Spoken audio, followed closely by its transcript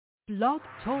Blog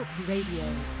Talk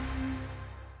Radio.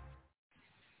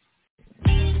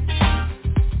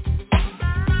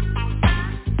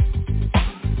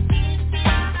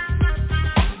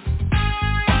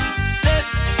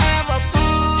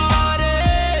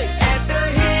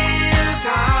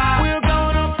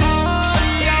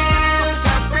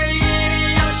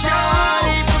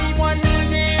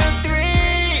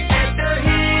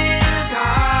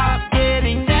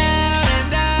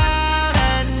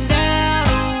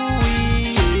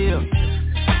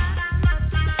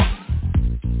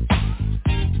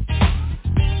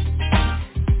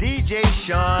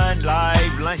 Shaun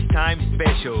live lunchtime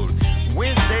special,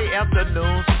 Wednesday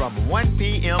afternoons from 1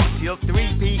 p.m. till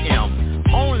 3 p.m.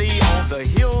 only on the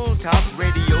Hilltop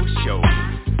Radio Show.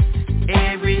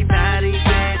 Everybody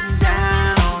sitting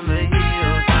down on the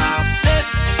hilltop. Let's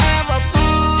have a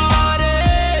party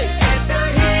at the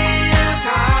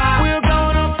hilltop. We're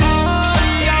gonna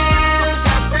party on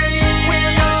Hilltop Radio.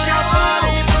 We're gonna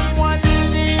party from 1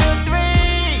 till 3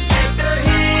 at the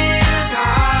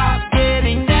hilltop.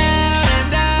 Getting down.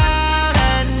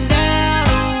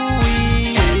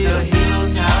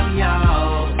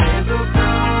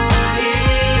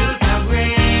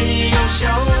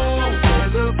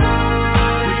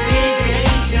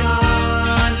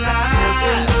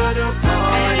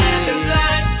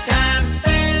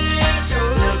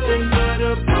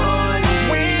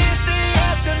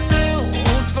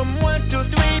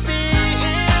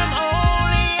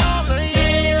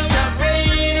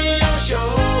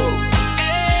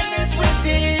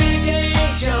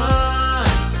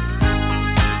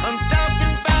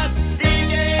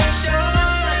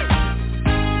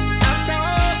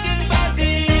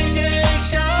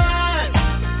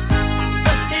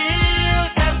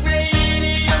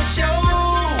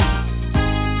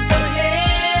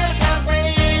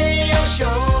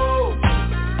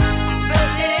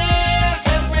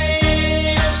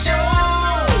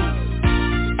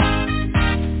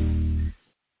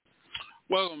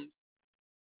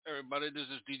 This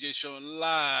is DJ Shaun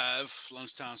live,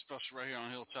 lunchtime special right here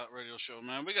on Hilltop Radio Show,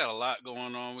 man. We got a lot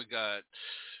going on. We got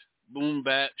Boom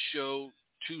Bap Show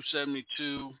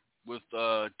 272 with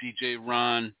DJ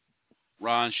Ron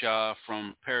Shaw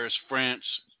from Paris, France.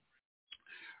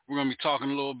 We're going to be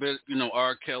talking a little bit,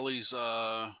 R. Kelly's,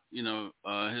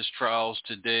 his trials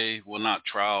today. Well, not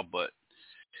trial, but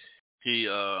he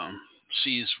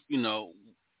sees,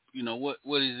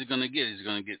 what is he going to get? Is he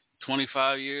going to get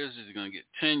 25 years? Is he going to get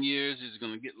 10 years? Is he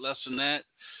going to get less than that?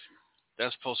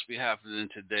 That's supposed to be happening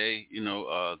today.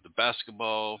 The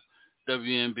basketball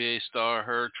WNBA star,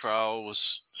 her trial was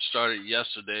started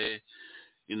yesterday.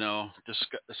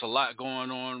 There's a lot going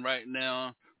on right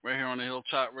now, right here on the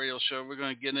Hilltop Radio Show. We're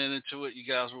going to get into it. You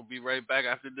guys will be right back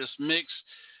after this mix.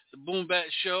 The Boom Bap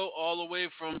Show, all the way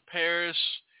from Paris,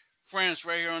 France,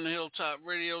 right here on the Hilltop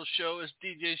Radio Show. It's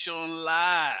DJ Shaun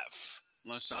live.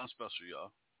 Lunchtime special,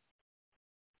 y'all.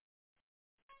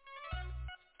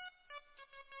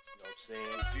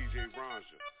 DJ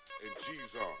Ronja and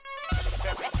G's on.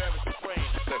 Paris,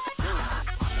 France. Let's go.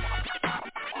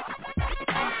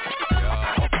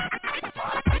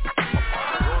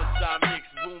 One-time mix,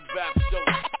 Boom Bap Show.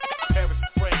 Paris,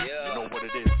 France. Yeah. You know what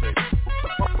it is, baby.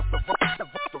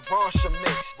 The Ronja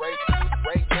mix,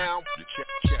 right now. You're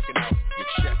checking out.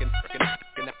 You're checking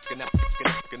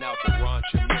out the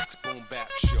Ronja mix, Boom Bap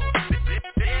Show.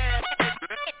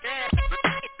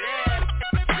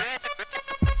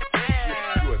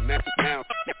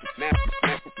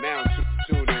 Now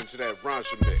tune into that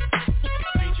Ronja mix.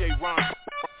 DJ Ronja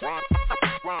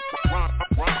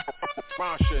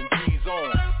and G's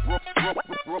on.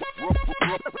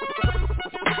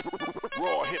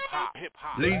 Raw hip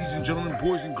hop. Ladies and gentlemen,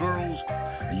 boys and girls,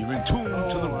 and you're in tune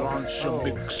to the Ronja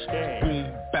mix, Boom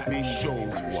Bap Show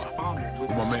with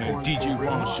my man DJ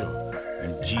Ronja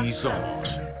and G's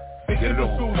on. Get it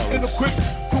on, in a quick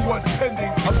to what's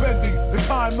pending, upending the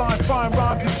timeline, fine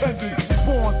rhymes intending,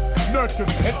 born, nurtured,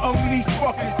 and unleashed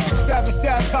fucking savage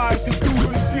satire to do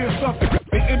and fear something.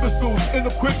 They imbeciles in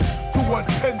a quick to what's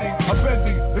pending,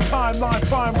 upending the timeline,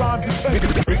 fine rhymes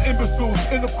intending. They imbeciles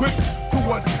in a quick to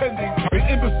what's pending. They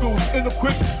imbeciles in a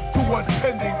quick to what's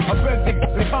pending, upending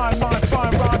the timeline,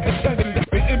 fine rhymes intending.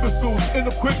 They imbeciles in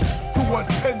a quick to what's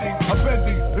pending,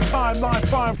 upending the timeline,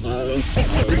 fine. They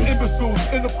imbeciles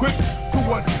in a quick to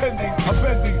what's pending,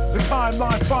 upending the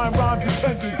timeline, fine rhymes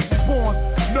intending, born,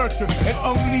 nurtured, and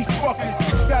unleashed fucking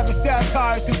savage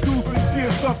satire to do and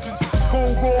fear substance.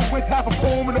 Cold roll with half a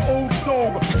poem in the old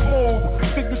soul. Mold,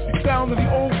 signature sound of the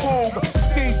old vogue.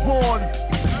 Stage born,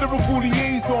 lyrical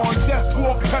liaison. Death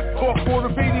talk, pep talk,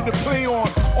 motivated to play on.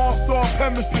 All-star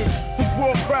penmanship, his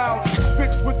world crowd.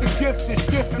 Fixed with the gifted,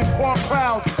 park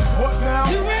crowds. What now?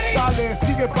 Dale,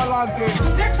 sigue pa'lante.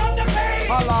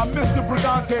 Hola, Mr.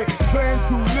 Brigante. Plan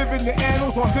to live in the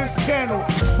annals on this channel.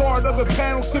 Part of the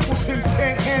panel, simpletons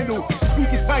can't handle. Speak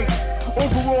it tight.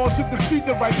 Overall, to defeat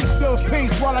the right. He sells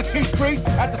pace while I kick straight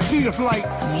at the speed of light.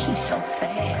 He's so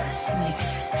fast. Makes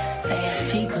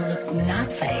fast people look not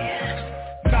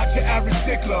fast. Not your average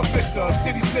stickler, Mr.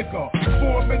 City Slicker.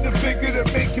 Form in the figure to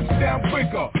make him sound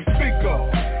quicker. Bigger,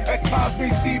 at times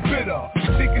may seem bitter.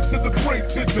 Take it to the brink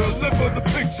to deliver the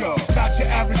picture. Not your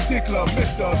average stickler,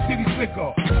 Mr. City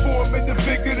Slicker. Form in the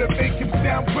figure to make him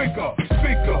sound quicker.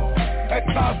 Bigger, at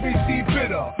times may seem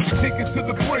bitter. Take it to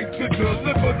the brink to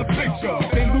deliver the picture.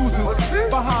 They losers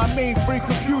behind mainframe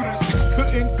computers.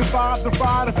 Couldn't survive the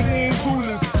ride if it ain't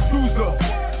rulers. Loser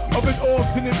of an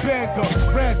alternate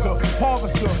banter, ranter,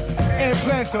 harvester, and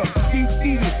planter.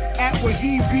 Deep-seated at where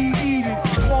he be eating.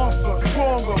 Monster,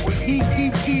 stronger when he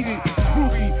keeps eating.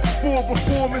 Groovy, for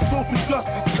reform and social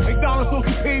justice. Acknowledge those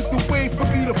who paved the way for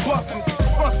me to bust it.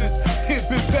 Kid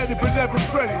been vetted but never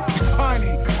shredded.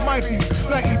 Tiny, might be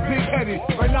slightly big-headed.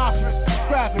 Rhinoceros,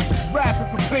 traffic,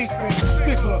 rapid replacement.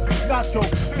 Stickler, nacho,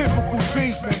 typical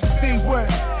basement. Stay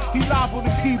wet. He liable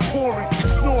to keep pouring,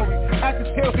 snoring. At the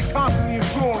tail, he constantly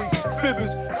imploring.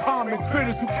 Fibbers, common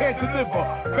critters who can't deliver.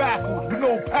 Baffled with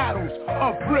no paddles,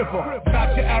 upriver.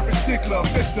 Not your average stickler,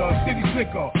 Mr. City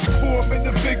Slicker. Form in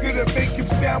the figure to make him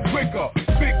sound quicker.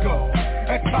 Bigger,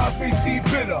 at times may seem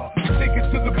bitter. Take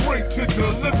it to the brink to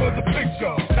deliver the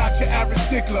picture. Not your average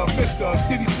stickler, Mr.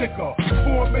 City Slicker.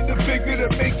 Form in the figure to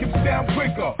make him sound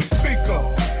quicker. Bigger,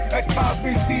 at times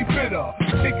may seem bitter.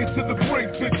 Take it to the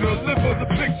brink to deliver the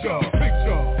picture.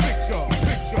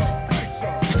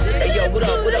 Hey yo, what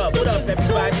up,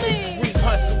 everybody? This is Reef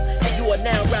Hustle, and you are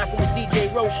now rocking with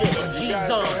DJ Rosha and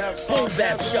G-Zone. Boom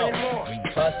Bap Show.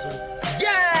 Reef Hustle.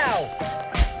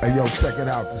 Yeah! Hey yo, check it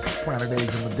out. This is Planet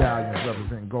Asia Medallions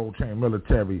representing Gold Chain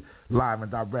Military, live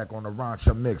and direct on the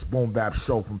Rancha Mix Boom Bap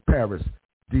Show from Paris.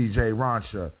 DJ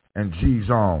Rancha and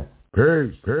G-Zone.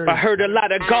 Peace. I heard a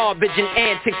lot of garbage and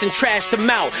antics and trashed them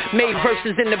out. Made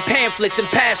verses in the pamphlets and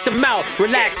passed them out.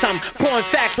 Relax, I'm pouring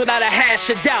facts without a hash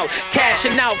of doubt.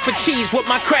 Cashing out for cheese, what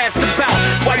my craft's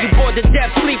about. While you bored to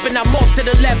death sleeping, I'm off to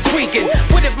the left tweaking.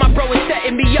 What if my bro is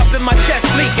setting me up and my chest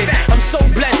leaking? I'm so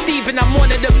blessed even, I'm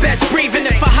one of the best breathing.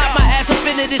 If I hide my ass up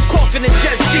into this coffin, it's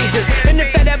just Jesus. And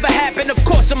if that ever happened, of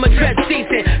course I'm a dress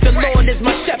decent. The Lord is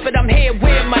my shepherd, I'm here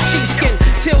wearing my sheepskin.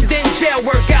 Till then, jail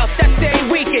workouts, that's every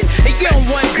weekend. And you don't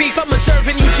want beef, I'm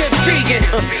observing you just vegan.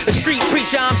 A street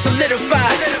preacher, I'm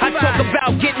solidified. I talk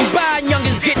about getting by and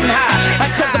youngins getting high. I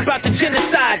talk about the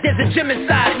genocide, there's a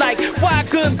genocide. Like, why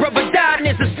good brother died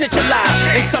and there's a snitch alive.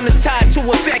 And something's tied to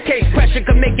a fat case, pressure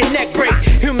can make your neck break.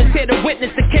 Humans here to witness,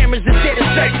 the cameras is there to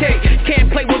spectate. Can't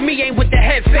play with me, ain't with the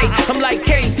head fake. I'm like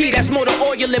KD, that's more the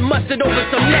oil and mustard over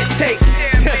some neck tape.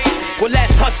 Well,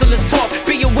 that's hustlers talk,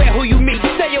 be aware who you meet.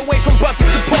 Stay away from buckets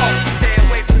and parks.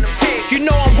 You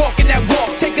know I'm walking that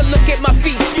walk, take a look at my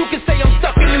feet. You can say I'm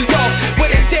stuck in New York, where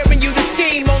they're staring you to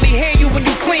scheme. Only hear you when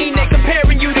you clean, they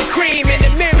comparing you to cream. And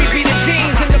the Mary be the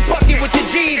jeans, and the bucket with the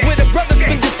G's. Where the brothers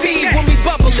been deceived when we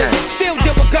bubbling, still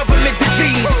deal with government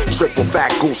disease. Triple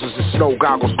fat gooses and snow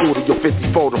goggles, school to your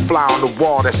 54 to fly on the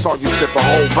wall. That's all you sip a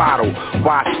whole bottle.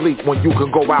 Why sleep when you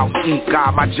can go out and eat?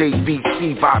 God, my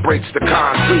JVC vibrates the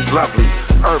concrete, lovely.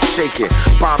 Earth shaking,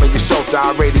 bombing your shelter,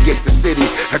 I radiate the city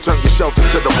and turn your shelter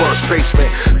to the worst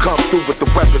basement. Come through with the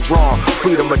weapon drawn,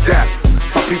 freedom or death.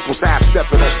 My people's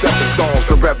half-stepping on stepping stones.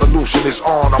 The revolution is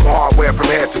on, I'm hardware from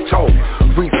head to toe.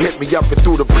 Reef hit me up and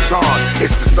through the baton.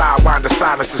 It's the sidewinder,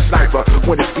 silence, the sniper.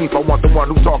 When it's beef, I want the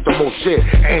one who talk the most shit.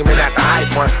 Aiming at the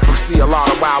hype one from see a lot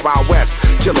of Wild Wild West.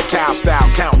 Killer cow style,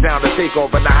 countdown to take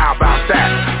over, now how about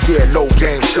that? Yeah, no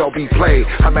game shall be played.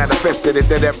 I manifested it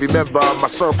that every member of my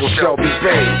circle shall be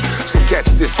paid. So catch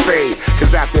this fade,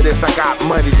 cause after this I got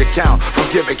money to count.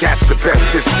 From giving cats the best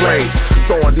displays.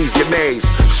 Throwing these grenades,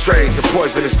 strays and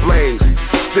poisonous blades.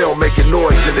 Still making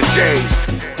noise in the J's.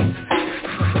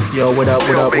 Yo, what up? This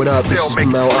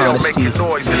is Mel Honesty. You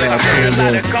know, tuned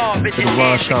in to the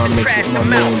Ron Shaun Mix with my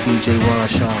man DJ Ron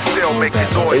Shaun.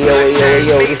 Hey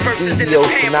yo, this is CBO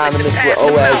synonymous with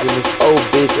OAS and this old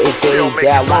bitch, aka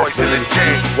Dallas in the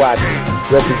street watching.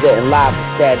 Representing live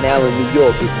from Staten Island, New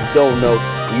York. If you don't know,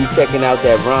 you checking out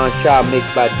that Ron Shaun Mix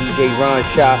by DJ Ron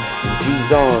Shaun and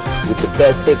G-Zone with the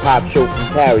best hip-hop show from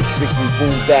Paris, strictly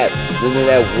boom bap, none of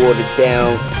that watered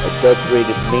down,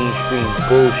 adulterated mainstream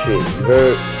bullshit, you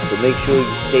heard? So make sure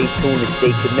you stay tuned and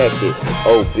stay connected.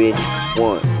 Oh, bitch,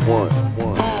 one.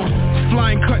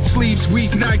 Flying cut sleeves,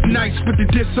 weak knife, nice with the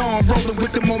disarm, rolling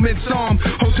with the momentum.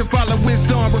 Hold your follow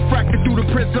wisdom, refracted through the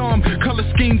prism. Color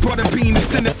scheme, butter bean,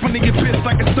 send it from the abyss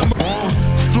like a summer.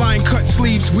 Flying cut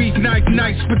sleeves, weak knife,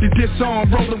 nice with the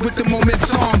disarm, rolling with the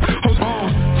momentum. Hold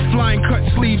flying cut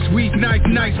sleeves, weak knife,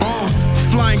 nice.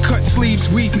 Flying cut sleeves,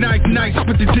 weak knife, nice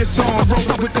with the disarm,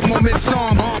 rolling with the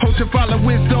momentum. Hold your follow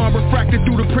wisdom, refracted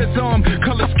through the prism.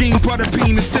 Color scheme, butter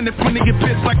bean, send it from the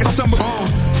abyss like a summer.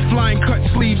 Flying cut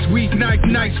sleeves, weak knife,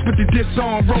 nice with the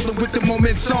disarm, rolling with the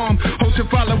momentum. Hold your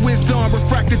follow wisdom,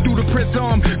 refracted through the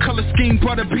prism. Color scheme,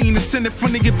 butter bean, send it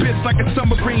from the abyss like a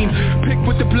summer green. Pick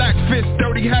with the black fist,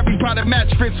 dirty Harry Potter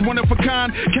match fits. One of a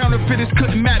kind, counterfeiters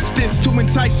couldn't match this. Too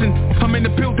enticing, I'm in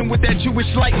the building with that Jewish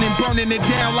lightning, burning it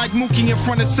down like Mookie in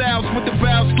front of Sal's. With the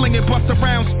valves slinging, bust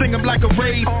around, sting him like a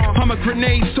raid. I'm a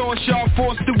grenade, saw sharp,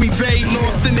 forced to evade.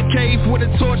 Lost in the cave with a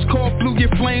torch, call blew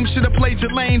your flame. Should've played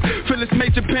your lane, Phyllis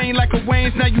major pain like a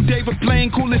Wayne's. Now you David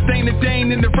Blaine, coolest Dane a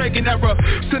Dane in the Reagan era.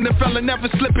 Cinderella never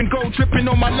slipping, gold dripping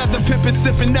on my leather, pimping,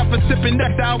 sipping, never sipping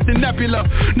nectar out the nebula.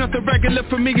 Nothing regular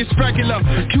for me, it's regular.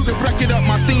 Cue the record up,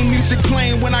 my theme music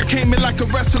playing when I came in like a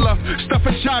wrestler. Stuff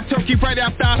a chop turkey right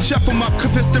after I chef them up.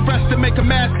 Convince the rest to make a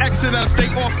mass exodus. They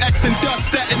off X and dust,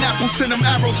 satin apples, send them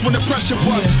arrows when the pressure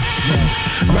busts.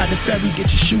 Ride the ferry, get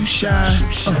your shoes shine.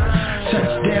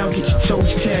 Touchdown, get your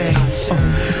toes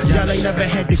tagged. Y'all ain't never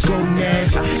had to go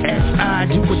next. S.I.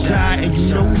 do or die, and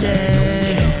you know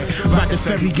that. Ride the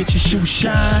ferry, get your shoes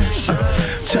shine.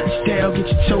 Touchdown, get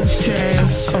your toes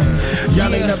tagged.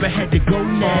 Y'all ain't never had to go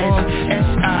next.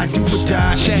 S.I. do or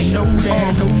die, and you know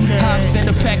that. Hops in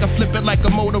the pack, I flip it like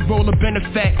a Motorola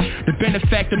benefact. The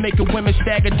benefactor making women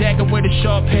stagger, dagger with a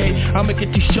sharp head. I'ma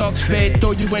get these sharks fed,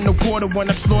 throw you in the water when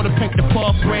I slaughter pink the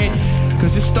park red.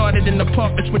 Cause it started in the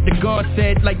park, that's what the guard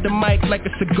said. Like the mic, like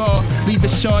a cigar. Leave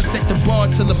it shards at the bar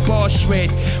till the bar shred.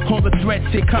 All the threats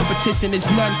and competition is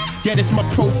none, yet it's my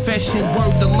profession.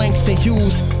 Word the lengths and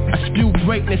hues. I spew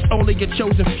greatness, only a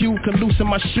chosen few can loosen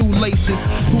my shoelaces.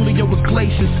 Julio with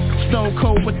glaciers, stone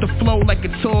cold with the flow like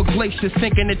a tall glacier.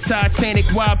 Sinking the Titanic,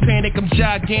 why panic? I'm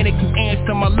gigantic, you ants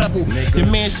to my level. Your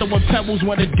man throwing pebbles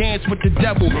wanna dance with the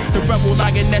devil. The rebel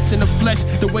lioness in the flesh.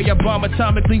 The way I bomb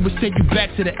atomically will send you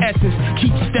back to the essence.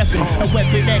 Keep stepping, a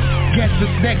weapon X,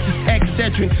 Gestus, Nexus,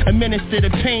 Excedrin. Administer the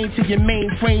pain to your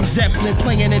mainframe Zeppelin.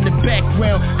 Playing in the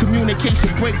background,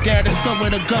 communication breakdown. That's some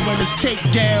of the governor's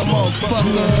takedown,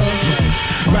 motherfucker.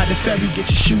 Ride the ferry, get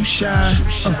your shoes shine.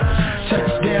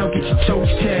 Touchdown, get your toes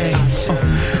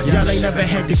tagged. Y'all ain't never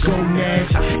had to go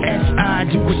next. S.I.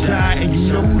 do or die, and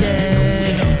you know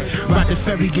that. Ride the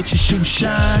ferry, get your shoes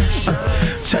shine.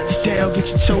 Touchdown, get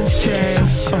your toes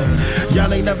tagged.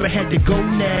 Y'all ain't never had to go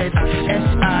next.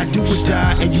 S.I. do or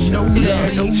die, and you know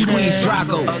that. Squeeze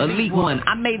Drago, elite one.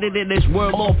 I made it in this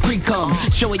world all pre-cum.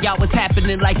 Showing y'all what's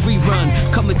happening like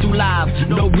rerun. Coming through live,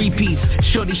 no repeats.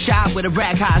 Shorty shy with a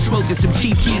rag high, smoking some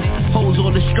cheap keys. Hoes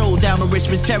on the stroll down the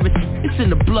Richmond Terrace. It's in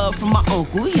the blood from my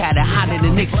uncle. He had it hotter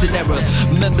than Nixon era.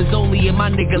 Members only in my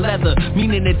nigga leather.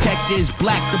 Meaning the texture is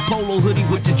black. The polo hoodie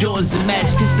with the Jordans to match.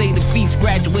 Cause they the feast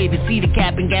graduated. See the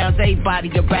cap and gowns.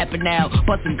 Everybody a rapping now.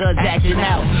 Bustin' guns acting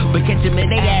out. But catch them in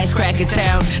they ass crackin'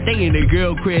 town. They in a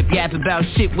girl crib yapping about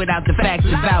shit without the facts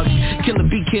to vouch. Killer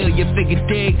be kill, you figure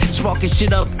dig. Sparking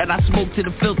shit up and I smoke to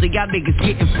the filter. Y'all niggas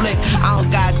getting flicked. I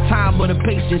don't got time or the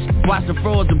patience. Watch the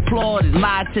frauds applaud and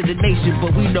lie to the nation.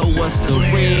 But we know what's the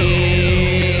real.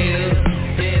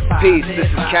 Peace, this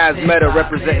is Kaz Meta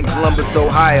representing Columbus,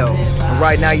 Ohio. And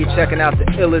right now you're checking out the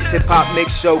illest hip-hop mix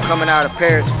show coming out of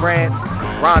Paris, France.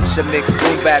 Ransha Mix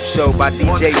Boom Bap Show by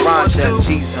DJ Ransha and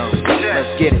G-Zone.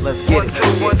 Let's get it, let's get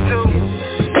it. 1,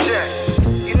 2, check.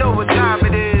 You know what time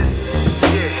it is.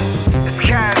 Yeah, it's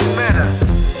Kaz Meta.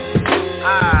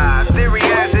 Theory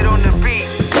has it on the beat.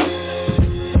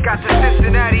 Got the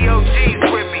Cincinnati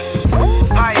OGs with me.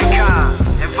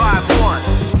 Hayakon and Vibe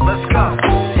 1. Let's go.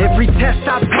 Every test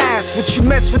I pass, what you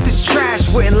mess with is trash.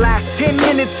 Wouldn't last 10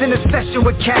 minutes in a session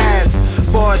with Kaz.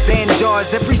 Bars and jars,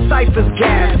 every cipher's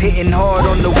gas. Hitting hard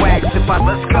on the wax if I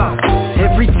let's go.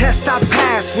 Every test I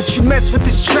pass, what you mess with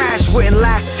is trash. Wouldn't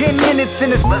last 10 minutes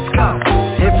in a let's go.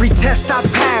 Every test I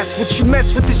pass, what you mess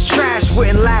with is trash.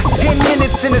 Wouldn't last 10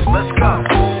 minutes in a let's go.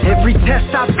 Every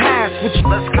test I pass, what you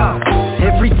let's go.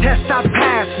 Every test I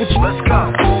pass, what you let's go.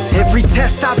 Every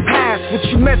test I pass, what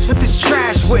you mess with is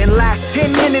trash. Wouldn't last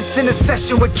 10 minutes in a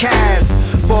session with Kaz.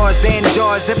 Bars and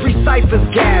jars, every cipher's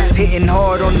gas. Hitting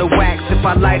hard on the wax if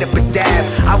I light up a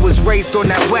dab. I was raised on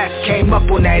that west, came up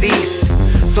on that east.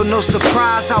 So no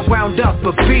surprise I wound up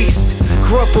a beast.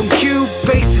 Grew up on Cube,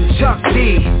 Bass and Chuck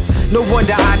D. No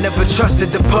wonder I never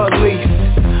trusted the police.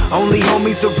 Only homie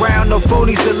phonies around, no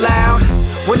phonies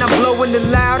allowed. When I'm blowing it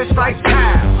loud, it's like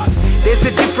pow. There's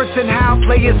a difference in how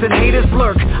players and haters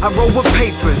lurk. I roll with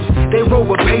papers, they roll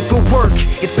with paperwork.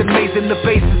 It's amazing the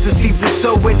faces that seem to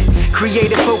sow it.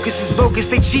 Creative focus is bogus,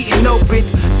 they cheating open.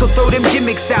 So throw them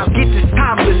gimmicks out, get this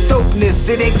timeless dopeness.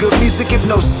 It ain't good music if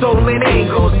no soul in it. Ain't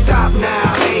gon' stop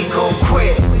now, ain't gon'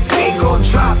 quit, ain't gon'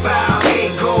 drop out,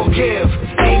 ain't gon' give,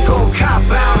 ain't gon' cop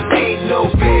out, ain't no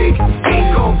big,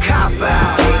 ain't gon' cop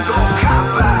out, ain't gon'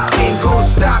 cop out, ain't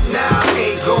gon' stop now,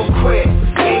 ain't gon' quit,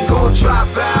 ain't gon'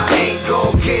 drop out, ain't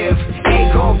gon' give,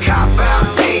 ain't gon' cop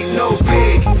out, ain't no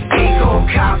big, ain't gon'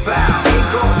 cop out,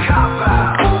 ain't gon' cop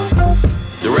out.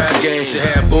 The rap game should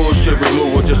have bullshit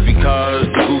removal. Just because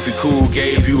the goofy cool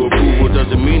gave you approval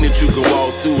doesn't mean that you can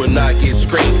walk through and not get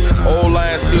scraped. Old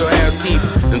lines still have teeth,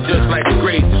 and just like the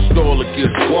great, the story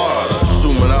gets water,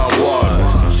 assuming I'm water.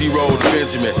 Zero to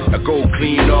Benjamin, I go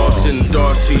clean off, send the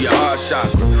darts to your heart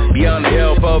chakra. Beyond the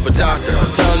help of a doctor,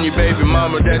 telling your baby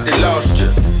mama that they lost you.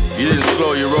 You didn't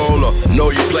slow your roll or know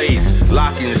your place.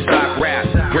 Lock in the stock rap,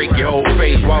 break your whole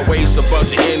face. Why waste a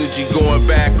bunch of energy going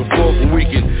back and forth when we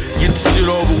can get the shit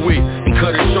over with and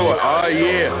cut it short? Oh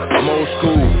yeah, I'm old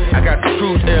school. I got the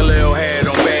truth LL had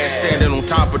on bad standing on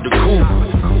top of the coupe.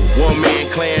 One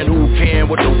man clan who can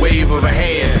with the wave of a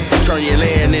hand turn your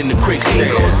land into quicksand.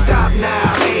 Ain't gon' stop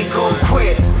now, ain't gon'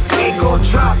 quit, ain't gon'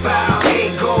 drop out,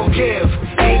 ain't gon' give,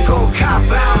 ain't gon' cop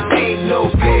out, ain't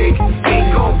no big,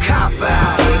 ain't gon' cop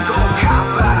out, ain't gon'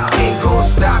 cop out, ain't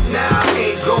gon' stop now,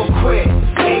 ain't gon' quit,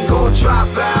 ain't gon' drop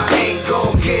out, ain't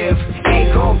gon' give,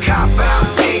 ain't gon' cop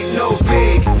out, ain't no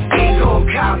big, ain't gon'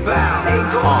 cop out,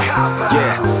 ain't gon' cop out.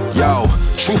 Yeah, yo.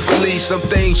 Truthfully, some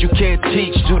things you can't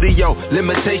teach. Due to your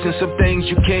limitations, some things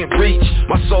you can't reach.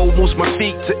 My soul moves my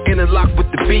feet to interlock with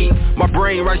the beat. My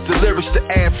brain writes the lyrics to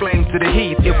add flame to the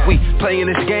heat. If we playing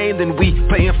this game, then we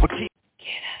playing for keeps.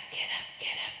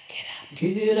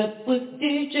 Get up with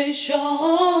DJ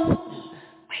Shaun.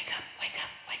 Wake up, wake up,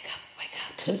 wake up, wake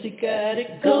up. 'Cause he got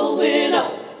it going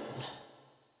on.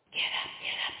 Get up,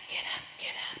 get up, get up,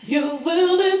 get up. You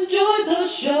will enjoy the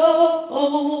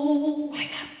show. Wake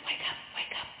up, wake up,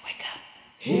 wake up, wake up.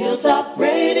 Hilltop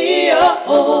Radio.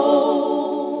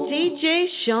 DJ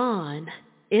Shaun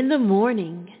in the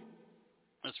morning.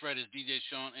 That's right, it's DJ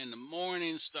Shaun in the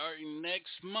morning starting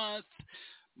next month.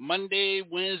 Monday,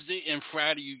 Wednesday, and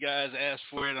Friday. You guys asked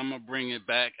for it. I'm gonna bring it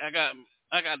back. I got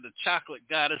the chocolate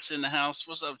goddess in the house.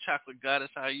 What's up, chocolate goddess?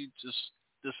 How you just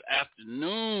this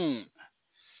afternoon?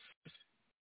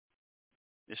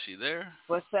 Is she there?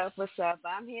 What's up? What's up?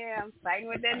 I'm here. I'm fighting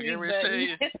with that mute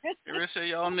button. Ever say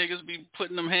y'all niggas be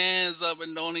putting them hands up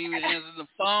and don't even answer the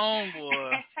phone,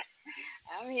 boy?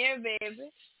 I'm here,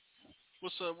 baby.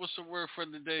 What's the word for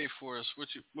the day for us? What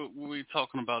we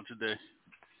talking about today?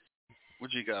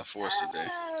 What you got for us today?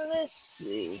 Let's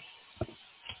see.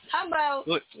 How about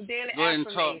daily go ahead and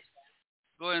affirmation? talk.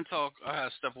 Go ahead and talk. I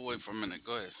have to step away for a minute.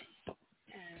 Go ahead.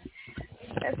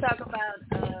 Let's talk about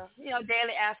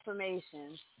daily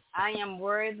affirmations. I am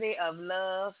worthy of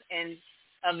love and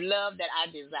of love that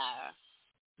I desire.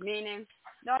 Meaning,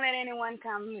 don't let anyone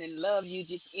come and love you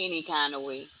just any kind of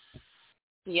way.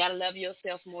 You gotta love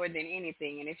yourself more than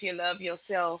anything. And if you love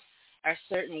yourself a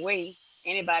certain way,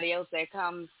 anybody else that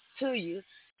comes to you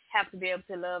have to be able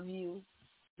to love you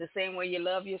the same way you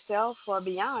love yourself or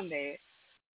beyond that.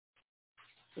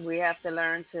 We have to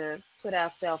learn to put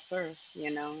ourselves first,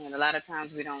 and a lot of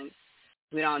times we don't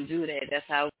do that. That's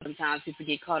how sometimes people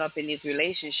get caught up in these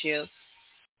relationships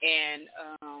and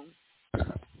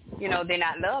they're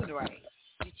not loved right.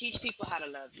 You teach people how to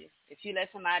love you. If you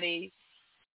let somebody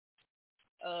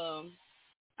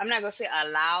I'm not going to say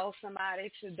allow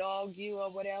somebody to dog you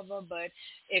or whatever, but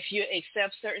if you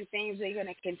accept certain things, they're going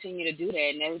to continue to do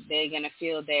that, and they're going to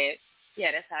feel that,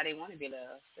 yeah, that's how they want to be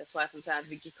loved. That's why sometimes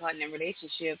we get caught in a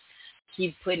relationship,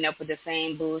 keep putting up with the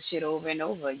same bullshit over and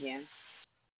over again.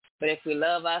 But if we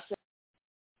love ourselves,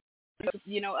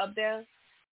 up there,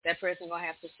 that person going to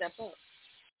have to step up.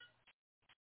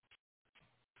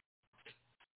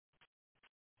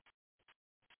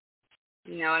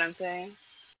 You know what I'm saying?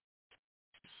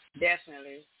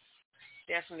 Definitely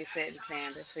set the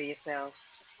standards for yourself.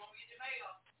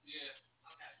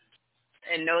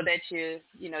 And know that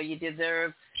you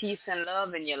deserve peace and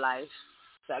love in your life.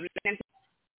 So I'm letting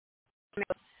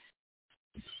people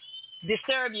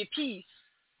disturb your peace.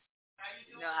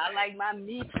 I like my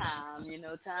me time,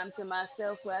 time to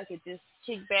myself where I could just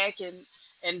kick back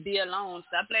and be alone.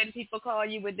 Stop letting people call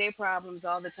you with their problems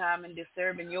all the time and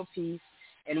disturbing your peace.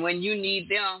 And when you need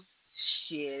them,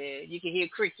 shit, you can hear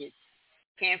crickets.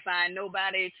 Can't find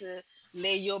nobody to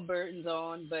lay your burdens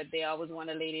on, but they always want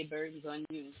to lay their burdens on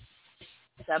you.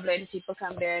 Stop letting people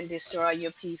come there and destroy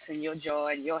your peace and your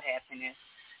joy and your happiness.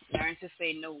 Learn to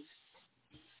say no.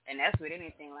 And that's with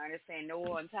anything. Learn to say no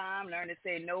on time. Learn to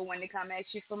say no when they come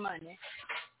ask you for money.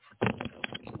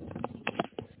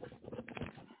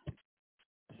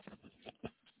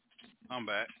 I'm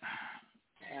back.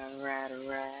 All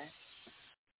right.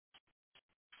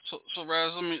 So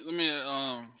Raz, let me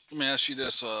ask you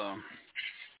this.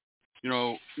 You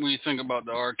know, when you think about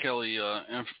the R. Kelly,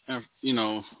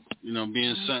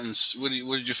 being sentenced, what are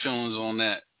your feelings on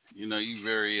that? You know, you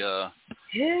very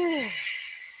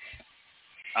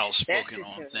outspoken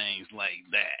on things like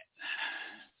that.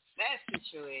 That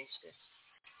situation.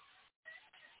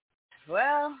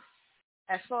 Well,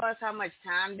 as far as how much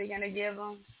time they're gonna give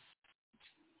him,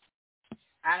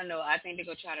 I don't know. I think they're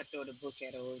gonna try to throw the book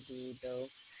at old dude though.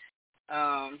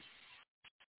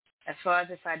 As far as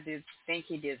if I did think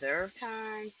he deserved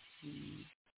time,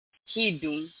 he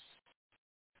do.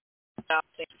 I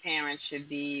think parents should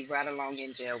be right along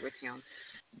in jail with him.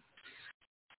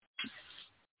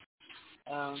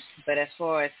 But as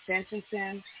far as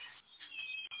sentencing,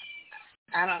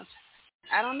 I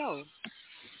don't know.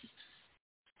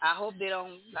 I hope they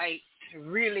don't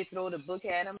really throw the book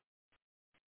at him.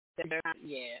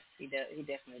 Yeah, he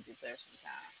definitely deserves some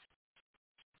time.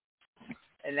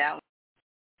 And that one,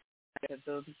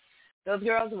 those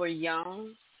girls were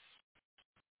young,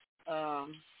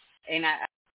 and I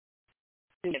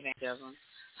do advantage of them.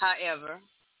 However,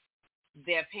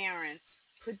 their parents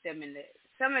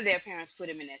some of their parents put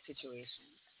them in that situation.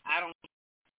 I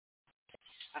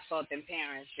thought them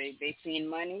parents, they seen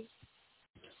money,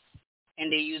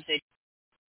 and they used it.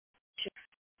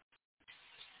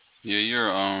 Yeah,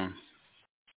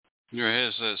 your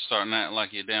headset's starting to act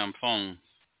like your damn phone.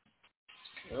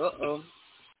 Uh-oh.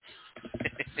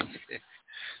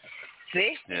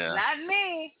 See? Yeah. Not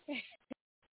me.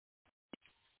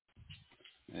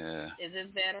 Yeah. Is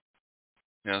it better?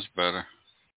 Yeah, it's better.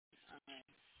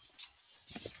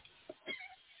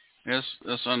 Yes,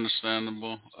 that's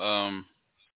understandable.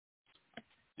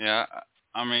 Yeah,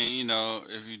 I mean,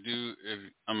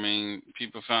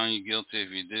 people found you guilty. If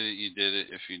you did it, you did it.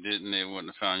 If you didn't, they wouldn't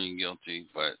have found you guilty.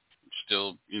 But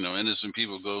still, innocent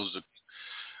people goes to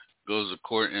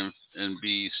court and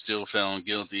be still found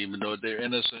guilty, even though they're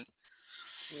innocent.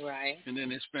 Right. And then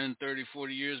they spend 30,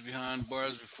 40 years behind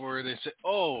bars before they say,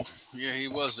 oh, yeah, he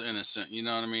was innocent. You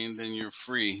know what I mean? Then you're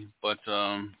free. But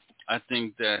I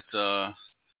think that, I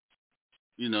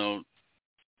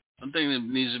think there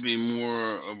needs to be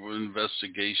more of an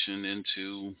investigation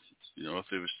into,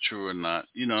 if it was true or not.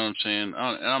 You know what I'm saying?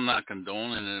 And I'm not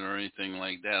condoning it or anything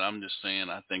like that. I'm just saying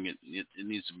I think it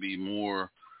needs to be more,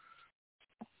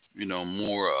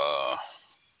 more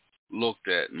looked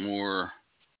at, more,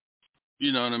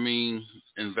 you know what I mean,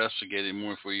 investigated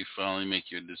more before you finally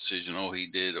make your decision. Oh, he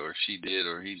did, or she did,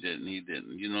 or he didn't.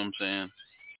 You know what I'm saying?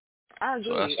 I agree.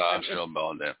 So that's how I feel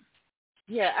about that.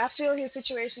 Yeah, I feel his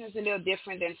situation is a little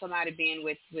different than somebody being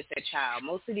with their child.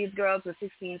 Most of these girls are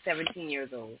 16, 17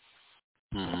 years old.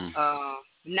 Mm-hmm.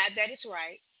 Not that it's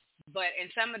right, but in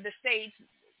some of the states,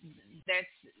 that's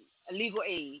a legal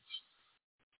age.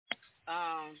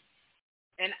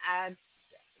 And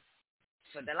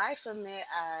for the life of me,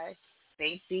 I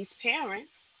think these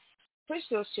parents push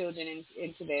those children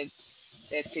into that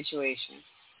situation.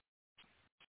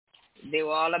 They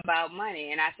were all about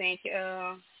money, and I think,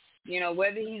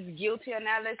 whether he's guilty or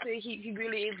not, let's say he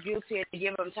really is guilty and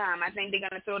give him time, I think they're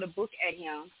going to throw the book at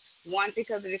him, one,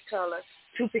 because of his color,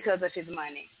 two, because of his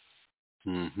money.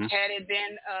 Mm-hmm. Had it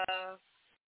been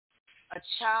a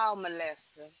child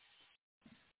molester,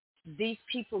 these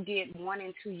people get 1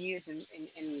 and 2 years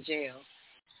in jail.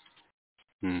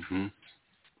 Mm-hmm.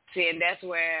 See, and that's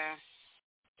where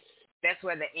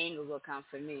the anger will come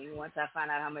for me once I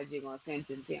find out how much you're going to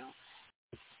sentence him.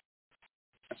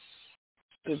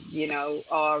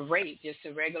 Or rape, just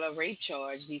a regular rape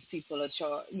charge. These people are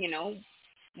charged,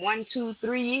 1, 2,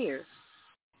 3 years.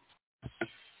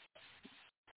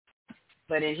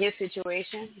 But in his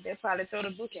situation, they'll probably throw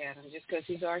the book at him just because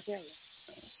he's R. Kelly.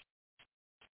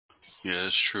 Yeah,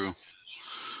 it's true.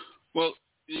 Well,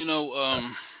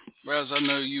 Raz, I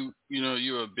know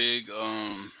you're a big,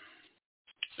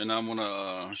 and I want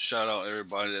to shout out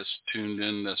everybody that's tuned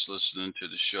in, that's listening to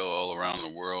the show all around the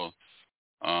world.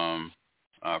 I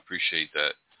appreciate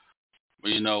that.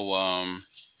 But it's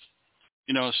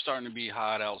starting to be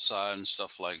hot outside and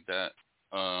stuff like that.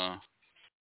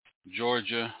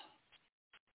 Georgia,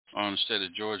 on the state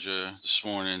of Georgia this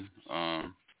morning,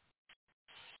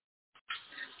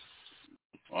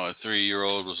 a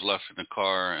 3-year-old was left in the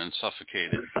car and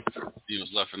suffocated. He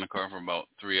was left in the car for about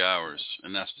 3 hours,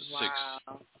 and that's the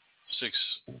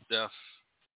sixth death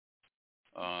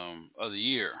of the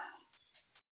year.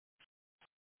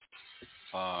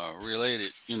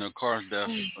 Related, car death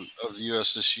of the U.S.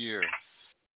 this year.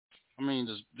 I mean,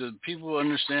 do people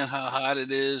understand how hot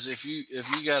it is? If you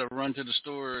got to run to the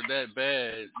store that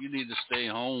bad, you need to stay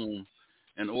home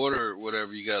and order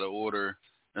whatever you got to order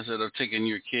instead of taking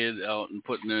your kid out and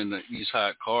putting them in these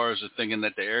hot cars and thinking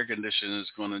that the air conditioning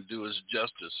is going to do us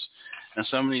justice. And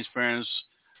some of these parents'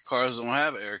 cars don't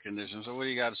have air conditioning. So what do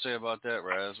you got to say about that,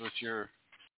 Raz?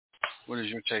 What is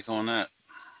your take on that?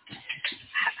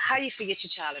 How you forget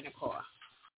your child in the car?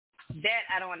 That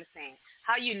I don't understand.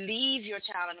 How you leave your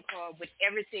child in the car with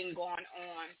everything going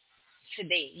on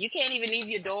today. You can't even leave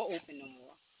your door open no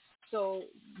more. So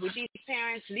with these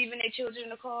parents leaving their children in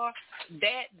the car,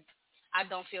 that I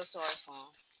don't feel sorry for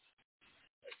them.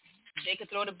 They could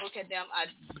throw the book at them. I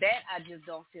just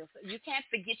don't feel sorry. You can't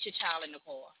forget your child in the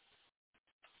car.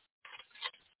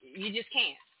 You just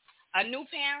can't. A new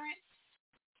parent,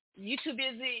 you too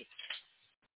busy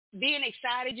being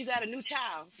excited you got a new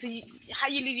child. So how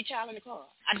you leave your child in the car?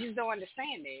 I just don't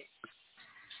understand it.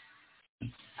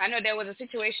 I know there was a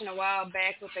situation a while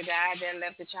back with a guy that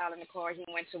left the child in the car. He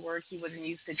went to work. He wasn't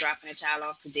used to dropping the child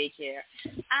off to daycare.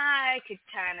 I could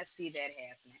kind of see that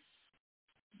happening.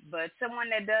 But someone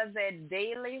that does that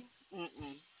daily,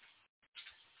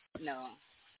 no.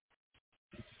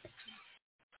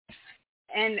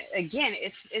 And again,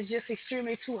 it's just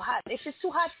extremely too hot. If it's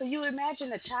too hot for you,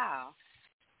 imagine a child.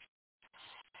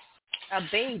 A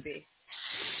baby.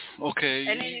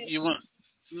 Okay, you want?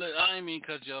 I didn't mean to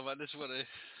cut you off. I just want to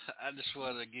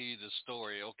give you the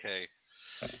story. Okay,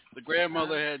 the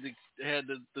grandmother had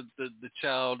the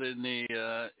child in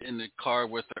the car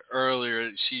with her earlier.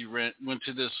 She went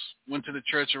to the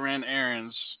church and ran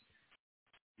errands.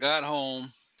 Got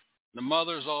home. The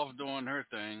mother's off doing her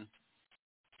thing.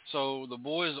 So the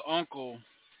boy's uncle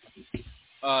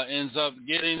ends up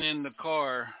getting in the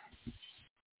car,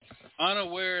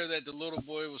 unaware that the little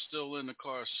boy was still in the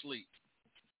car asleep,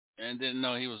 and didn't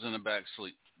know he was in the back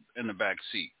seat.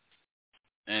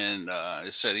 And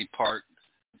it said he parked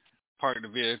the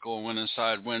vehicle and went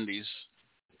inside Wendy's,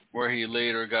 where he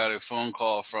later got a phone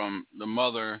call from the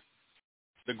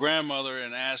grandmother,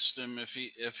 and asked him if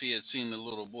he had seen the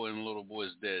little boy, and the little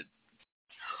boy's dead.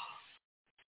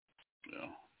 Yeah.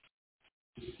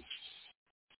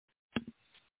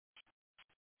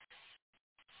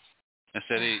 It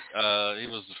said he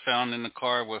was found in the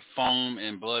car with foam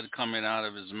and blood coming out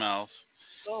of his mouth,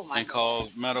 and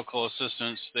called medical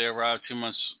assistance. They arrived 2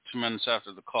 minutes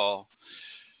after the call,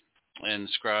 and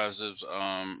describes as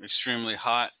extremely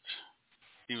hot.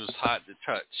 He was hot to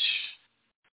touch.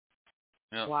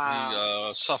 Yep.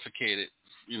 Wow. He suffocated,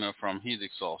 from heat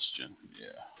exhaustion.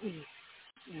 Yeah.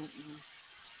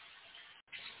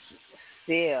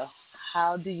 Still,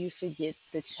 how do you forget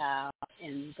the child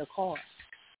in the car?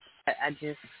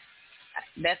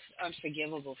 That's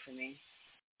unforgivable for me.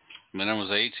 Man, there was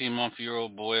an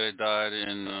 18-month-old boy that died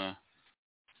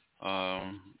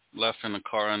left in a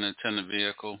car unattended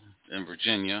vehicle in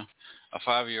Virginia. A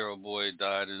 5-year-old boy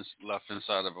died and left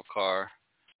inside of a car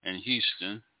in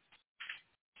Houston.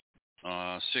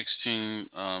 4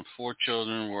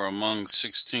 children were among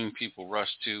 16 people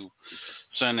rushed to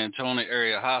San Antonio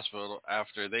area hospital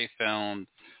after they found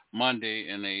Monday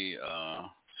in a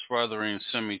smothering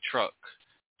semi-truck,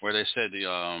 where they said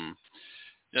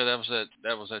that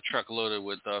was that truck loaded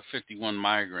with 51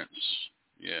 migrants.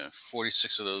 Yeah,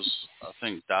 46 of those I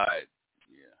think died.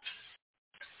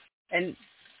 Yeah. And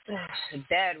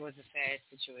that was a sad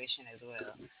situation as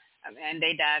well. And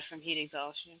they died from heat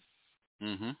exhaustion.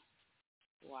 Mhm.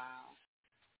 Wow.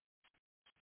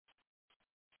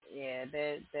 Yeah,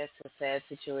 that's a sad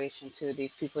situation too.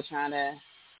 These people trying to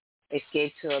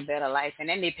escape to a better life, and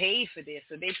then they paid for this,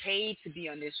 so they paid to be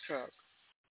on this truck.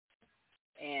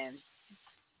 And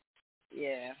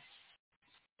yeah,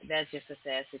 that's just a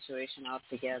sad situation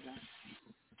altogether.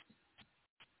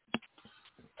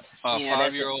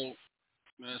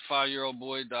 5-year-old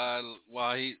boy died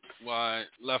while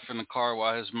left in the car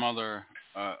while his mother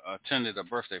attended a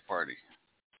birthday party.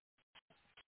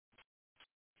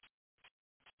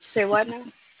 Say what now?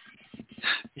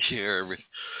 Yeah,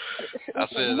 I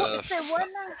said say what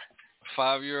now?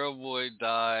 5-year-old boy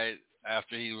died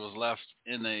after he was left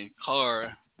in a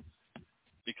car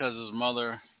because his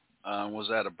mother was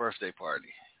at a birthday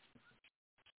party.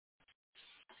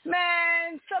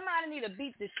 Man, somebody need to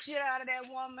beat the shit out of that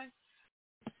woman.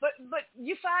 But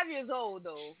you 5 years old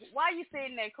though. Why you stay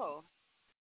in that car?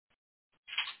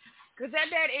 Because at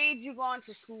that age you're going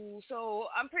to school, so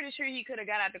I'm pretty sure he could have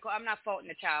got out the car. I'm not faulting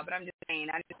the child, but I'm just saying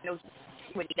I just know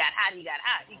when he got hot. He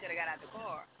could have got out the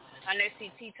car. unless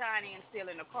he's T-tiny and still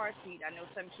in a car seat. I know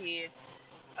some kids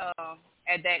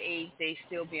at that age, they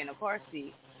still be in a car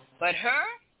seat. But her,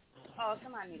 oh,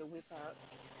 somebody need to whip her up.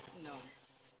 No.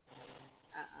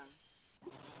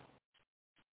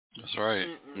 That's right.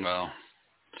 Mm-mm. Well,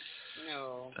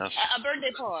 no. That's... A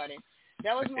birthday party.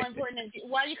 That was more important than...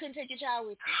 Why you couldn't take your child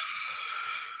with you?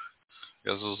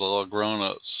 Because it was all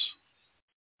grown-ups.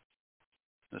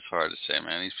 It's hard to say,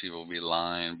 man. These people be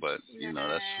lying, but, you know,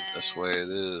 that's the way it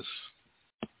is.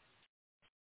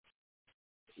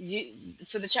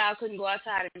 So the child couldn't go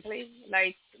outside and play?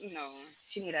 Like, no,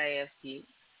 she need her ass kicked.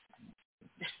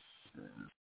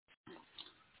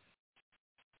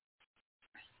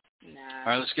 Nah. All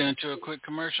right, let's get into a quick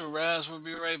commercial. Raz, we'll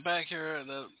be right back here at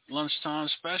the lunchtime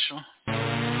special.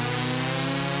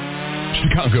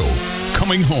 Chicago,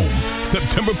 coming home,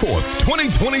 September 4th,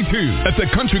 2022, at the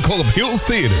Country Club Hills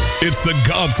Theater. It's the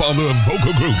godfather of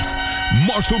vocal groups,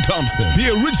 Marshall Thompson, the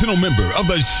original member of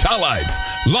the Shalites,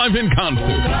 live in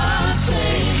concert.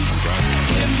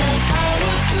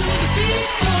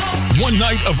 One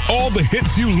night of all the hits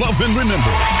you love and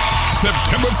remember.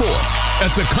 September 4th, at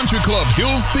the Country Club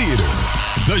Hills Theater,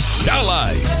 the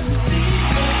Shalites.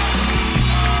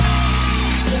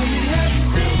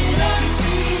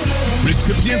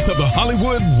 Recipients of the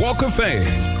Hollywood Walk of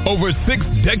Fame, over 6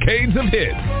 decades of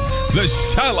hits, the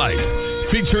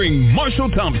Shalites, featuring Marshall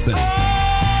Thompson.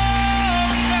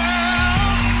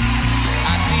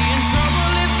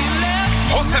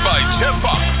 Hosted by Jeff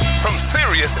Fox from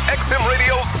Sirius XM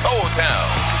Radio Soul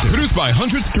Town. Produced by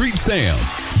 100th Street Sam.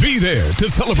 Be there to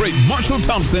celebrate Marshall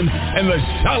Thompson and the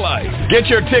Shalites. Get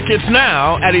your tickets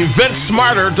now at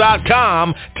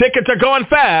eventsmarter.com. Tickets are going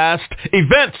fast.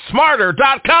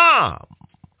 eventsmarter.com.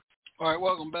 All right,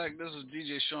 welcome back. This is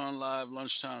DJ Shaun live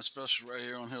lunchtime special right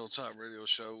here on Hilltop Radio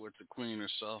Show with the Queen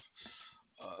herself,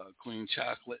 Queen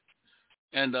Chocolate.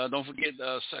 And don't forget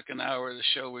the second hour of the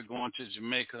show. We're going to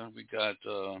Jamaica. We got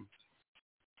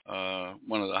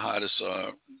one of the hottest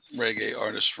reggae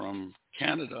artists from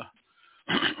Canada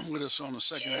with us on the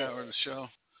second hour of the show.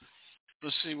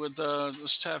 Let's see what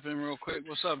let's tap in real quick.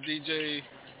 What's up, DJ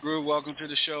Groove? Welcome to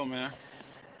the show, man.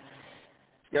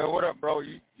 Yo, what up, bro?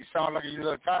 You sound like you a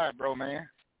little tired, bro, man.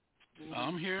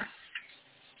 I'm here.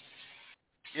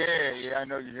 Yeah, I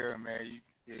know you're here, man.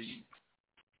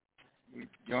 You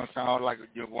don't sound like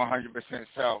you're 100%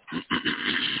 self.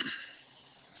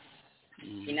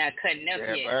 You're not cutting up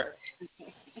yet.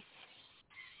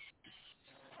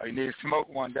 Oh, you need to smoke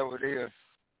one, that's what it is.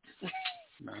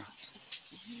 No.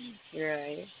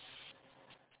 Right.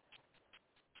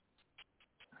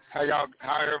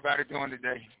 How everybody doing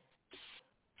today?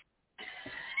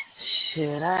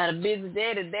 Shit, I had a busy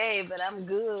day today, but I'm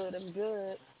good.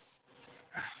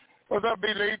 What's up, B.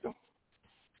 Lethal?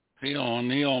 He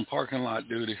on parking lot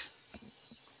duty.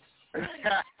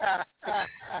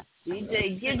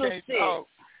 DJ Giggle Stick.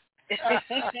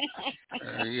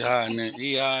 He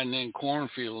hiding in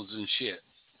cornfields and shit.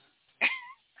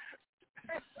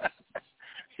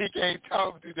 He can't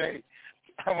talk today.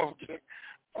 I'm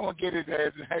gonna get his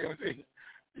ass.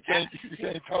 He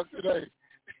can't talk today.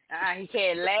 He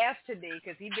can't laugh today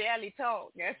because he barely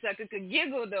talk. That sucker could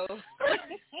giggle though.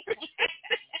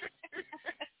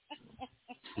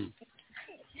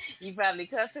 You probably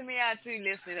cussing me out too.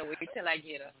 Listen, wait till I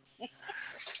get her.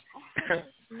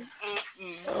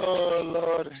 Oh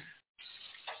Lord.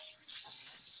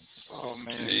 Oh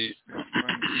man. Hey.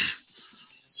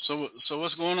 So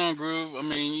what's going on, Groove? I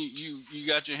mean, you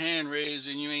got your hand raised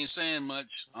and you ain't saying much.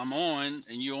 I'm on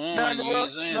and you on and you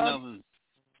ain't saying nothing.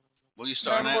 Well, you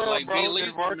starting to act like B.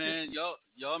 Lethal, man.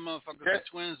 Y'all motherfuckers are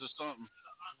twins or something.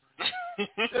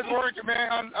 Just working,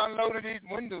 man. Unloading these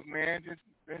windows, man. Just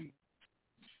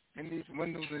in these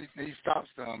windows, these stop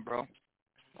signs, bro.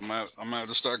 I'm gonna have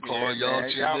to start calling y'all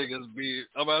two niggas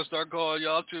I'm about to start calling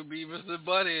y'all two Beavis and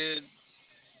Butthead.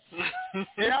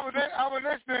 Yeah, I was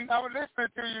listening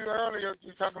to you earlier.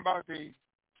 You talking about the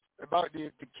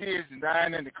kids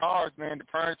dying in the cars, man. The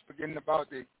parents forgetting about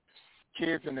the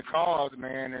kids in the cars,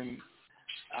 man, and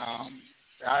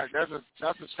that's a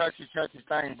touchy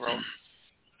thing, bro.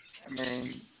 I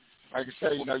mean, like I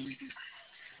say,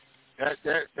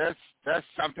 that's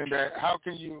something that how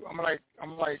can you? I'm like,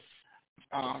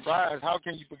 Rise, how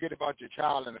can you forget about your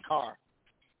child in the car?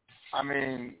 I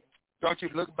mean, don't you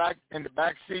look back in the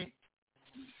back seat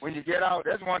when you get out?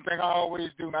 That's one thing I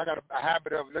always do. I got a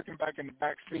habit of looking back in the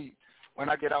back seat when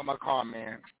I get out of my car,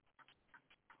 man.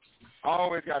 I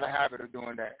always got a habit of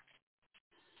doing that.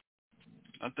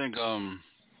 I think a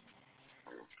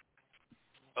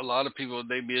lot of people,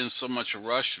 they be in so much a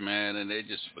rush, man, and they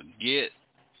just forget,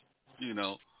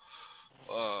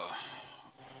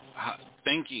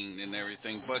 thinking and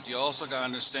everything. But you also got to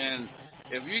understand,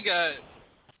 if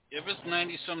it's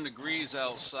 90-some degrees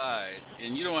outside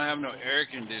and you don't have no air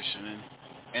conditioning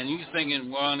and you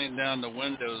thinking running down the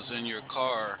windows in your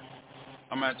car,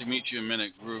 I'm going to have to meet you in a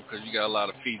minute, Groove, because you got a lot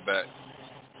of feedback.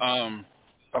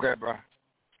 Okay, bro.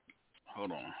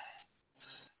 Hold on.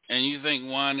 And you think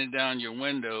winding down your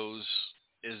windows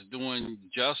is doing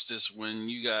justice when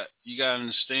you got to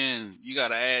understand, you got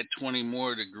to add 20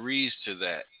 more degrees to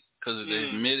that because of the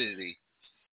humidity.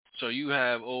 So you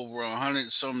have over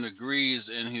 100-some degrees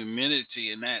in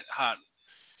humidity, and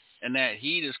that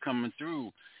heat is coming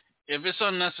through. If it's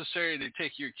unnecessary to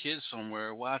take your kids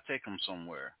somewhere, why take them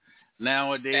somewhere?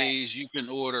 Nowadays, you can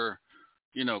order,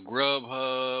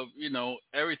 Grubhub,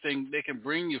 everything. They can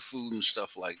bring you food and stuff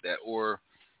like that. Or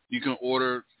you can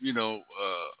order,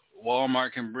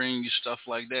 Walmart can bring you stuff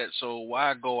like that. So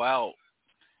why go out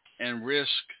and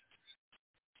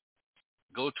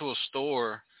go to a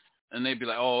store and they'd be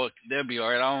like, oh, they'll be all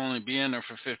right. I'll only be in there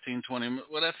for 15, 20 minutes.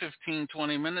 Well, that 15,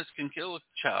 20 minutes can kill a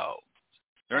child.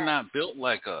 They're not built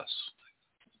like us.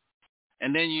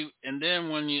 And then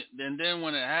when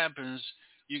it happens,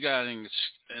 you got an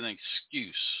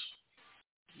excuse.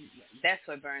 That's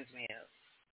what burns me up.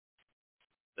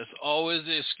 That's always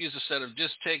the excuse instead of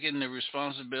just taking the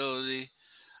responsibility.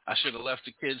 I should have left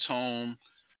the kids home.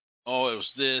 Oh, it was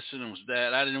this and it was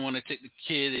that. I didn't want to take the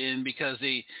kid in because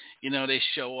they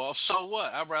show off. So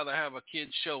what? I'd rather have a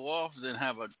kid show off than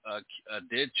have a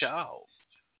dead child.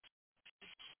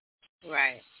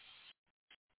 Right.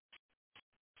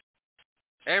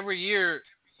 Every year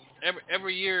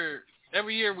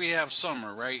we have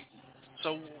summer, right?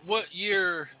 So what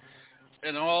year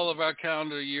in all of our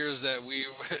calendar years that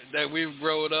we've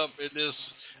grown up in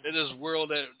this world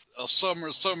that a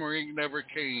summer ain't never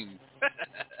came?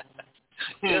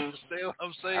 You understand what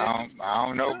I'm saying? I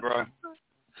don't know, bro.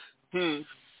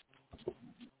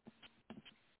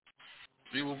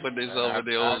 People put themselves in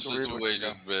their own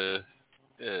situations, man.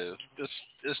 Yeah,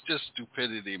 it's just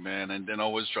stupidity, man, and then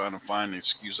always trying to find an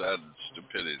excuse out of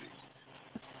stupidity.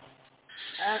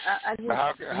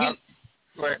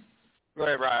 Go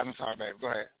ahead, Ryan. I'm sorry, babe. Go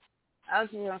ahead. I was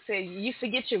just going to say, you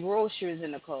forget your groceries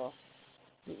in the car,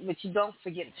 but you don't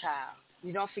forget a child.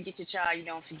 You don't forget your child. You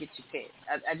don't forget your pet.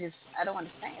 I don't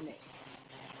understand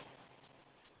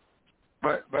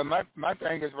that. But my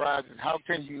thing is, Ryan, is how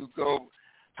can you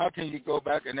go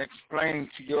back and explain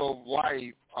to your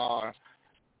wife,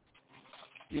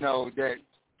 that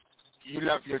you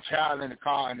left your child in the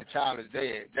car and the child is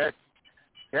dead? That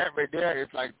right there is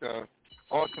like the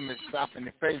ultimate slap in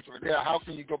the face right there. How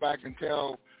can you go back and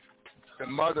tell the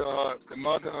mother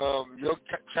of your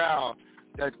child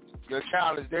that your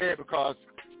child is dead because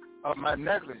of my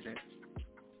negligence?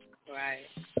 Right.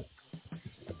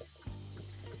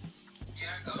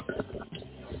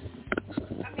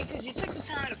 I mean, because you took the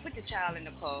time to put the child in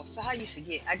the car, so how you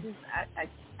forget? I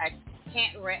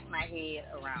can't wrap my head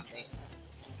around it.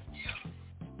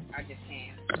 I just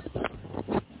can't.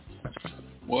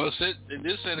 Well, it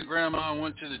did say the grandma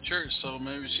went to the church, so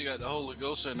maybe she got the Holy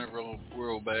Ghost in her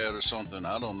real bad or something.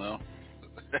 I don't know.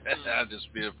 I'm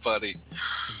just being funny.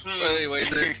 But anyway,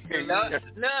 look,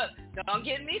 don't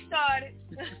get me started.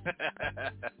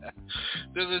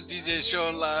 This is DJ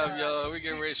Shaun live, y'all. We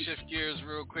getting ready to shift gears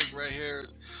real quick right here.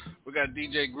 We got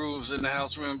DJ Grooves in the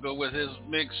house. We're going to go with his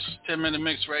mix, 10-minute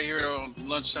mix right here on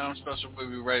Lunchtime Special. We'll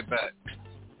be right back.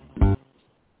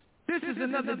 This is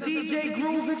another DJ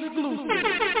Groove exclusive.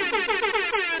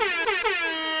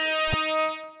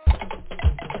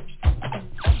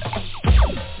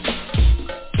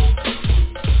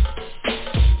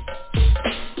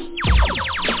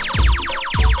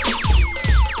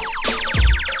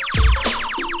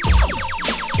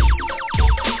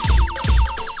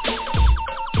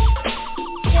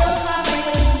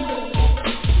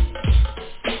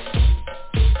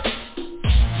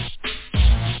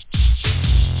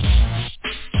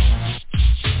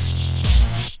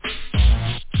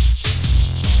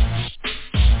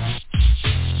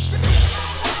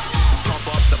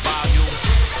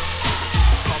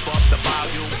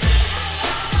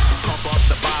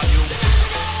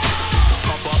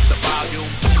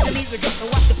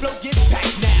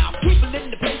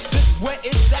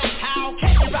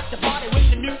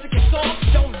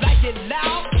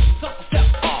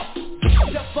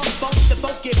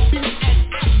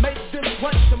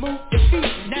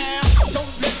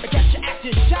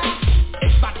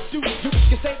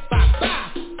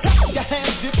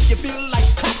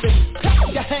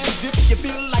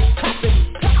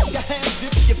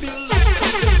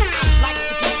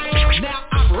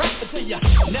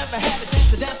 Never had a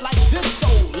chance to dance like this, so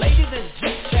ladies and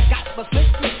gents, check out my slick.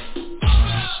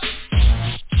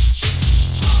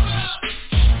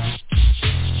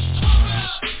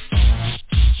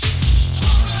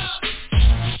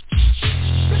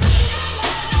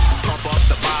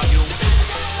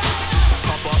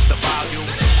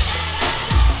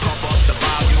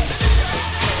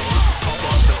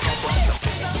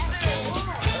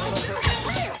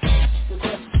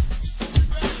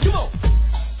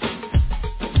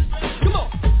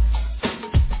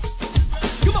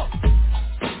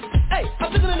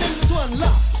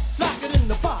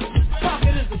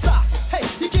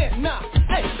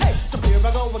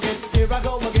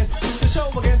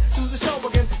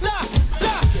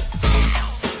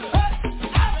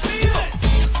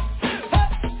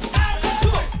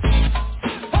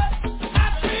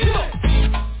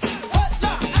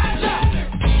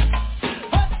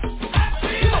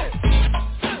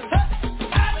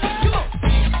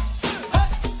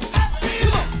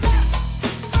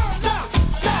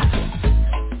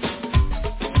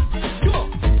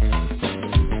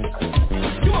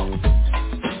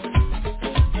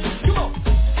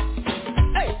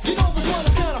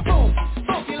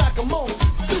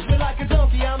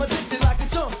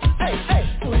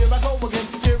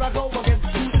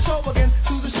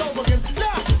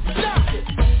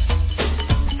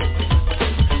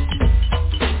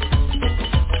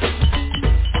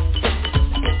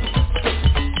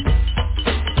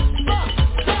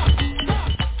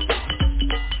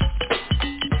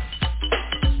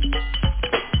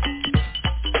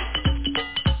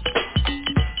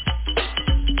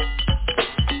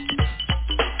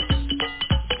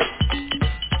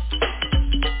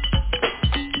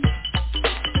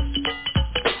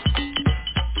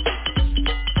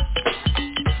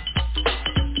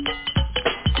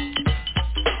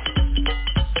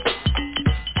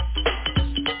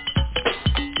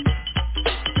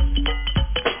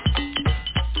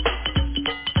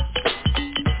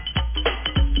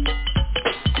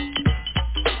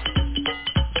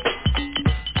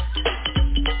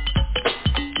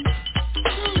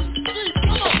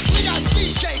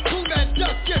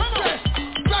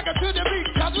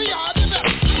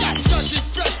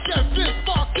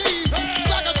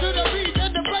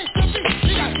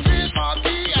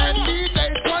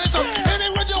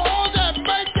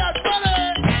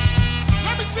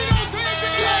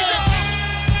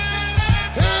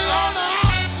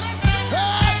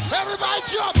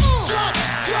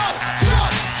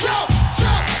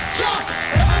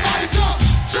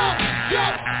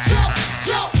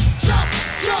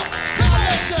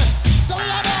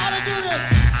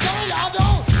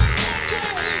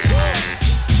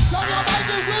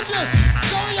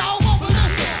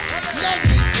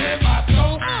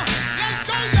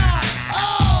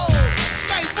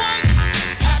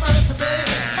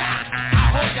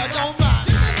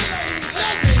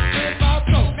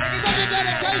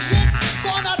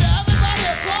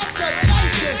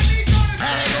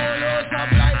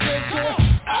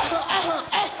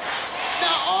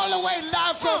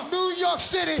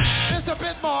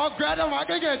 I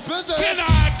can get busy. Can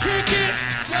I kick it?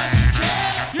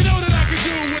 Yes, you know that I can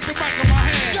do it with the mic in my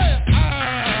hand.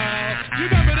 You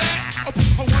remember that?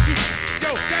 Oh, one, two.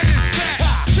 Yo, that is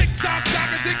that. Tick-tock,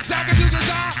 tick-tock,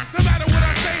 do-the-da. No matter what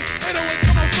I say, it always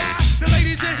come on fire. The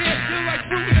ladies in here, they're like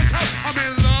fruit in a cup. I'm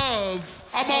in love.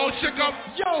 I'm all shook up.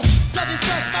 Yo, that is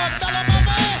just my fella, my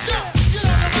man. Yo, you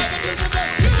know the right to do the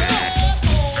best.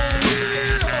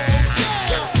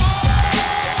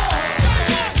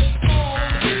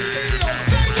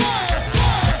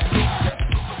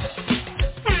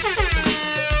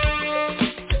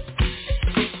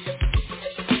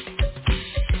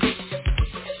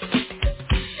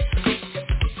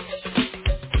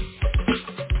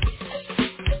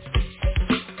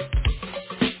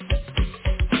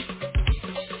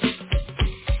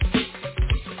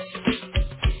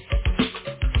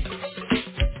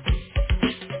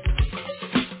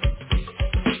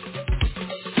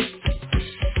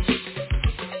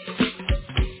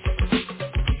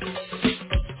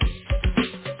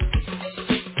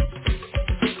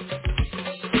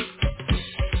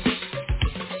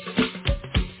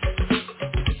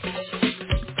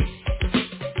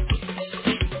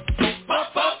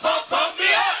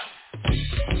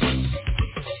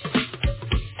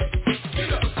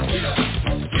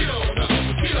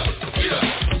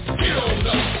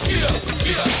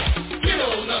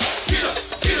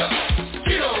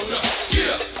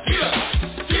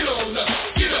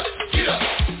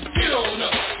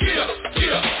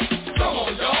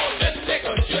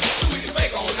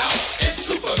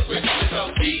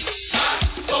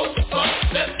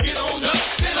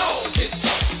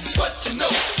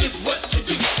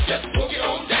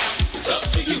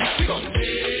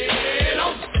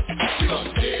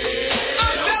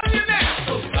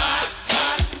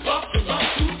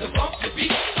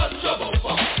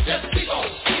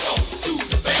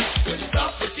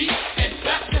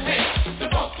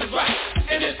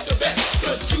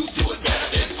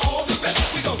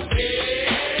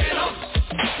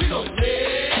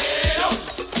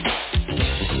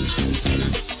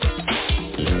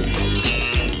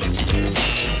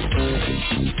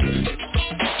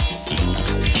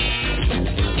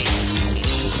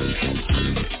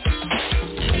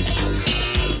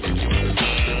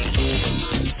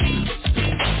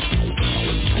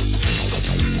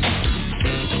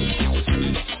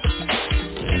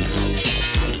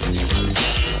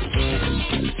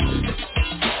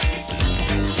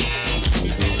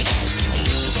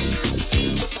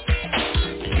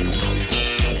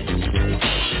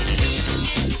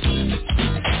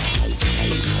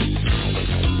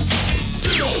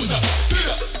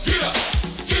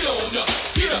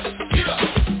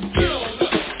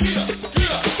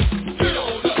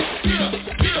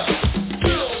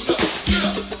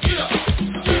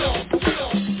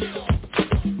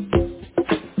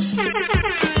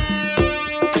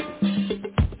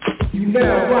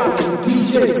 Now rockin' with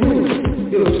DJ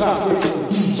Good, Hilltop Radio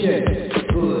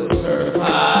DJ Good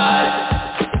Certified.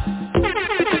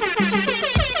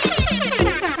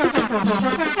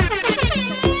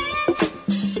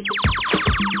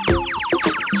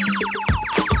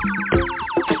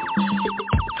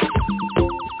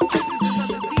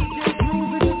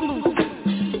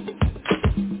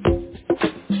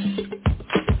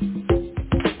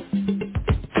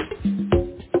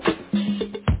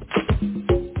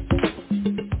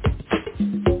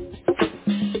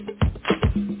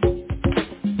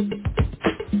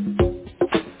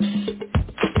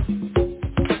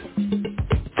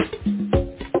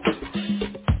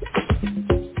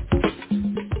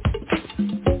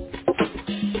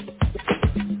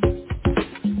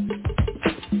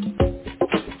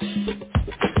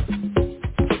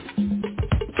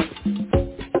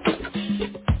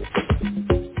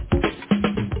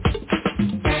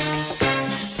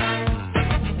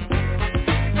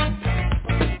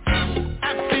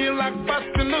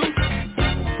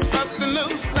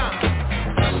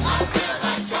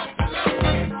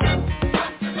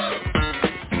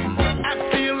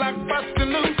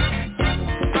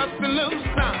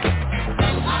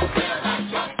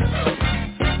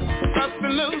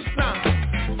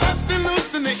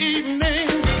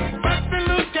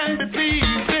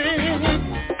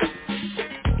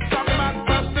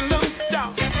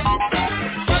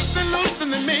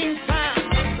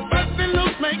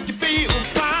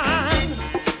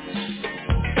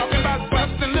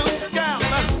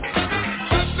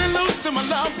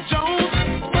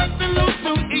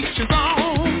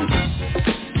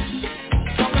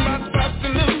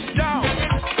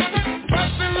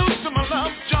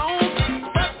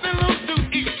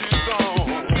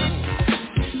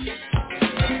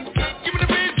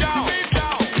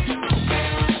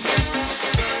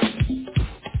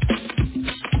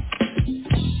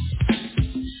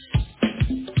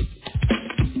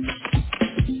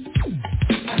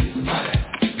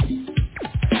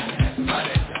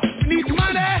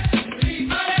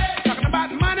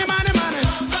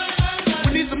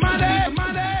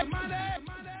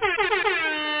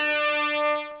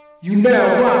 You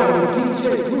now rocking with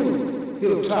DJ Groove,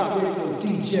 Hilltop Radio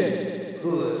DJ,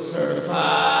 Hood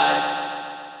Certified.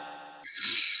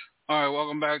 All right,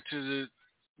 welcome back to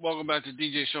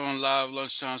DJ Shaun Live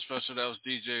Lunchtime Special. That was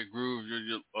DJ Groove,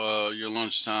 your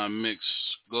lunchtime mix.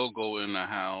 Go in the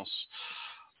house.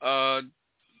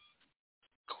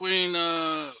 Queen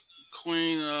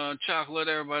Chocolate, let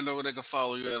everybody know where they can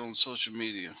follow you at on social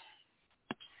media.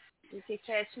 You can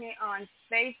catch me on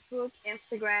Facebook,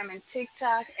 Instagram, and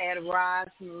TikTok at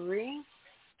Rosemarie.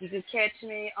 You can catch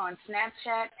me on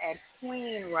Snapchat at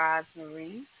Queen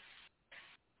Rosemarie.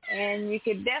 And you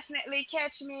can definitely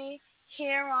catch me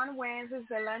here on Wednesdays,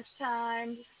 the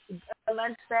lunchtime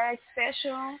lunch bag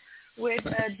special with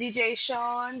DJ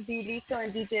Shaun, D. Lito,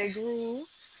 and DJ Groove.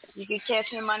 You can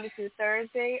catch me Monday through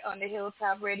Thursday on the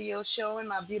Hilltop Radio Show and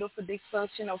my beautiful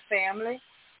dysfunctional family.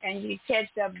 And you can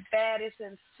catch the baddest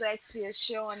and sexiest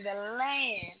show in the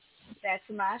land. That's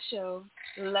my show,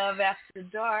 Love After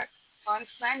Dark, on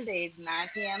Sundays, 9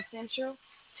 p.m. Central,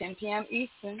 10 p.m.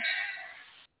 Eastern.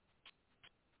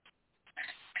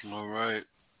 All right.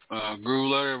 Groove,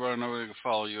 let everybody know where they can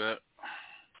follow you at.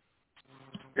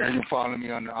 Yeah, you can follow me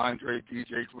on the Andre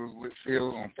DJ Groove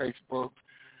Whitfield on Facebook,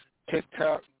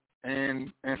 TikTok,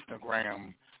 and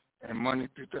Instagram. And Monday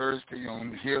through Thursday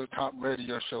on the Hilltop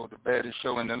Radio Show, the baddest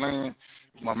show in the land,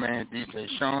 my man DJ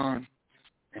Shaun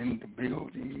in the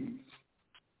building.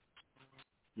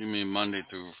 You mean Monday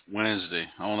through Wednesday?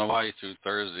 I don't know why you threw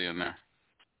Thursday in there.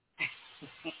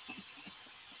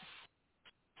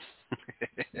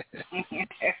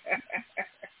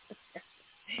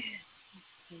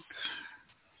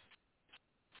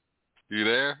 You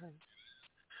there?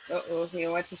 Uh-oh, he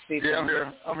wants to speak. Yeah, I'm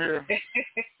here.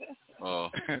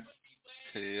 Oh.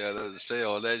 Yeah, doesn't say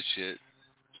all that shit.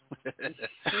 I'm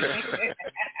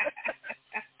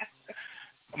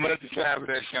going to have to try with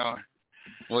that, Shaun.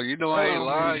 Well, you know I ain't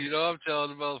lying. You know I'm telling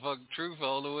the motherfucking truth. I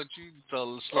don't know what you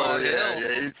tell the slide. Oh,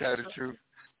 yeah, you tell the truth.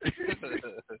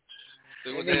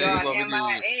 They're going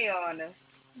MIA on us.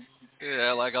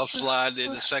 Yeah, like I'm sliding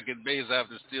into second base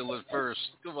after stealing first.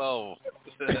 Come on.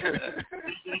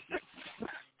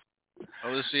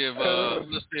 Let's see if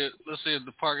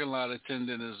the parking lot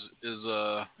attendant is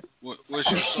what's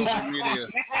your social media?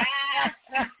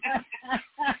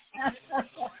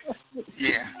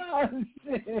 Yeah.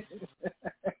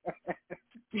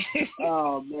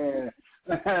 Oh man,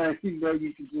 you know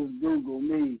you can just Google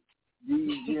me,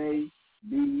 DJ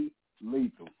B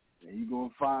Lethal. And you're going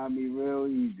to find me real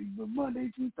easy. But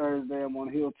Monday through Thursday, I'm on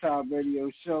Hilltop Radio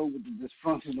Show with the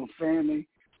Dysfunctional Family.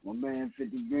 My man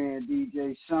 50 Grand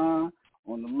DJ Shaun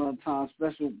on the lunchtime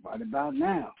special right about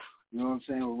now. You know what I'm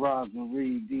saying? With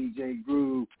Rosemarie, DJ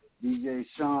Groove, DJ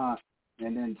Shaun,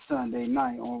 and then Sunday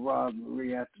night on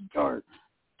Rosemarie After Dark.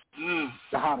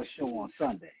 The hottest show on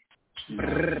Sunday.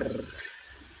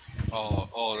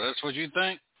 Oh, that's what you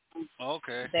think?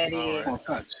 Okay. That is.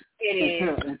 Right. It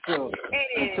is.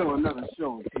 Until another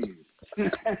show appears.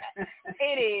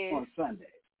 It is. On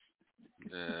Sunday.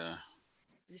 Yeah.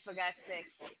 You forgot sex.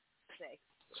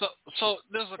 So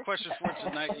there's a question for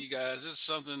tonight, you guys. It's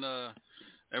something that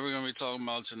we're gonna be talking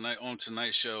about tonight on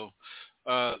tonight's show.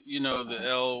 You know the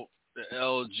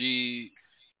LG.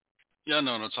 Y'all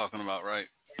know what I'm talking about, right?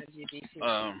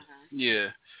 LGBT.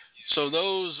 Yeah. So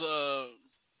those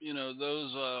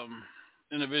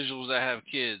individuals that have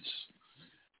kids,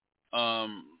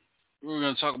 we're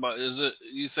going to talk about,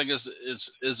 you think is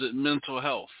it mental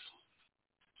health?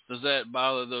 Does that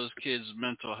bother those kids'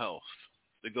 mental health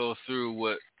to go through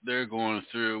what they're going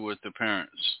through with their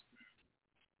parents?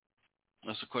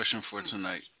 That's the question for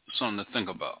tonight. Something to think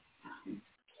about.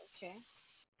 Okay.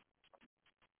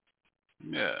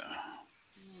 Yeah.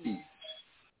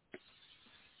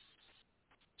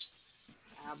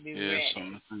 I'll be ready.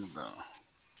 Something to think about.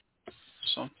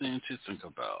 Something to think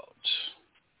about.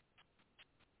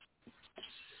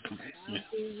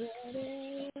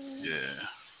 Yeah.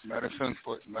 Medicine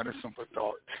for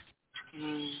thought.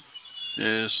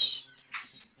 Yes.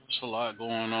 There's a lot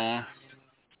going on.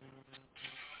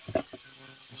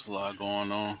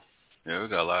 Yeah, we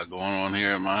got a lot going on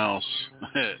here at my house.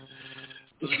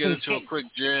 Let's get into a quick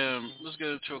jam.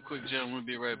 We'll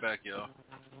be right back, y'all.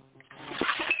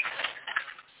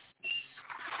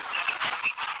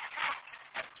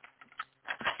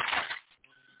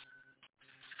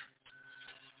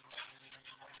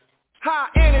 High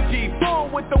energy,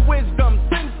 born with the wisdom,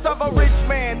 sense of a rich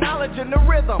man, knowledge in the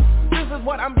rhythm. This is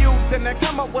what I'm using to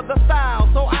come up with a style,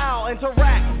 so I'll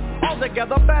interact. Off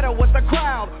together better with the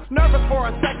crowd. Nervous for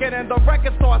a second and the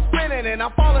record starts spinning, and I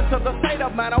fall into the state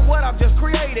of mind of what I've just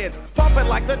created. Pumping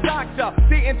like the doctor,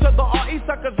 see into the RE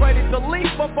suckers ready to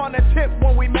leap up on the tip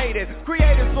when we made it.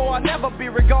 Created so I'll never be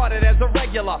regarded as a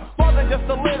regular, more than just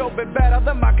a little bit better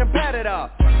than my competitor.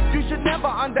 You should never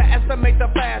underestimate the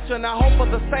fashion. I hope for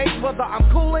the stage whether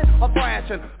I'm cooling or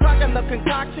thrashing. Rocking the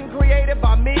concoction created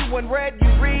by me. When read you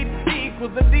read, E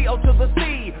equals the D-O to the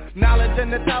C. Knowledge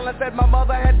and the talent that my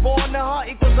mother had born to her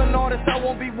equals an artist that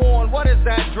won't be worn. What is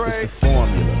that, Dre? It's the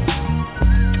formula.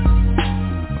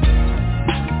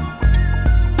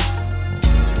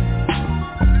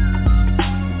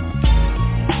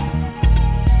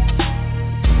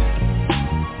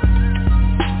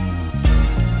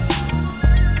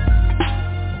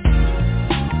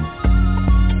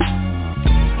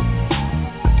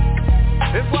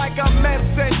 A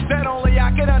message that only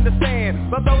I can understand,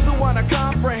 but those who wanna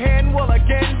comprehend will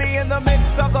again be in the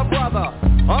midst of the brother.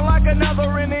 Unlike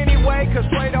another in any way, cause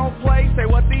Trey don't play, say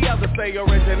what the others say.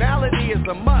 Originality is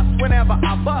a must whenever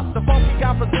I bust. The funky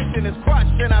composition is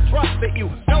crushed, and I trust that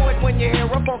you know it when you hear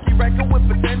a funky record with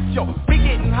potential. We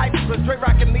getting hyped cause Trey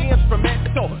rocking the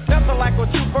instrumental. Nothing like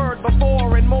what you've heard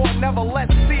before and more, never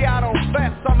less. See, I don't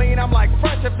best, I mean I'm like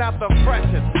fresh if not the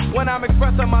freshest. When I'm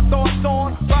expressing my thoughts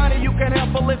on, Ronnie, you can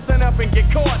help but listen up and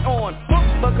get caught on.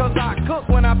 Because I cook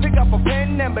when I pick up a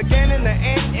pen and begin in the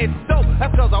end, it's dope.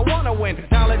 That's cause I wanna win.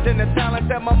 Knowledge and the talent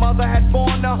that my mother had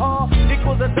born to her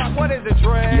equals a doc. What is it,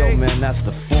 Dre? Yo, man, that's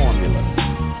the formula.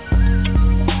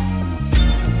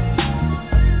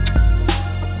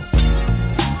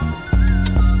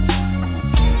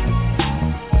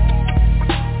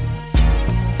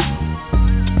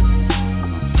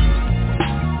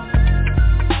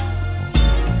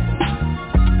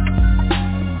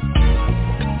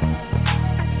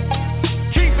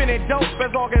 Dope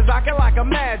as long as I can like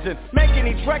imagine making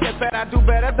each record that I do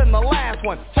better than the last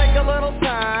one. Take a little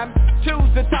time, choose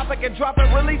the topic and drop it,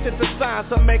 release it to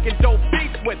science. I'm making dope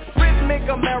beats with rhythmic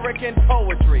American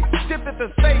poetry. Shifted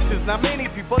the stations, now many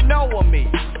people know of me.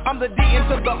 I'm the D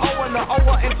into the O and the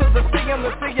O into the C and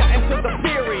the C into the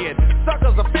period.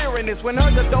 Suckers are fearing this when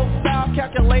heard the dope style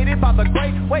calculated by the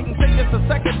great. Wait and take just a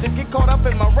second to get caught up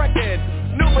in my record.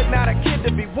 New but not a kid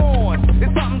to be warned.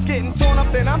 If something's getting torn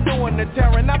up, then I'm doing the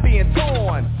tearing, not being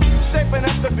torn. Shaping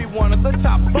up to be one of the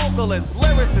top vocalists,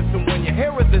 lyricists, and when you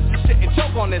hear this, you shouldn't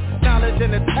choke on this. Knowledge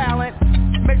and the talent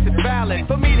makes it valid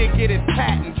for me to get it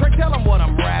patent. Trick, tell them what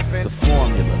I'm rapping. The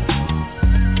formula.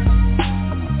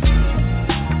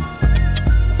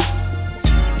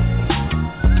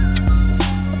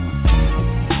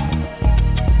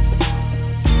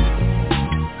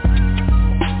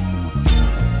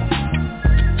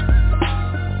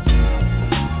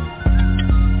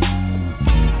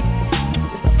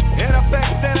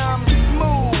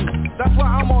 That's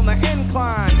why I'm on the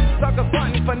incline. Suckers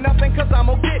frontin' for nothing cause I'm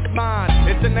gonna get mine.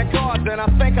 It's in the cards and I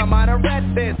think I might have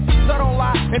read this. So don't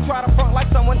lie and try to front like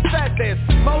someone said this.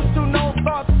 Most who know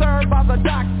thoughts served by the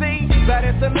doc see that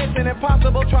it's a mission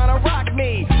impossible trying to rock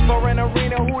me. For an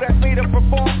arena who that's me to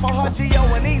perform for her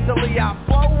G.O. and easily I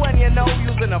flow when you know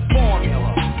using a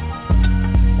formula.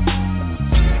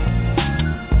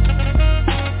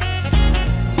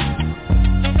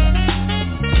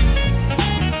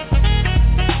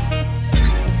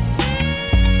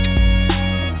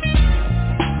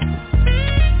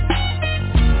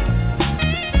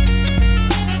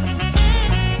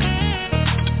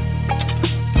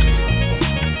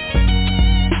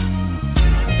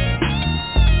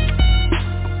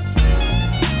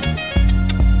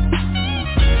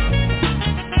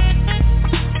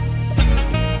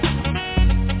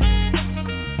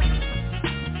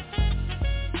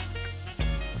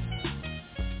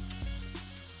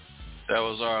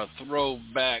 Our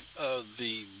throwback of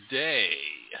the day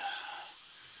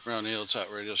around the Hilltop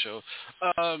Radio Show.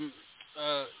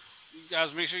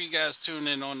 Guys, make sure you guys tune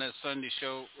in on that Sunday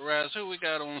show. Raz, who we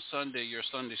got on Sunday, your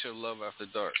Sunday show, Love After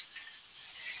Dark?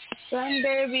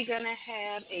 Sunday, we're going to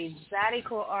have a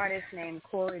zydeco artist named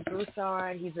Corey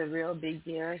Broussard. He's a real big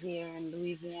deal here in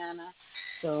Louisiana.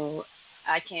 So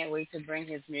I can't wait to bring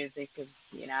his music because,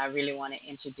 I really want to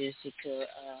introduce you to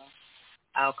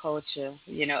our culture,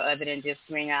 other than just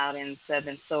swing out and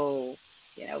Southern soul.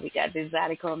 We got this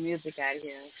zydeco music out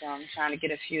here, so I'm trying to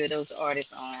get a few of those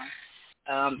artists on.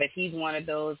 But he's one of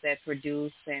those that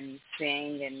produce and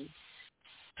sing and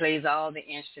plays all the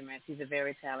instruments. He's a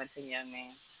very talented young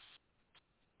man.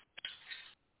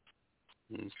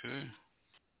 Okay.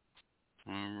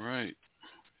 All right.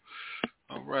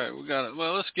 We got it.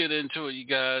 Well, let's get into it, you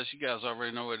guys. You guys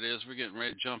already know what it is. We're getting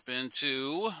ready to jump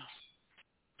into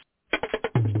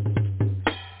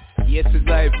Yes, it's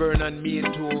like Vernon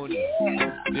Maytone,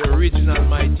 the original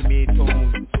Mighty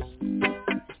Maytone.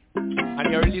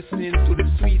 And you're listening to the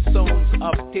sweet sounds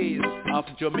of taste of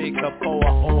Jamaica Power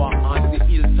Hour on the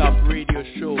Hilltop Radio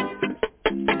Show.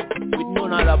 With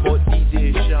none other but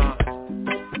DJ Shaun.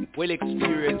 Well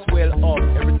experienced, well up,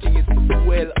 everything is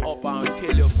well up, I'll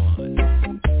tell you,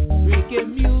 man. Reggae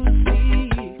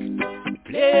music,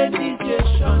 play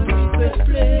DJ Shaun, we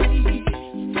play.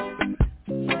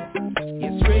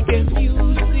 It's reggae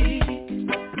music,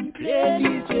 play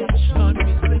DJ Shaun, we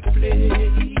play.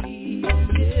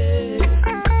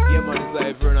 Yeah, man, it's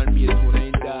like Vernon Maytone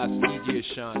and that's DJ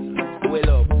Shaun. Well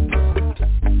up.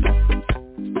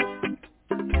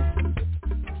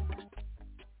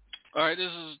 All right,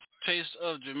 this is Taste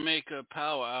of Jamaica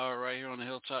Power Hour right here on the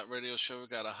Hilltop Radio Show. We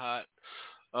got a hot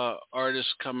artist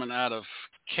coming out of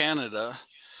Canada.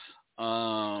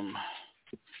 Let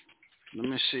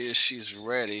me see if she's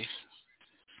ready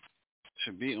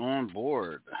to be on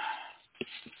board.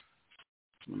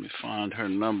 Let me find her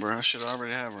number. I should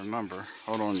already have her number.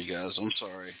 Hold on, you guys. I'm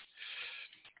sorry.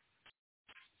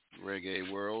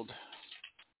 Reggae World.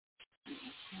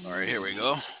 All right, here we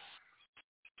go.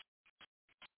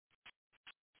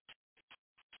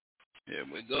 Here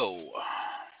we go.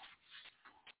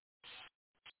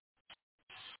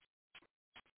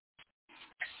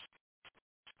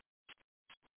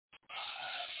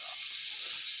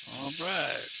 All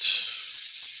right.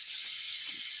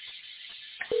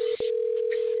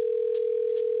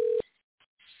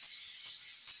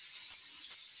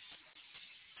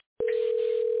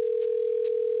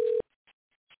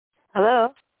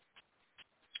 Hello.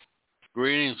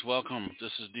 Greetings, welcome.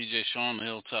 This is DJ Shaun, the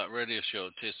Hilltop Radio Show,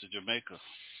 Taste of Jamaica.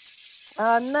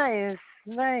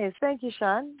 Nice. Thank you,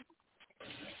 Shaun.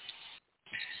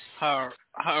 How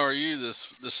are you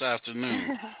this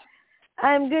afternoon?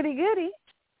 I'm goody.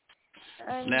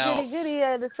 Now, goody.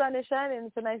 The sun is shining.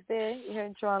 It's a nice day here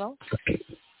in Toronto.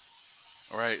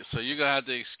 All right, so you're gonna have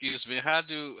to excuse me. How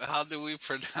do we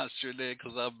pronounce your name?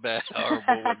 Because I'm bad,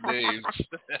 horrible with names.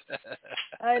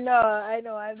 I know.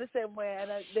 I'm the same way, and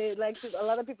a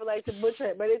lot of people like to butcher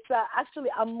it, but it's actually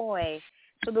Amoy.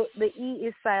 So the E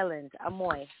is silent.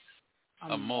 Amoy.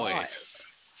 Amoy.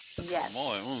 Yes.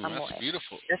 Amoy. That's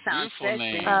beautiful. That sounds beautiful sexy.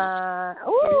 name.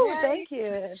 Thank you.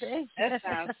 That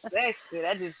sounds sexy.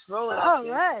 That just rolled off.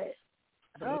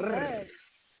 All right.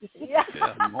 Yeah.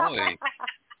 Amoy.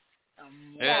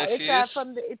 Yeah, it's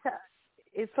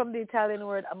from the Italian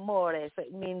word amore, so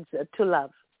it means to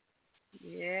love.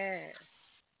 Yeah.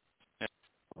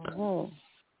 Amoy.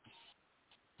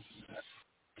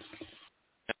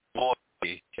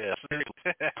 Yes.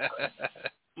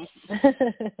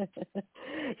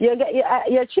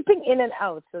 You're chipping in and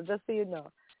out, so just so you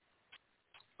know.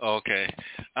 Okay.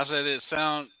 I said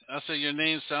your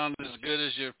name sounds as good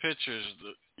as your pictures.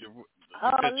 Your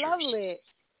pictures. Lovely.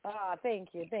 Thank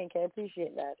you. I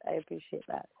appreciate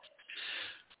that.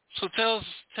 So tell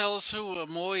us who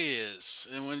Amoy is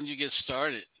and when you get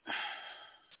started.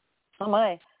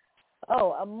 Amoy.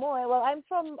 Well, I'm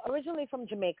originally from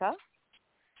Jamaica.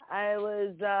 I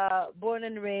was born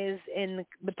and raised in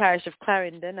the parish of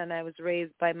Clarendon, and I was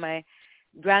raised by my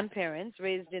grandparents,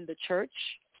 raised in the church.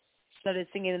 Started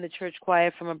singing in the church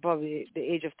choir from probably the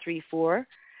age of 3-4.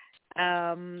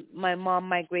 My mom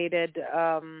migrated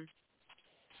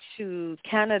to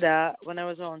Canada when I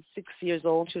was around 6 years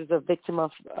old. She was a victim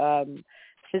of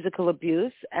physical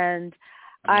abuse, and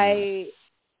I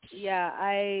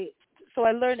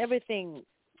learned everything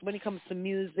when it comes to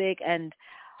music and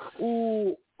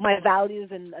my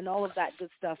values and all of that good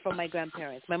stuff from my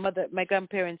grandparents. My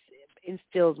grandparents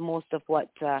instilled most of what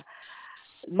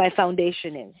my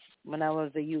foundation is when I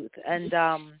was a youth, and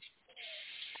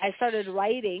I started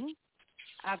writing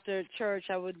after church.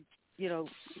 I would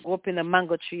go up in the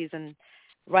mango trees and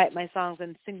write my songs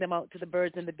and sing them out to the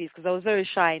birds and the bees, because I was very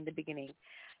shy in the beginning.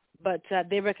 But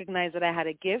they recognized that I had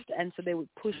a gift, and so they would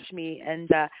push me. And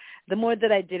the more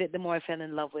that I did it, the more I fell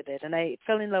in love with it. And I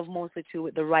fell in love mostly, too,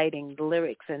 with the writing, the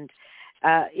lyrics. And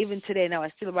even today now, I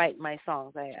still write my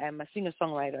songs. I'm a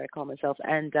singer-songwriter, I call myself,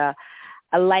 and a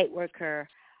light worker.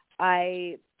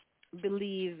 I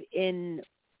believe in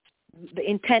the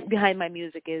intent behind my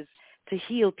music is to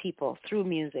heal people through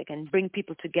music and bring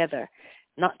people together,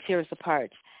 not tear us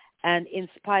apart, and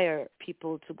inspire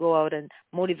people to go out and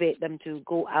motivate them to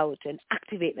go out and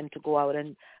activate them to go out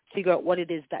and figure out what it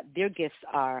is that their gifts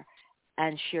are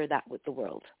and share that with the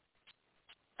world.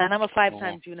 And I'm a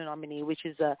 5-time Juno nominee, which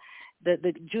is the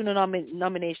Juno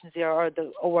nominations here, or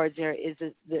the awards here, is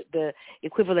the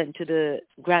equivalent to the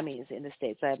Grammys in the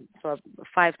States. I'm a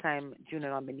 5-time Juno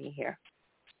nominee here.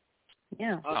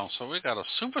 Yeah. Oh, so we got a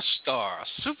superstar.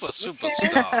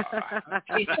 Superstar.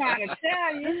 He's trying to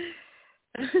tell you.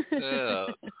 Yeah.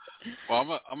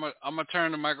 Well, I'm gonna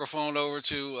turn the microphone over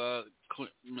to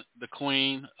the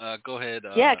Queen. Go ahead.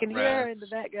 Yeah, I can hear Raz. her in the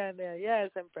background there.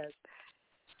 Yes, Empress.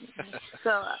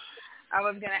 So I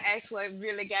was going to ask what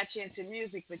really got you into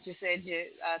music, but you said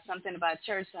something about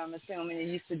church, so I'm assuming you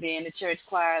used to be in the church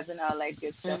choirs and all that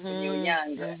good stuff when you were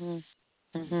younger.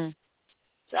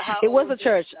 So how it was old a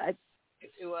church.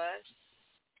 It was?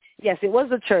 Yes, it was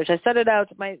the church. I started out,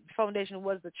 my foundation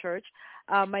was the church.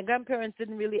 My grandparents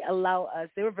didn't really allow us.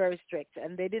 They were very strict,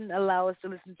 and they didn't allow us to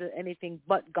listen to anything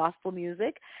but gospel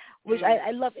music, which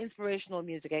I love inspirational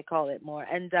music, I call it more.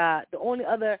 And the only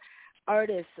other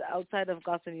artists outside of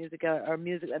gospel music or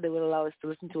music that they would allow us to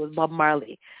listen to was Bob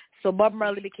Marley. So Bob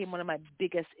Marley became one of my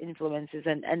biggest influences,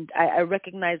 and I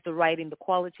recognized the writing, the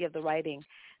quality of the writing,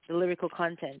 the lyrical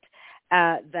content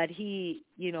that he,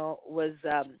 was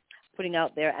putting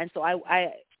out there. And so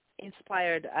I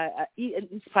inspired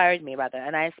me rather,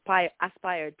 and I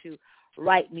aspired to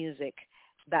write music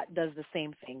that does the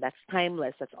same thing, that's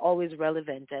timeless, that's always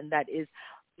relevant, and that is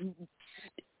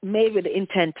made with the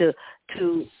intent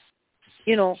to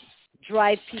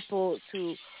drive people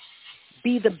to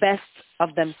be the best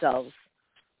of themselves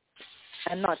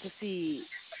and not to see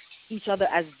each other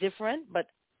as different, but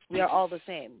we are all the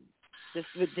same, just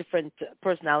with different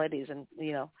personalities and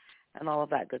and all of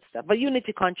that good stuff. But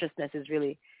unity consciousness is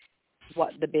really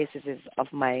what the basis is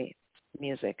of my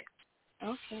music.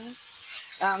 Okay.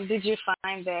 Did you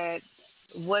find that,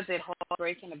 was it hard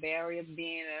breaking the barrier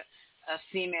being a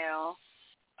female,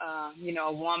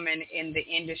 a woman in the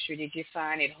industry? Did you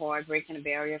find it hard breaking the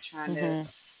barrier of trying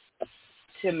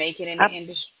to make it in the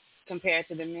industry compared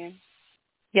to the men?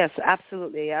 Yes,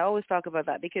 absolutely. I always talk about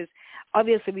that because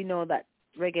obviously we know that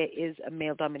reggae is a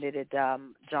male-dominated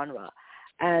genre.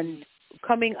 And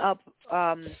coming up,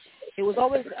 it was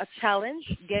always a challenge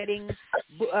getting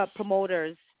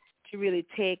promoters to really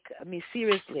take me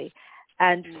seriously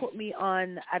and put me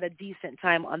on at a decent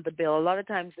time on the bill. A lot of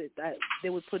times they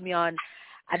would put me on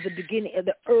at the beginning, at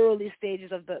the early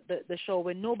stages of the show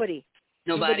when nobody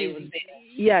was there.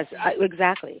 Yes,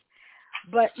 exactly.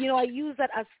 But, I use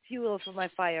that as fuel for my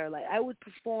fire. Like I would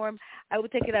perform, I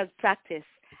would take it as practice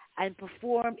and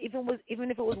perform,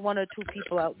 even if it was one or two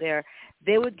people out there,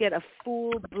 they would get a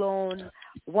full-blown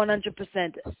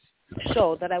 100%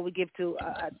 show that I would give to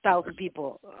 1,000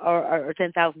 people or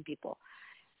 10,000 people.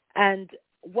 And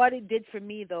what it did for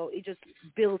me, though, it just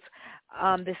built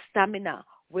the stamina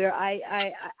where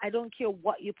I don't care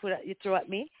what you throw at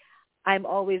me, I'm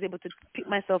always able to pick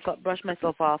myself up, brush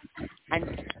myself off,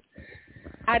 and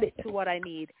add it to what I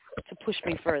need to push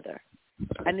me further.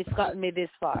 And it's gotten me this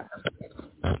far.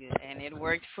 Good. And it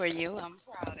worked for you. I'm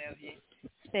proud of you.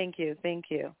 Thank you.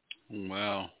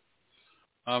 Wow.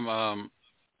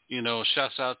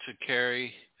 Shouts out to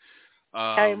Carrie.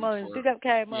 Carrie Mullins. Big up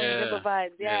Carrie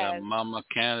Mullins. Yeah, Mama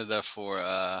Canada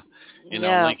for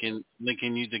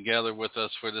linking you together with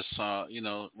us for this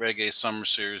reggae summer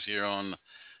series here on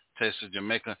Taste of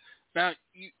Jamaica. Now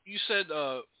you said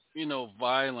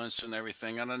violence and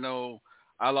everything, and I know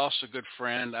I lost a good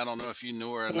friend. I don't know if you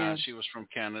knew her or not. She was from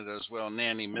Canada as well,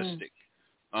 Nanny Mystic.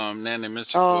 Nanny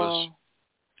Mystic was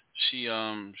she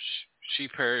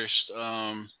perished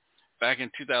back in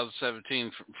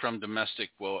 2017 from domestic.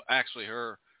 Well, actually,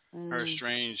 her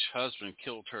estranged husband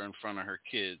killed her in front of her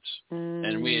kids,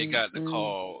 and we had got the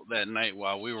call that night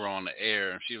while we were on the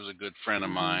air, and she was a good friend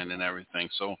of mine and everything.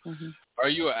 So, are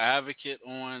you an advocate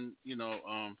on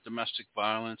domestic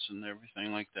violence and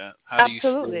everything like that? How do you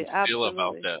feel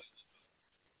about that?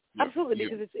 Absolutely,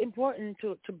 because it's important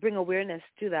to bring awareness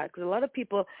to that. Because a lot of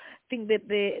people think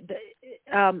that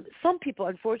some people,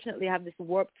 unfortunately, have this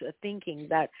warped thinking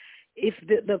that if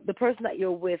the person that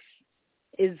you're with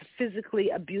is physically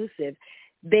abusive,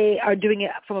 they are doing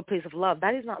it from a place of love.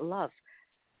 That is not love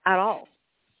at all.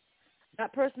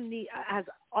 That person has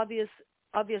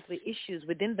obviously issues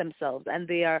within themselves, and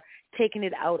they are taking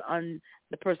it out on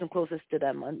the person closest to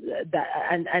them.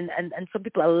 And some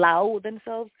people allow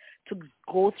themselves to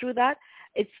go through that.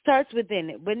 It starts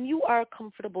within. When you are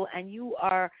comfortable and you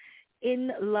are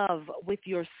in love with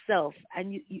yourself,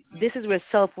 and this is where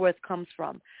self-worth comes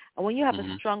from. And when you have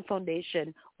a strong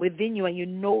foundation within you and you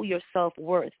know your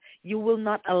self-worth, you will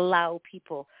not allow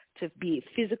people to be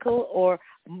physical or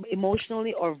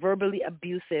emotionally or verbally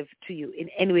abusive to you in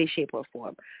any way, shape, or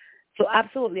form. So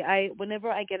absolutely,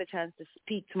 whenever I get a chance to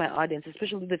speak to my audience,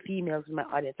 especially the females in my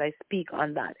audience, I speak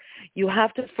on that. You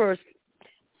have to first,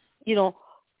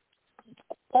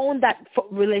 own that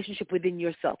relationship within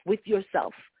yourself, with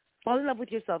yourself. Fall in love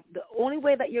with yourself. The only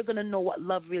way that you're going to know what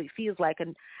love really feels like,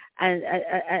 and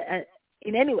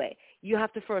in any way, you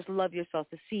have to first love yourself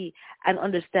to see and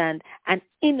understand and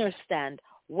understand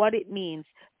what it means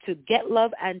to get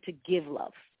love and to give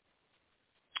love.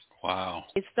 Wow.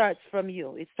 It starts from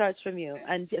you. It starts from you.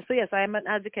 And so, yes, I am an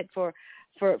advocate for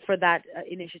that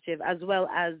initiative, as well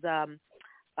as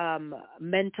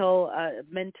mental,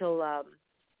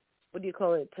 what do you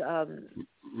call it?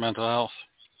 Mental health.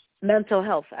 Mental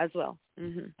health as well.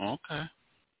 Mm-hmm. Okay.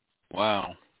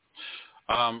 Wow.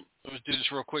 Let's do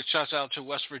this real quick. Shouts out to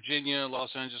West Virginia,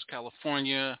 Los Angeles,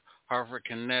 California, Harvard,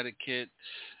 Connecticut.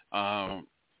 Canada's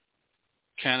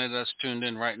tuned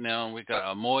in right now. We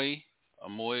got Amoy.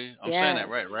 I'm saying that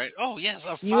right? Oh, yes.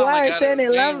 I You are got saying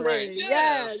it lovely. Right.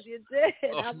 Yes, you did.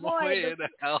 Amoy in the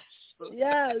house.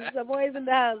 Yes, Amoy's in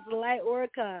the house. Light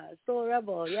worker, soul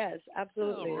rebel. Yes,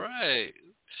 absolutely. All right.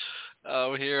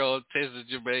 We're here on Taste of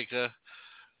Jamaica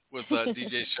with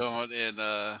DJ Shaun and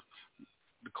the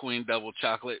Queen Double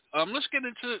Chocolate. Let's get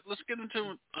into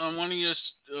one of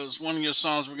your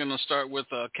songs. We're gonna start with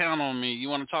 "Count on Me." You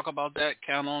want to talk about that?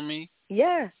 "Count on Me"?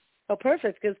 Yeah. Oh,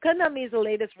 perfect. Because "Count on Me" is the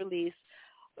latest release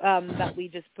that we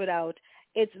just put out.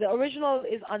 It's the original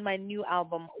is on my new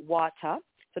album Water.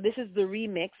 So this is the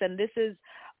remix, and this is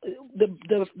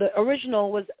the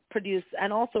original was produced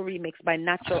and also remixed by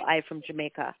Natural Eye from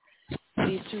Jamaica.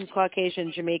 These two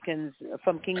Caucasian Jamaicans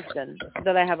from Kingston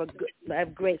that I have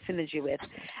great synergy with.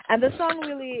 And the song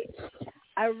really,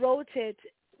 I wrote it,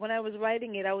 when I was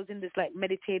writing it, I was in this like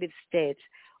meditative state,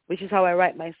 which is how I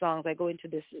write my songs. I go into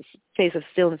this place of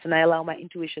stillness and I allow my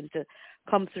intuition to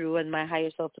come through and my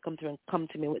higher self to come through and come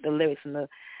to me with the lyrics and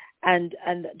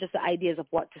just the ideas of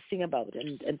what to sing about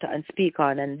and speak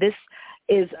on. And this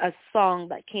is a song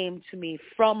that came to me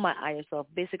from my higher self,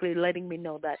 basically letting me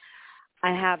know that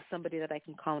I have somebody that I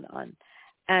can count on.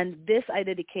 And this I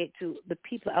dedicate to the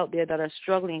people out there that are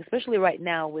struggling, especially right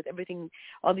now with everything,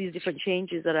 all these different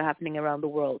changes that are happening around the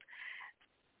world.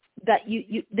 That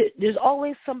there's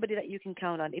always somebody that you can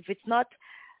count on. If it's not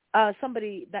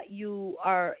somebody that you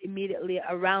are immediately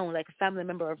around, like a family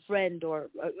member or a friend or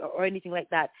anything like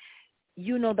that,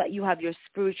 you know that you have your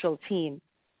spiritual team,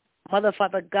 Mother,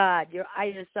 Father, God, your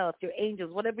higher self, your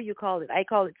angels, whatever you call it. I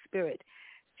call it spirit,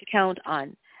 to count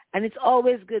on. And it's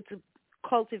always good to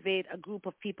cultivate a group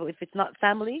of people. If it's not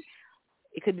family,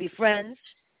 it could be friends,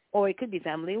 or it could be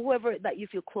family, whoever that you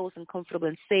feel close and comfortable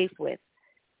and safe with.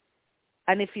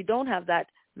 And if you don't have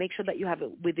that, make sure that you have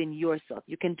it within yourself.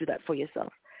 You can do that for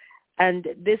yourself. And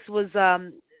this was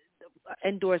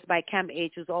endorsed by Camp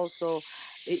H, who's also,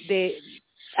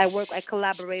 I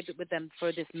collaborated with them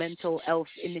for this mental health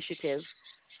initiative,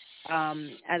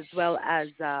 as well as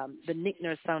the Nick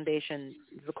Nurse Foundation,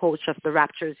 the coach of the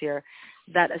Raptors here,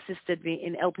 that assisted me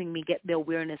in helping me get the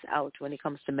awareness out when it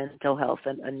comes to mental health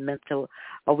and mental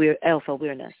health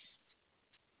awareness.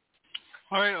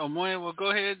 All right, Omoya, well,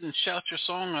 go ahead and shout your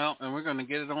song out, and we're going to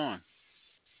get it on.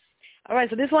 All right,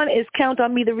 so this one is Count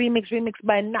on Me, the remix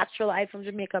by Natural Eye from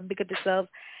Jamaica. Big up yourself.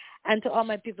 And to all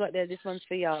my people out there, this one's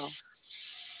for y'all.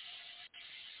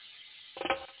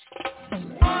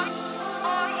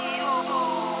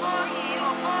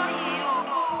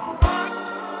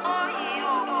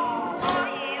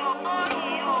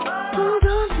 Hold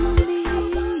on to me,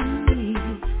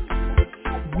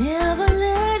 never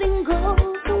letting go.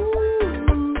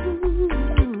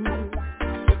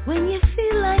 When you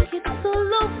feel like it's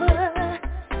all over,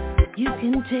 you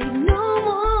can take no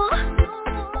more.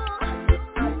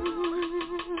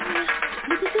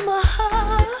 Look into my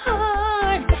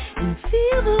heart and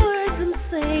feel the words I'm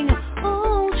saying,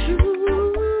 all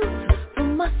truth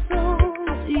from my soul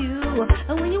to you.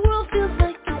 And when your world feels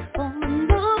like it's falling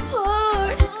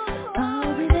apart,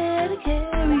 I'll be there to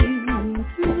carry you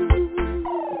through.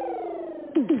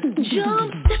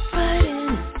 Jump, step right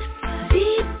in,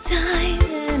 deep dive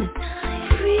in,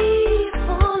 free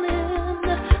falling.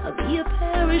 I'll be a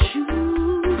parachute,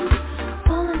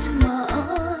 fall into my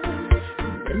arms,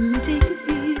 let me take your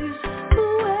fears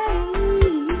away.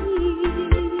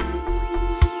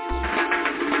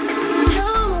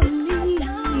 Count on me,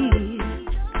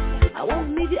 I won't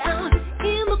leave you out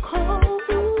in the cold.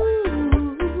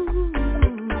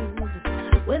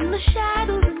 When the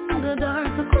shadows in the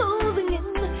dark are closing in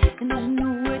and there's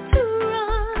nowhere to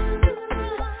run,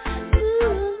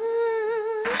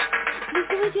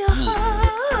 listen with your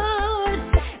heart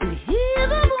and hear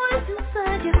the voice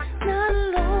inside you. Not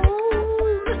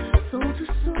alone, soul to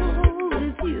soul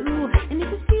with you. And if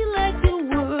you feel like your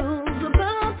world's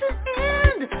about to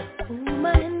end, hold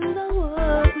my hand, I'll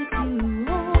walk with you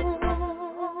home.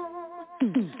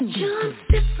 Just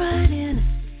step right in,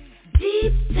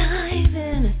 deep dive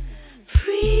in,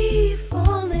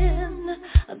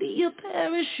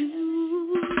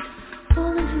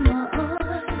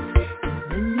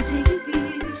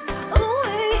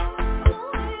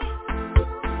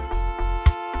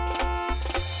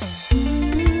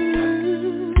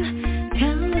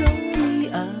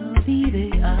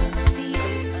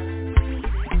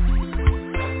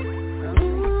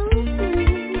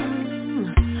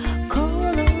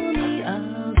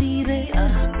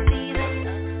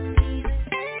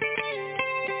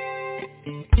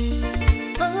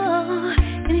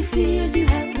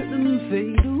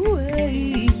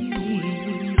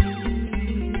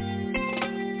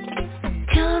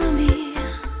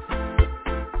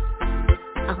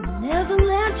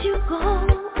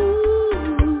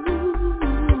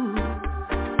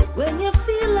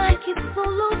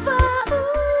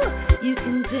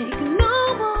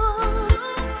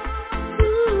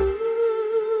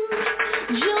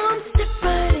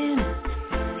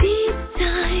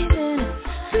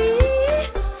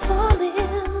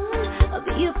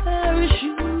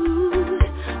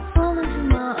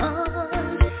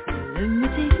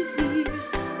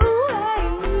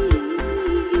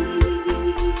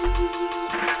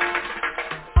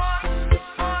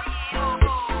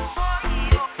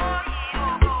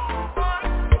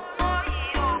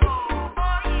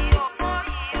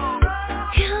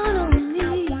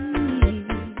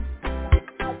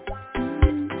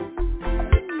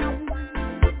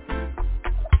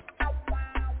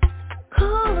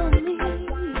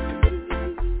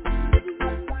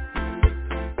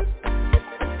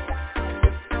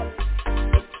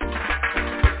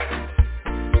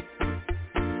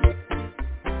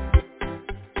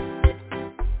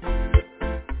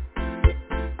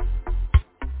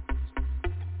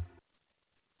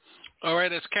 All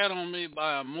right, it's Cat on Me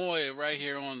by Amoy right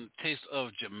here on Taste of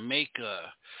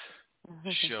Jamaica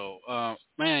show.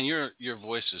 Man, your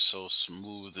voice is so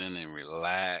smooth and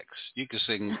relaxed. You can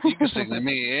sing to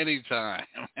me anytime.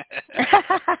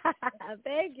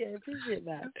 Thank you. I appreciate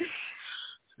that.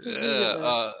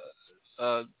 Yeah.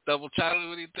 Double Chocolate,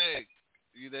 what do you think?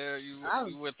 You there? You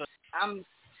with us? I'm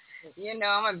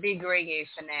a big reggae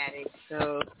fanatic,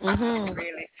 so I'm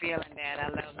really feeling that. I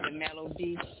love the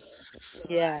melody.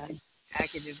 Yeah. I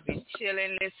could just be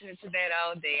chilling, listening to that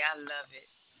all day. I love it.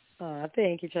 Oh,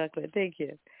 thank you, Chocolate. Thank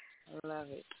you. I love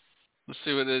it. Let's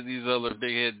see what these other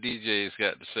big head DJs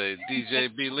got to say. DJ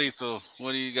B Lethal,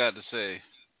 what do you got to say?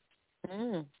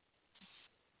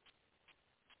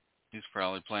 He's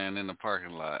probably playing in the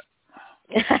parking lot.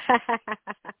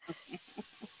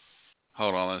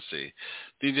 Hold on, let's see.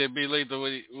 DJ B Lethal, what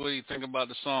do you think about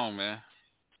the song, man?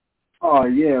 Oh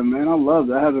yeah, man, I love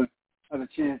it. I haven't had a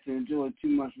chance to enjoy too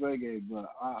much reggae, but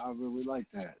I really like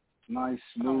that. Nice,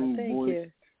 smooth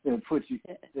voice. It puts you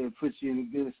in a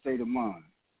good state of mind.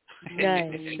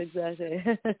 Nice, exactly.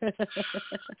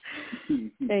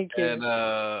 Thank you. And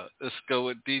let's go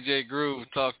with DJ Groove.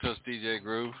 Talk to us, DJ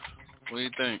Groove. What do you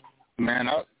think? Man,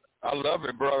 I love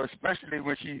it, bro. Especially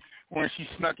when she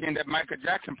snuck in that Michael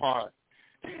Jackson part.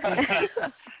 I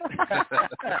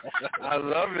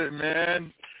love it,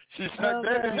 man. She snuck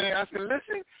that in there. I said,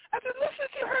 listen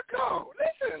to her go.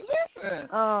 Listen.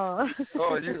 Oh.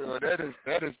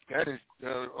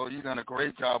 You done a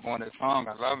great job on this song.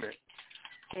 I love it.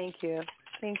 Thank you.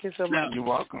 Thank you so much. You're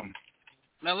welcome.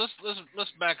 Now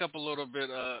let's back up a little bit,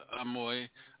 Amoy.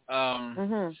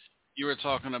 You were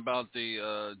talking about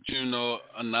the Juno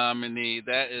nominee.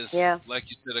 That is, like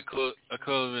you said,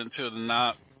 equivalent to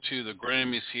the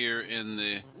Grammys here in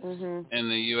the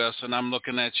U.S. And I'm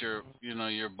looking at your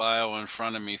bio in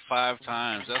front of me 5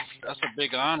 times. That's a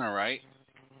big honor, right?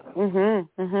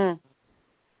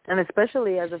 And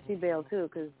especially as a female too,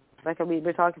 because like we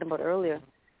were talking about earlier,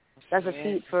 that's a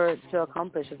feat to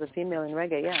accomplish as a female in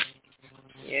reggae. Yeah.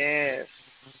 Yes.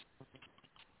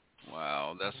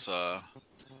 Wow, that's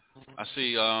I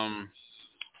see.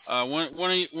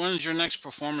 When is your next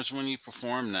performance? When you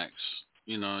perform next?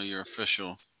 Your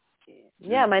official.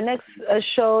 Yeah, my next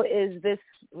show is this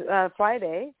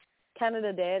Friday,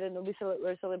 Canada Day, and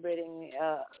we're celebrating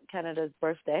Canada's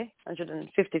birthday,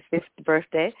 155th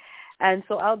birthday, and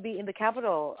so I'll be in the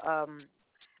capital,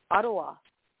 Ottawa,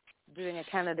 doing a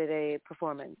Canada Day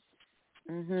performance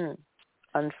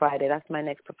on Friday. That's my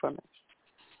next performance.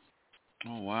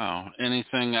 Oh wow!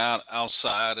 Anything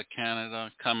outside of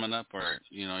Canada coming up, or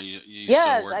you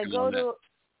Yes, still working I go on to. that?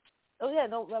 Oh yeah,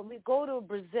 no, we go to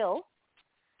Brazil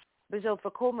for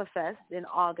Coma Fest in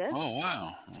August. Oh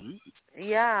wow!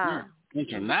 Yeah. You're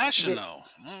international.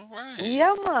 All right.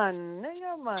 Yeah, man,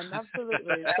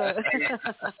 absolutely. So,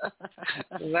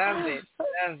 love it.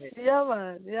 Yeah,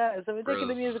 man, yeah. So we're taking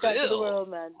the music out to the world,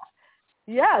 man.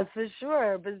 Yes, for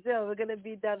sure. Brazil, we're gonna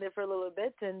be down there for a little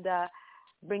bit and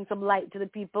bring some light to the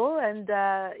people and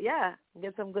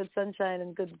get some good sunshine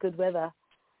and good weather.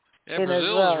 Yeah,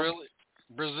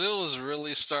 Brazil has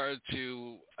really started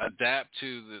to adapt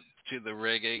to the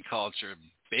reggae culture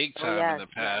big time in the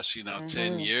past,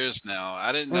 10 years now.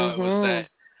 I didn't know it was that.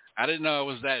 I didn't know it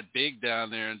was that big down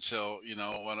there until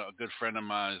when a good friend of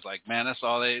mine is like, man, that's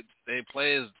all they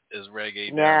play is reggae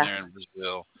down there in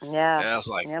Brazil. Yeah. I was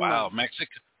like, wow, man.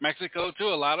 Mexico too.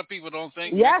 A lot of people don't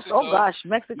think. Yes. Mexico, oh gosh,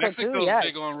 Mexico's too. Yes.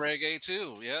 Big on reggae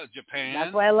too. Yeah, Japan.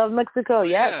 That's why I love Mexico.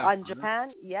 Yes. Yeah. On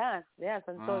Japan. Yes.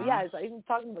 And so so even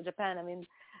talking about Japan, I mean,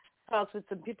 talks with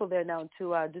some people there now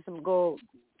to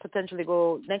potentially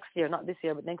go next year, not this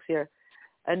year, but next year,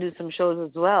 and do some shows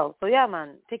as well. So yeah,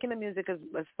 man, taking the music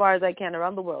as far as I can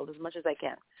around the world, as much as I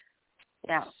can.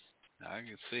 Yeah. I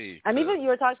can see. And even you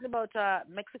were talking about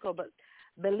Mexico, but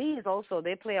Belize also,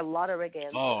 they play a lot of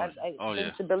reggae. I've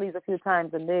been to Belize a few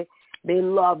times, and they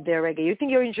love their reggae. You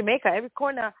think you're in Jamaica? Every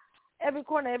corner, every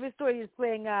store is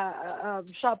playing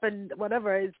shop and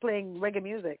whatever is playing reggae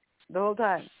music the whole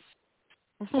time.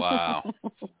 Wow.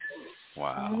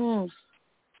 Wow.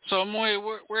 So, Moya,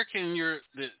 where can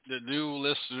the new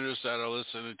listeners that are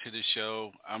listening to the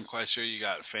show? I'm quite sure you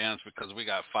got fans because we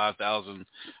got 5,000.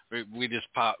 We just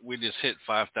hit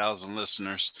 5,000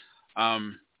 listeners.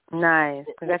 Nice.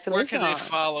 Congratulations. Where can they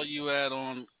follow you at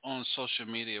on social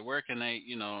media? Where can they,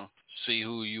 see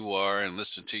who you are and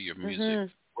listen to your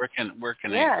music? Where can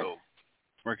they go?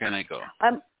 Where can they go?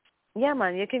 Yeah,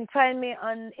 man. You can find me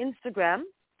on Instagram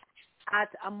at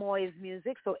Amoy's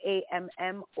Music, so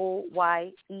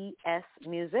AMMOYES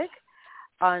Music.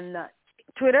 On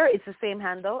Twitter, it's the same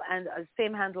handle, and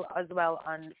same handle as well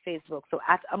on Facebook, so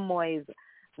at Amoy's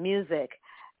Music.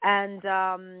 And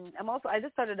I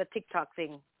just started a TikTok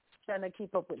thing, trying to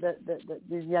keep up with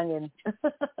these youngins.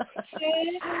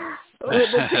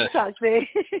 With the TikTok thing.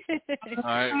 All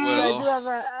right, So well. I do have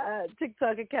a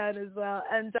TikTok account as well.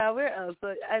 And where else?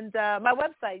 And my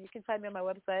website, you can find me on my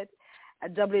website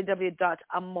at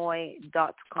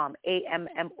www.amoy.com,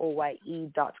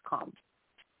 AMMOYE.com.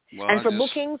 Well, and for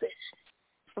bookings,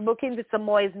 it's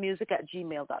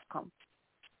amoysmusic@gmail.com.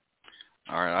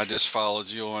 All right, I just followed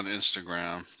you on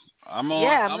Instagram. I'm gonna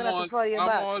have to follow you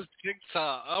back.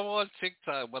 I'm on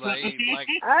TikTok, but I ain't like.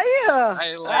 Are you? I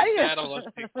ain't like that on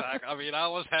TikTok. I mean, I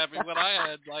was happy when I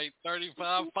had like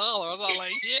 35 followers. I was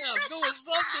like, yeah, I'm doing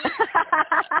something.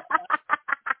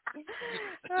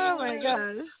 Oh my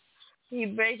gosh, he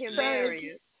breaking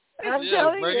barriers. I'm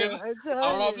telling you.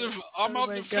 I'm up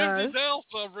to 50 now,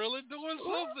 so I'm really doing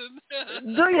something.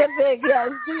 Do your thing, yes.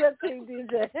 Do your thing,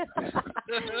 DJ.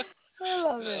 I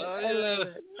love it.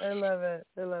 I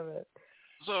love it.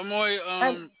 So, Amoy,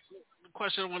 the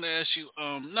question I want to ask you.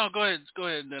 No, go ahead.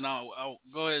 Then I'll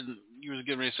go ahead. And you were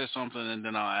getting ready to say something, and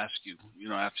then I'll ask you.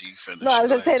 After you finish. No, I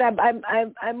was gonna say that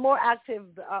I'm more active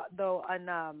though on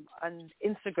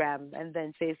Instagram and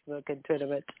then Facebook and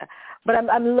Twitter, but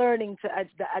I'm learning to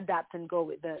adapt and go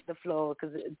with the flow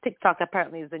because TikTok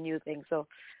apparently is the new thing. So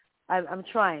I'm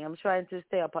trying to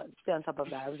stay on top of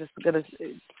that. I was just gonna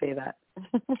say that.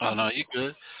 Oh no, you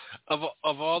good. Of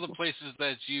all the places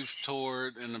that you've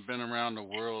toured and have been around the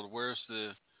world, where's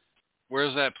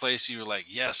that place you were like,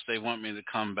 yes, they want me to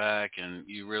come back, and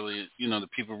you really, the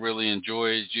people really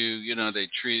enjoyed you. They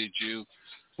treated you,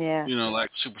 like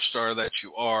superstar that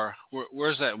you are.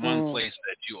 Where's that one place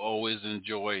that you always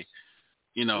enjoy,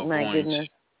 My going goodness.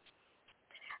 to?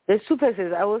 There's two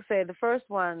places. I will say the first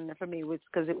one for me was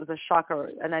because it was a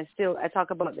shocker, and I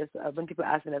talk about this when people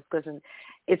ask me this question.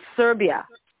 It's Serbia,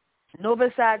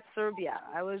 Novi Sad, Serbia.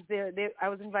 I was there. I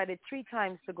was invited 3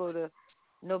 times to go to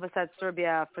Novi Sad,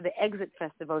 Serbia for the Exit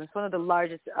Festival. It's one of the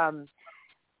largest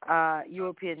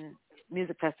European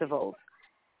music festivals,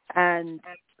 and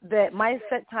my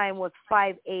set time was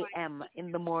 5 a.m.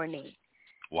 in the morning.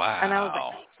 Wow. And I was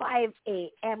like, 5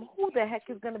 a.m. Who the heck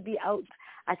is going to be out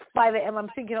at 5 a.m.? I'm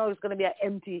thinking, it's going to be an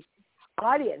empty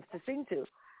audience to sing to.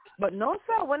 But no,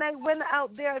 sir. When I went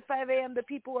out there at 5 a.m., the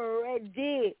people were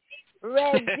ready.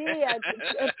 I'm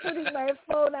putting my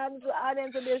phone on to the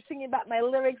audience, and they're singing back my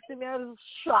lyrics to me. I was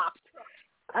shocked.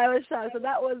 So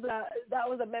that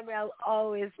was a memory I'll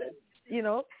always,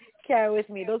 carry with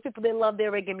me. Those people, they love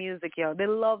their reggae music, They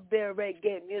love their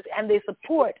reggae music, and they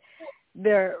support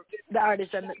the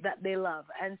artists that they love,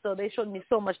 and so they showed me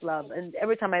so much love. And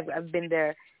every time I've been there,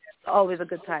 it's always a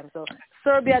good time. So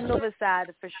Serbia, Novi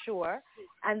Sad for sure,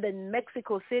 and then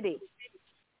Mexico City.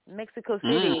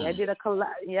 I did a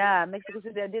collab. Yeah, Mexico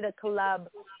City. I did a collab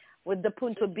with the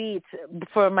Punto Beat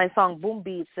for my song Boom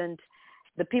Beats, and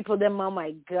the people, them, oh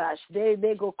my gosh, they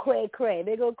go cray.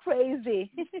 They go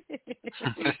crazy.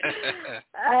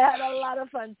 I had a lot of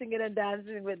fun singing and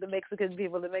dancing with the Mexican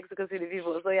people, the Mexico City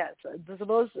people. So yeah, so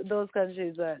those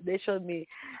countries, they showed me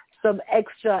some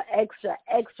extra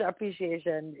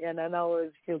appreciation, and I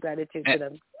always feel gratitude to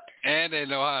them. And they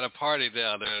know how to party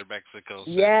down there in Mexico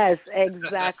City. Yes,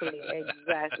 exactly.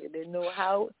 They know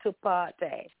how to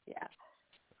party. Yeah.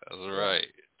 That's right.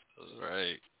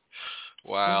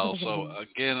 Wow. So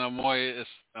again, Amoy, it's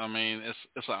an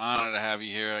honor to have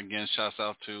you here. Again, shouts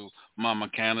out to Mama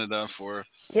Canada for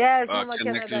Mama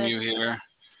connecting Canada. you here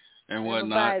and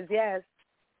whatnot. Yes.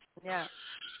 Yeah.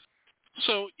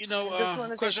 So,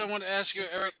 question I want to ask you,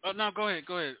 Eric. Oh, no, go ahead.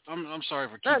 I'm sorry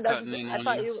for cutting in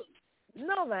on you.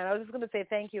 No, man. I was just going to say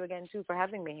thank you again too for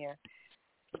having me here.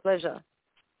 It's a pleasure.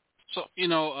 So, we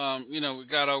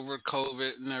got over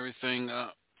COVID and everything.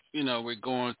 We're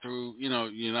going through, the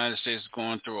United States is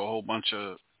going through a whole bunch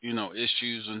of,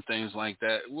 issues and things like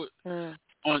that.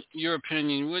 On your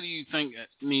opinion, what do you think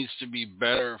needs to be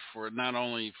better for not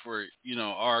only for,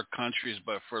 our countries,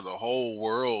 but for the whole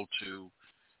world to,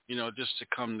 just to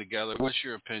come together? What's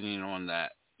your opinion on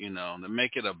that, to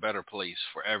make it a better place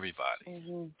for everybody?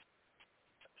 Mm-hmm.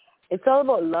 It's all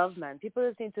about love, man. People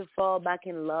just need to fall back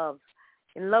in love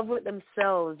with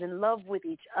themselves, in love with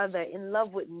each other, in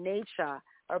love with nature,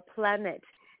 our planet,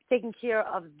 taking care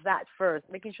of that first,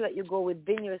 making sure that you go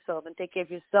within yourself and take care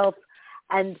of yourself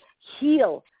and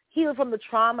heal from the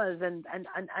traumas and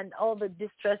all the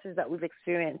distresses that we've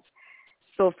experienced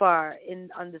so far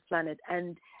on this planet.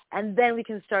 And then we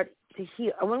can start to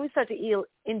heal. And when we start to heal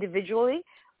individually,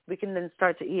 we can then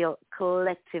start to heal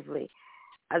collectively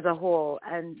as a whole.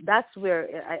 And that's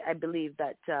where I believe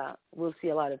that we'll see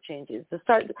a lot of changes. So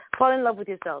fall in love with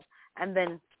yourself and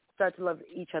then start to love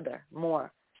each other more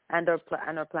and our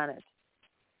planet.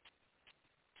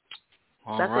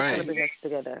 All That's right. what's going to bring us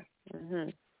together.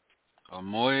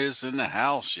 Amoya's in the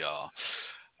house, y'all.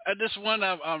 This one,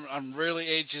 I'm really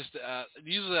anxious.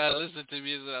 Usually I listen to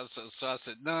music, so I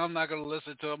said, no, I'm not going to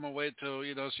listen to it. I'm going to wait till,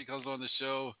 she comes on the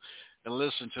show and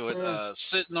listen to it.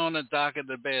 Sitting on the Dock of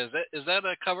the Bay. Is that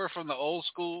a cover from the old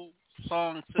school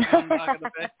song, Sitting on the Dock of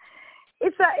the Bay?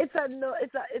 It's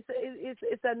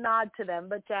a nod to them,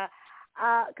 but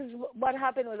because what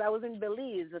happened was I was in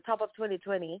Belize, the top of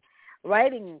 2020,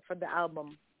 writing for the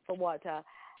album for Water,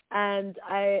 and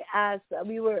I asked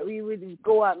we would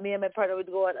go out. Me and my partner would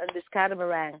go out on this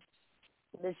catamaran.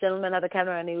 This gentleman had a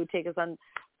catamaran. He would take us on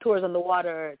tours on the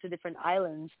water to different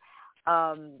islands,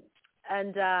 and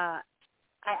I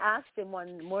asked him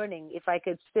one morning if I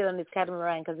could sit on his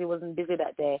catamaran because he wasn't busy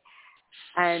that day,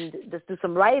 and just do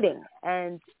some writing.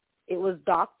 And it was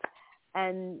docked,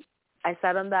 and I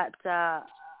sat on that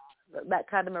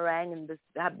catamaran and just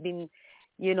have been,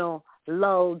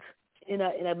 lulled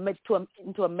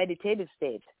into a meditative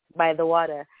state by the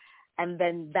water. And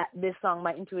then this song,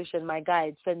 my intuition, my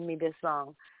guide, sent me this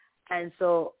song, and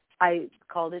so I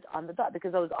called it On the Dock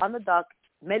because I was on the dock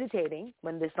meditating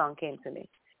when this song came to me.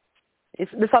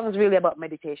 The song is really about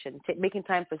meditation, making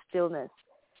time for stillness,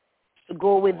 to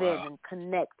go within and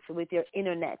connect with your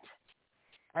inner net.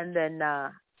 And then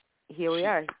here we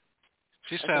are.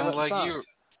 She sounds like you.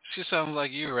 She sounds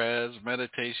like you, Raz.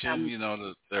 Meditation,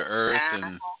 the earth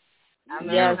and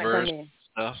universe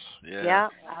stuff. Yeah,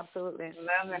 absolutely.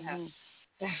 Loving her.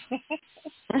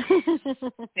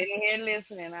 Sitting here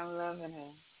listening, I'm loving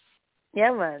her.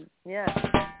 Yeah, man. Yeah.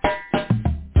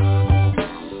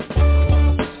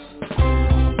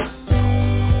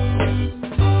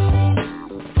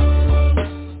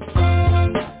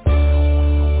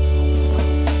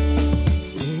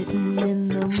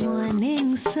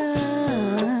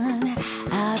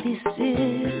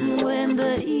 When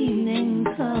the evening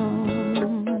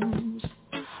comes,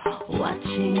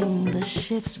 watching the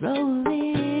ships roll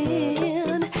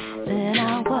in, then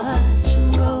I watch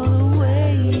them roll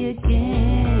away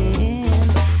again.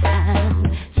 I'm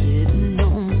sitting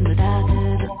on the dock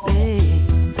of the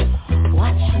bay,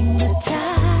 watching the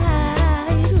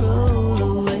tide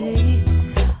roll away.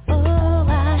 Oh,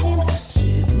 I'm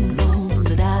sitting on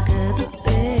the dock of the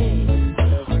bay,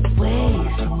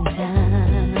 wasting time.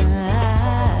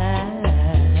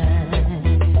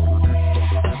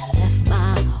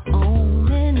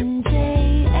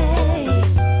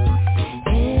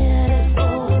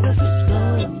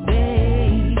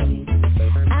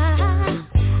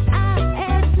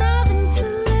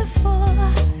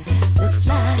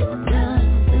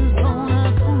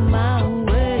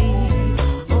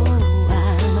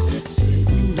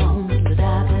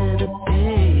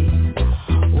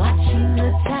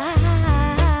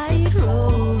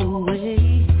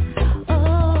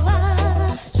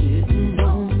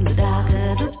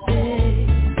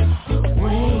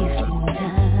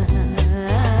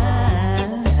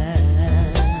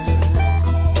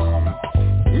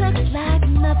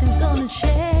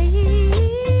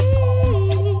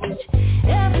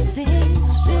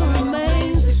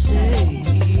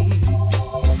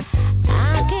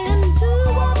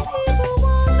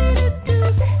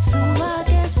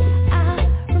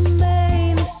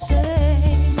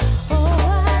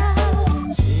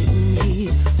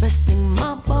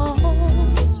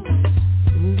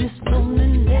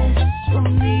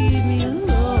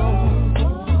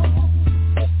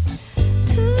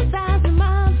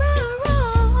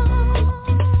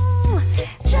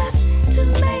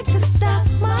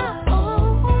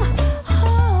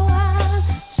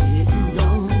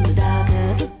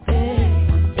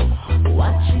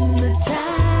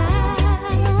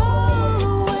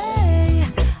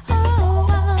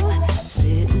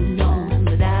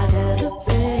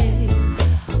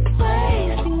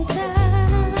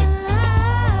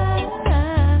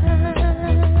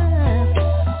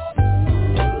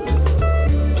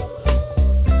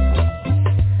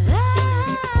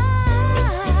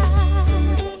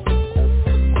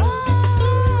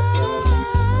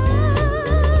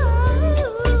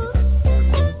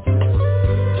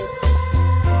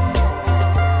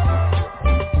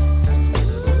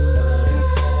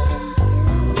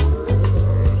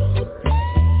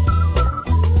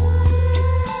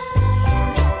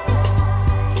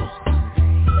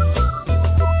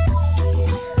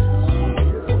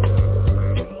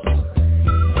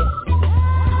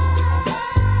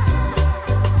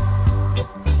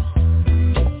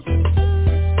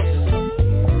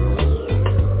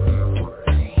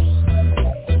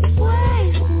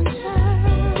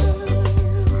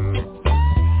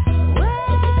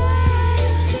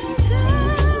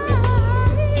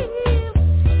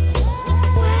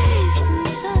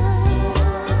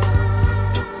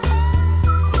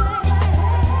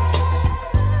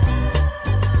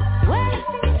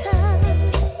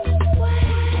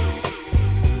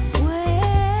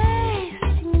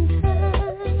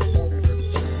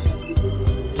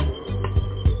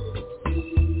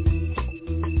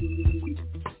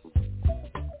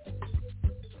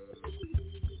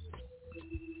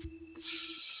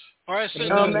 right, so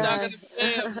Oh, no, man.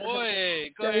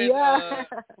 boy. Go ahead, Yeah.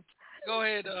 go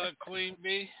ahead, Queen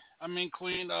B. I mean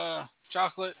Queen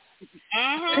Chocolate.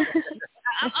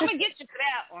 I'm gonna get you for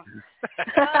that one.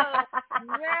 Oh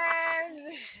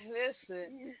man,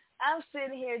 listen, I'm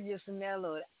sitting here just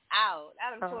mellowed out.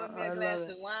 I done poured me a glass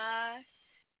of wine.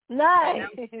 Nice.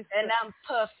 And I'm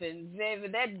puffing, baby.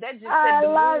 That just I set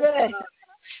the love mood. it.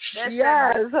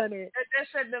 Yes, honey. That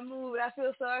set the mood. I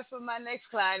feel sorry for my next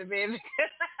client, baby.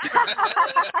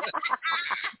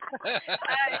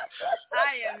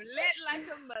 I am lit like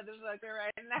a motherfucker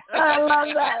right now. I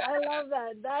love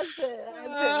that. That's it,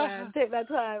 man. Take that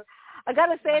time. I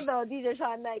gotta say though, DJ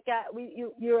Shaun, like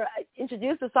you were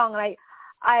introduced the song, and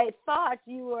I thought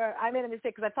I made a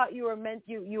mistake because I thought you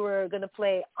were gonna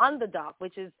play On the Dock,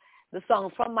 which is the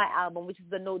song from my album, which is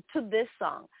the note to this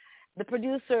song. The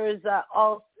producers,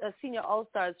 senior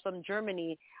all-stars from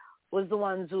Germany, was the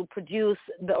ones who produced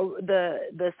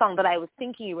the song that I was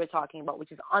thinking you were talking about,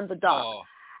 which is On the Dock. Oh.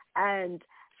 And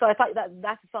so I thought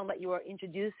that's the song that you were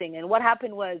introducing. And what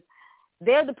happened was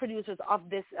they're the producers of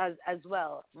this as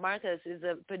well. Marcus is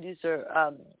a producer.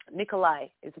 Nikolai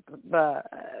is a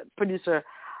producer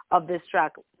of this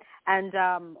track. And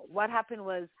what happened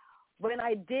was when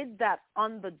I did that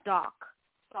On the Dock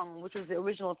song, which was the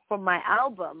original from my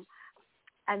album,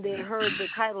 and they heard the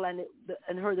title and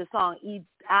heard the song, he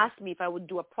asked me if I would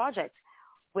do a project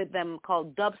with them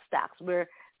called Dub Stacks, where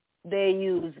they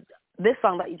used this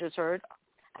song that you just heard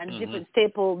and different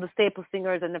the staple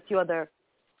singers and a few other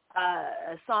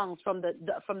songs from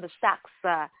the Stacks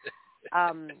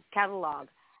catalog,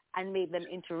 and made them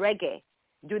into reggae,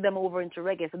 do them over into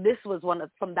reggae. So this was one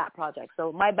from that project.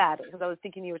 So my bad, because I was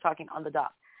thinking you were talking On the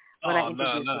Dock when I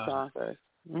introduced the song first.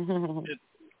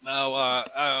 Now,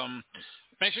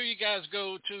 make sure you guys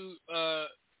go to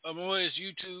Amoya's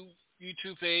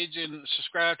YouTube page and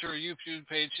subscribe to her YouTube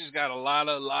page. She's got a lot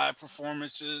of live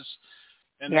performances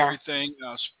and everything.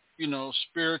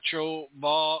 Spiritual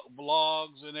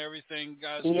blogs and everything.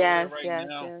 Guys, go there right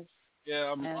now. Yes.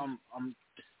 Yeah,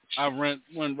 I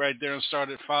went right there and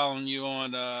started following you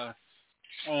on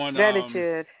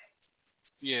Gratitude.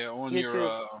 On YouTube.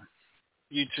 your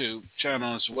YouTube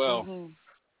channel as well.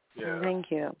 Yeah.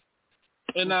 Thank you.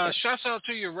 And shouts out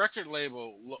to your record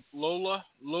label, Lola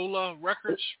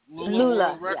Records. Lula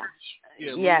World Records.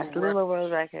 Yeah. Yeah, Yes, Lula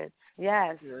World Records.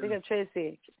 Yes, big up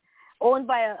Tracy. Owned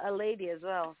by a lady as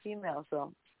well, female.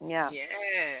 So yeah.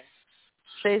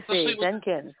 Tracy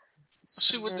Jenkins. Let's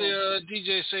see what the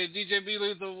DJ say. DJ B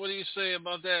Lethal, what do you say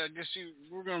about that? I guess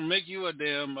we're gonna make you a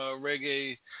damn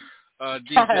reggae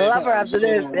DJ. I love her after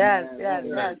this. Yes.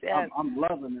 I'm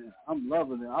loving it. I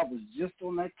was just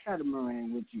on that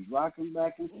catamaran with you, rocking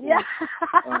back and forth. Yeah.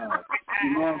 You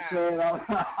know what I'm saying?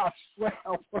 I swear I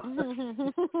was.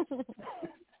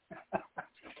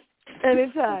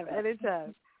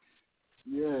 Anytime.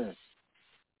 Yeah.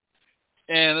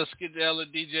 And let's get the other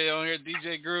DJ on here.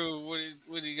 DJ Groove,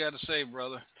 what do you got to say,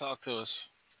 brother? Talk to us.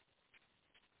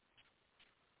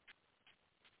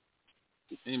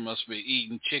 He must be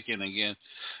eating chicken again.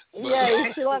 Yeah,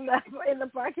 he's still in the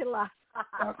parking lot.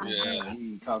 Yeah.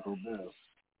 Eating Taco Bell.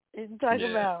 Eating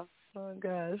Taco Bell. Oh,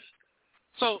 gosh.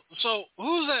 So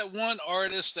who's that one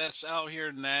artist that's out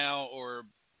here now or,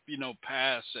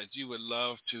 past that you would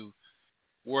love to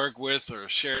work with or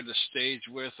share the stage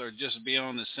with or just be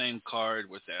on the same card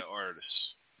with that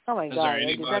artist? Oh, my God.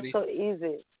 That's so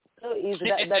easy.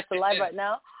 That's alive right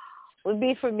now. Would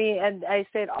be for me, and I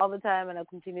say it all the time, and I'll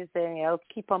continue saying it. I'll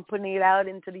keep on putting it out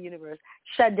into the universe.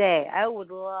 Sade, I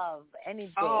would love any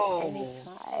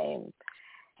day,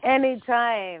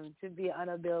 anytime to be on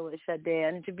a bill with Sade,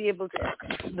 and to be able to.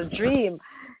 The dream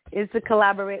is to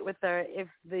collaborate with her if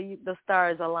the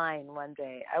stars align one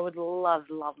day. I would love.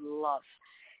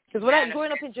 Because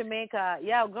growing up in Jamaica,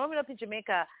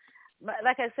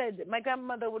 like I said, my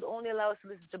grandmother would only allow us to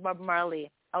listen to Bob Marley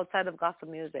outside of gospel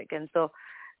music, and so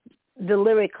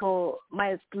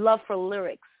my love for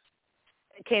lyrics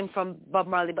came from Bob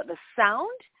Marley, but the sound,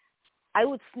 I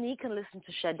would sneak and listen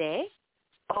to Sade.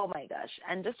 Oh my gosh.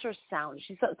 And just her sound,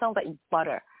 she sounds like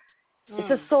butter. It's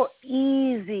just so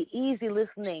easy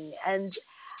listening. And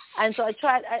so I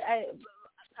tried,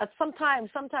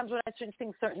 sometimes when I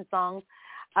sing certain songs,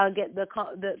 I'll get the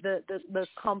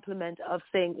compliment of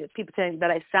people saying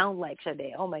that I sound like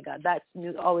Sade. Oh my God, that's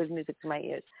always music to my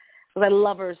ears. Because I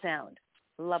love her sound.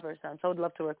 So I would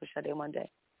love to work with Sade one day.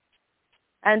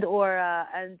 And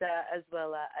as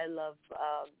well, I love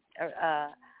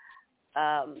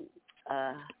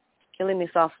Killing Me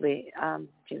Softly.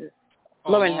 Jesus.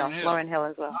 Lauren Hill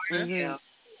as well.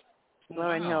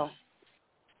 Lauren Hill.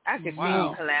 I could see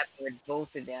you collaborate with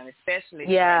both of them, especially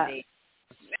Yeah. Sade.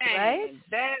 right?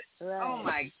 That. Right. Oh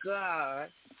my God.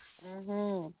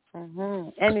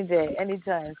 Any day,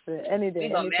 anytime, sis. Any day, We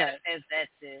gonna anytime. manifest that,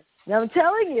 sis. I'm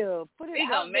telling you, put it We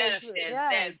out gonna there. manifest Yes,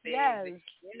 that, baby. yes.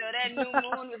 You know that new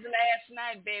moon was last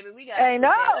night, baby. We got. I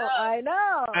know. Get I your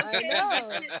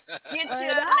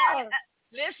know.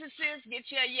 listen, sis. Get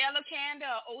your yellow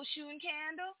candle, or Oshun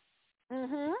candle.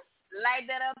 Light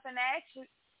that up and action.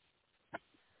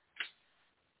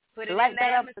 Put it in the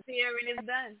atmosphere and it's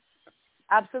done.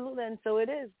 Absolutely, and so it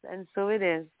is.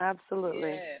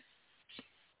 Absolutely.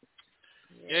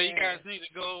 Yeah, you guys need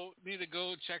to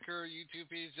go check her YouTube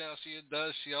page out.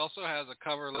 She also has a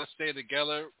cover, Let's Stay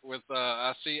Together, with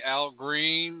I see Al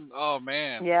Green. Oh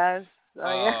man. Yes.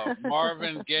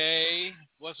 Marvin Gaye.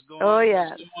 What's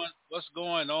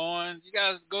going on? You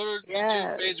guys go to her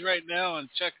YouTube page right now and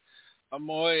check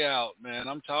Amoy out, man.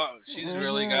 I'm talking. She's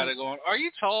really got it going. Are you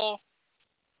tall?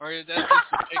 Or that's just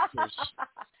the pictures?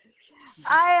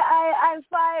 I'm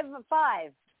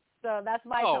 5'5", so that's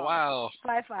my tall. Oh wow!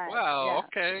 5'5". Wow. Yeah.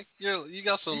 Okay. You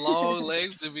got some long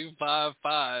legs to be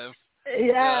 5'5".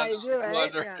 Yeah, I do.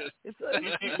 Right?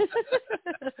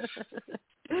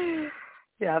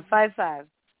 Yeah. 5'5".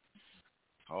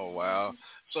 Oh wow!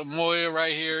 So Moya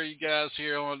right here, you guys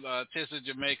here on Tissa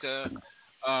Jamaica,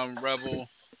 Rebel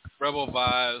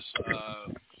Vibes.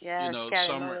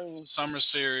 Summer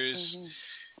series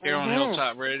here on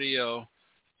Hilltop Radio.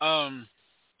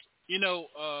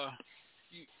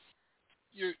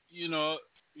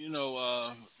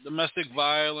 Domestic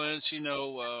violence,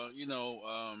 your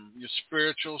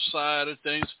spiritual side of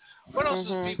things. What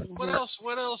else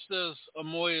what else does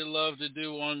Amoya love to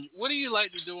do what do you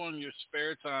like to do on your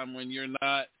spare time when you're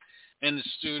not in the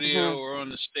studio or on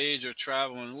the stage or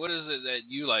traveling? What is it that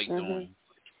you like doing?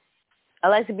 I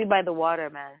like to be by the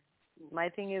water, man. My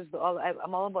thing is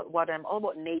I'm all about water. I'm all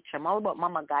about nature. I'm all about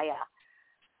Mama Gaia.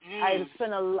 I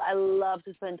love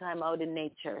to spend time out in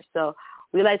nature. So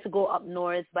we like to go up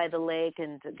north by the lake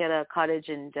and get a cottage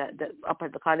and up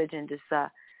at the cottage and just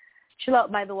chill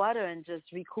out by the water and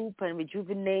just recoup and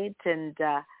rejuvenate and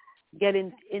get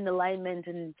in alignment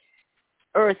and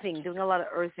doing a lot of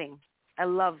earthing. I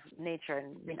love nature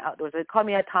and being outdoors. They call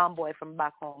me a tomboy from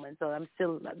back home, and so I'm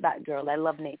still that girl. I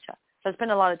love nature. So I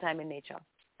spend a lot of time in nature.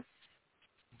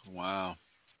 Wow.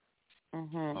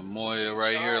 Amoya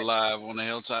right here live on the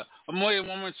Hilltop. Amoya,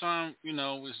 one more time,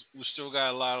 we still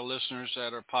got a lot of listeners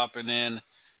that are popping in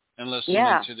and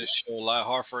listening to this show live.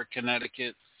 Hartford,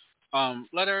 Connecticut.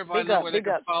 Let everybody know where they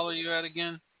can follow you at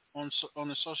again on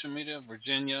the social media.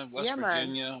 Virginia, West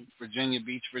Virginia, man. Virginia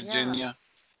Beach, Virginia.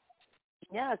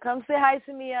 Yeah, come say hi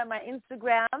to me on my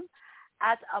Instagram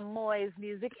at Amoyes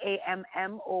Music,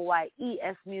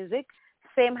 AMMOYES Music.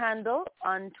 Same handle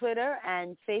on Twitter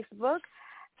and Facebook.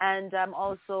 And I'm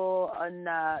also on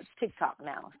TikTok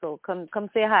now. So come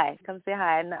say hi. Come say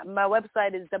hi. And my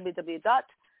website is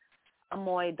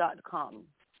www.amoy.com.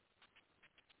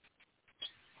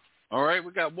 All right.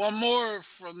 We got one more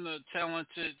from the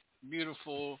talented,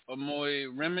 beautiful Amoy,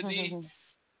 Remedy.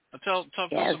 Talk to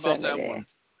us about that one.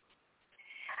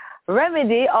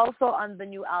 Remedy, also on the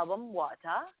new album,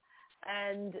 Water.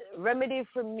 And Remedy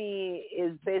for me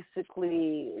is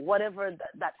basically whatever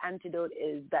that antidote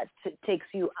is that takes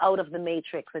you out of the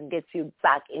matrix and gets you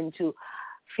back into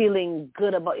feeling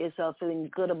good about yourself, feeling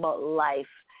good about life.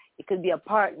 It could be a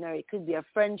partner, it could be a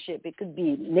friendship, it could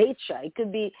be nature, it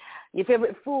could be your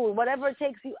favorite food, whatever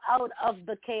takes you out of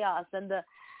the chaos and the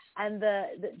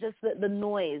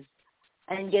noise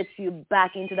and gets you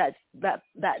back into that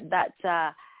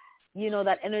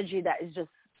energy that is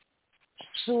just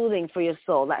soothing for your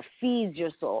soul, that feeds your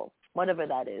soul, whatever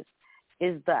that is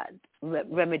that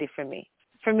Remedy for me.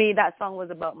 For me, that song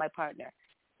was about my partner,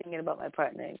 thinking about my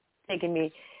partner, taking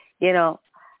me,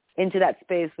 into that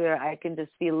space where I can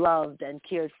just be loved and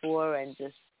cared for and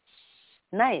just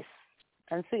nice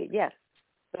and sweet. Yes.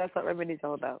 So that's what Remedy's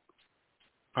all about.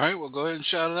 All right, well, go ahead and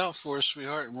shout it out for us,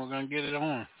 sweetheart, and we're going to get it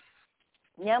on.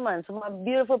 Yeah, man. So my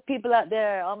beautiful people out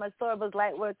there, all my Storybook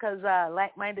light workers,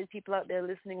 like-minded people out there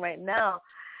listening right now,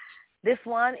 this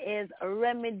one is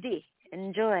Remedy.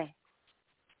 Enjoy.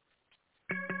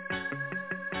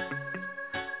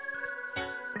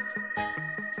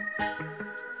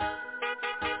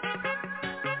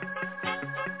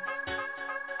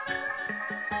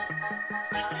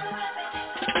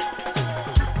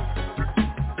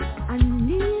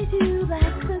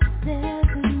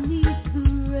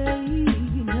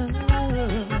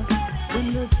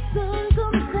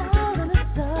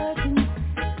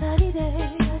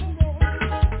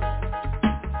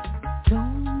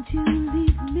 Don't you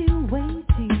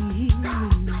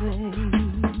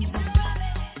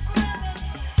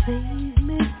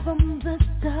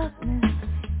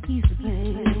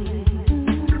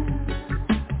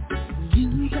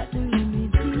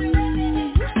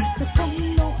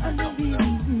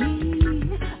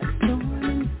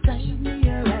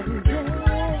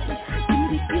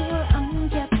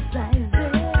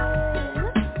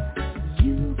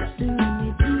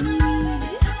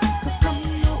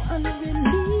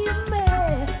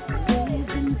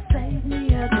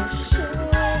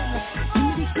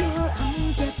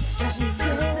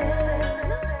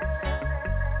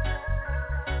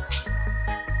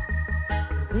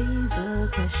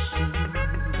crashing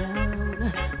down, the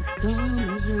storm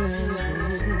is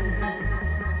rising.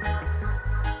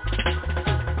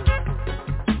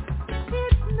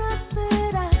 It's not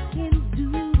that I can do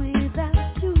without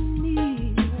you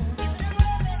near,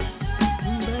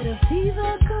 but a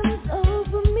fever comes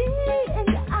over me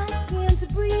and I can't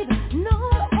breathe no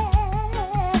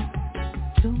air.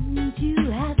 Don't you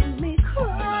have me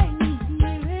crying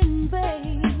here in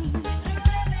vain?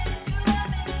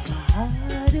 My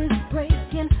heart is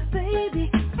breaking, baby,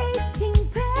 aching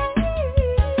pain.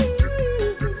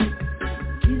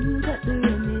 You got the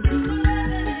remedy,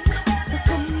 so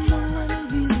come on,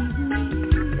 believe me.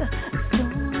 A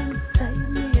storm inside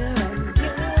me right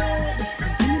good.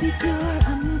 Give me the cure,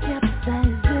 I'm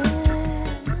capsizing.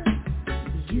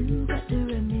 You got the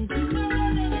remedy,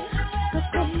 so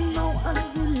come on,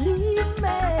 believe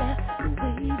me. The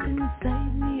waves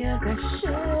inside me are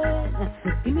crashing.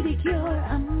 Give me the cure,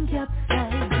 I'm capsizing.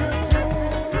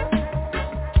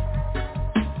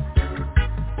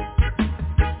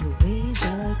 The waves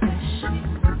are crashing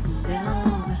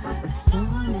down, the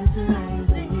storm is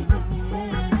rising.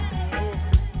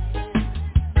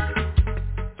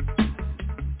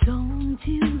 Don't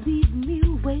you leave me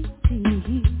waiting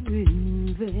here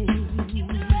in vain.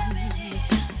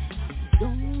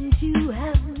 Don't you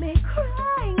have me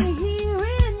crying here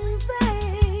in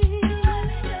vain.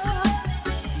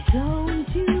 Don't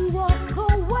you walk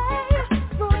away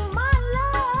from my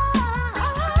love.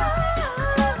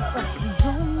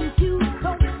 Don't you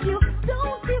break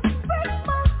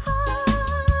my heart.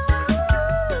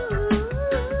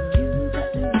 You got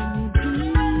the remedy,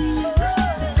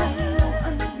 come on,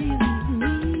 unbelieve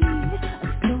me. A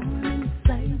storm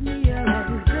inside me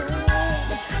arises.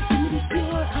 Give me the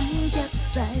cure, I'm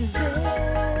capsizing.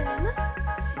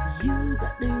 You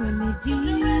got the remedy,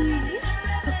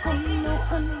 so come now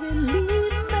and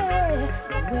relieve me.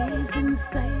 The waves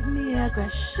inside me are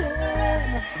crashing.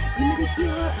 Give me the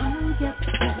cure, I'm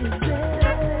capsizing.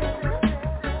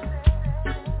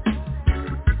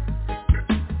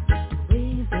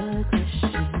 Waves are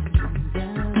crashing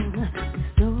down, the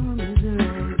storm is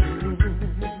rising.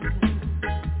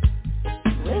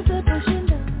 Waves are crashing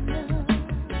down now.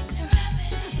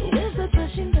 The waves are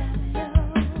crashing down now.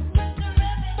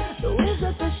 The waves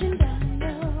are crashing down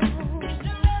now.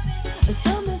 The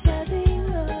storm is rising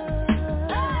up.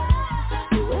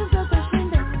 The waves are crashing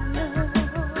down now.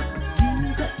 You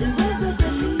got the waves are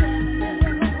crashing down now.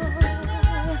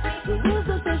 The waves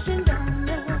are crashing down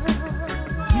now.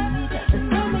 You got the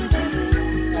storm is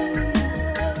rising up.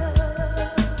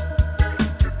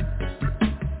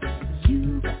 You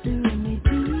got the remedy,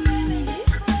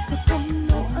 so come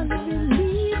now and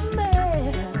relieve me.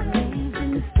 Waves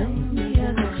inside me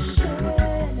are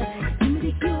crashing. Give me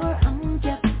the cure, I'm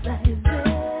capsizing.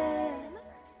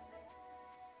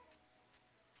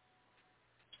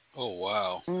 Oh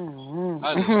wow. Mm-hmm. I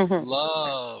just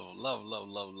love.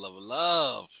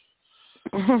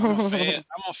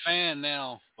 I'm a fan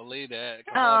now. Believe that.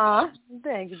 'Cause Aw,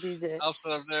 thank you, DJ. I'm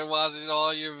sitting up there watching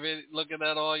all your looking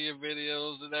at all your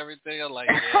videos and everything. I'm like,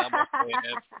 yeah, I'm a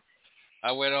fan.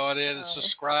 I went on in and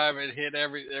subscribe and hit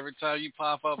every time you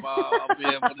pop up. I'll be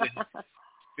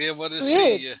able to see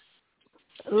Sweet. you.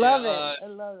 Love Yeah, it. I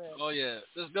love it. Oh yeah,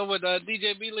 let's go with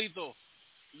DJ B Lethal.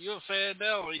 You a fan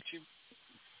now, ain't you?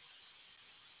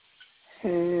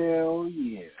 Hell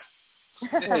yeah.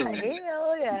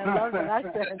 Hell yeah, I love that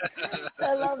accent.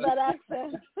 I love that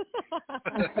accent.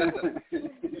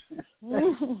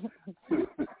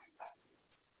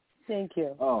 Thank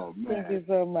you. Oh, man. Thank you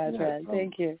so much, man.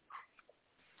 Thank you.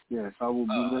 Yes, I will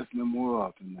be listening more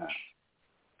often now.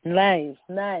 Nice.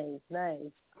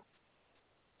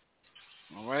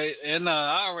 All right, and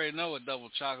I already know what Double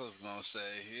Chocolate's gonna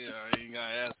say. I ain't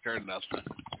gotta ask her nothing.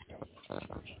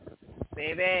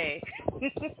 Baby.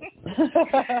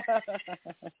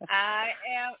 I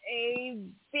am a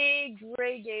big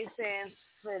reggae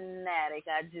fanatic.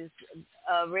 I just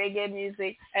reggae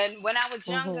music, and when I was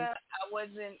younger, I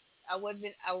wasn't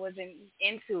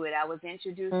into it. I was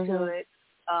introduced to it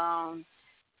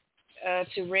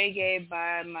to reggae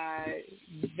by my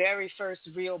very first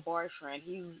real boyfriend.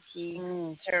 He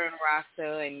turned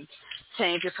Rasta and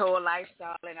changed his whole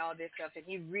lifestyle and all this stuff, and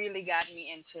he really got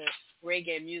me into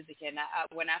reggae music. And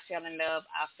when I fell in love,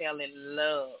 I fell in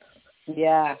love.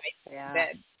 Yeah.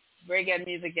 That reggae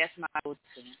music, that's my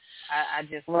go-to. I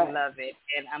just love it,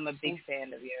 and I'm a big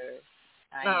fan of yours.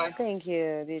 Thank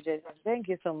you, DJ. Thank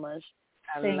you so much.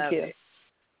 Thank love you. it.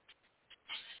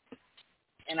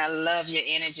 And I love your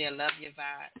energy. I love your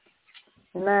vibe.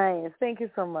 Nice. Thank you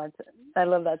so much. I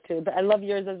love that too. I love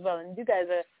yours as well. And you guys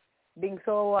are being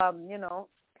so,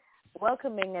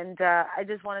 welcoming, and I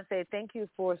just want to say thank you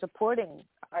for supporting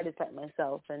artists like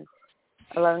myself and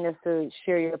allowing us to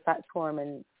share your platform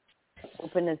and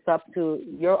open this up to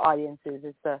your audiences.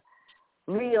 It's a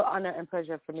real honor and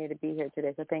pleasure for me to be here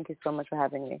today. So thank you so much for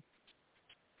having me.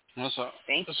 It's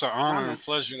an honor and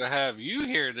pleasure to have you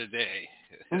here today.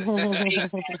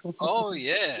 Oh,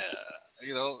 yeah.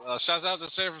 You know, shouts out to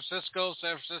San Francisco.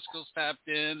 San Francisco's tapped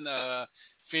in.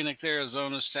 Phoenix,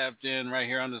 Arizona's tapped in right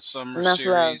here on the Summer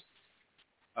Series.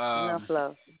 Enough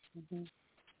love.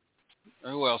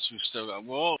 Who else we still got?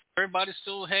 Well, everybody's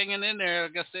still hanging in there. I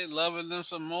guess they loving them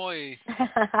some Moy.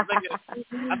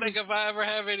 I think if I ever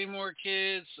have any more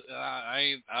kids,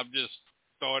 I'm just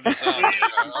throwing this out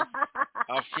there.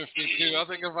 I'm 52. I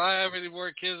think if I have any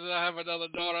more kids and I have another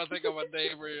daughter, I think I'm a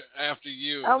neighbor after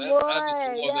you. I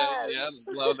just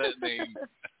love that name.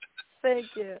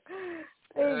 Thank you.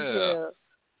 Thank you.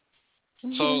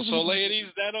 So ladies,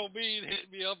 that don't mean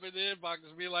hit me up in the inbox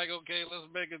and be like, okay, let's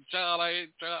make a child. I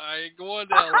ain't going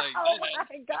there like that. Oh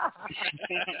my God.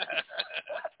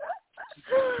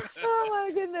 Oh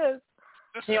my goodness.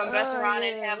 You're gonna mess around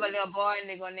and have a little boy and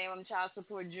they're gonna name him Child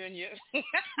Support Junior.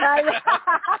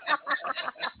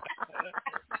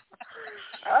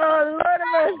 Oh Lord of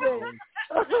mercy.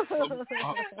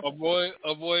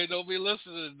 A boy don't be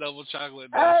listening to Double Chocolate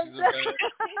now.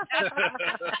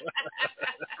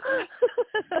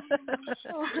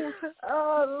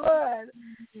 Oh Lord.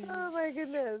 Oh my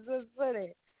goodness, that's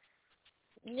funny.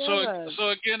 Yeah. So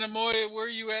again, Amoy, where are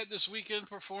you at this weekend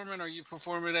performing? Are you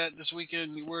performing at this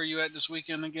weekend? Where are you at this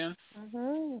weekend again?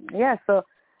 Yeah, so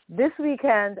this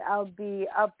weekend I'll be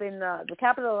up in the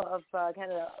capital of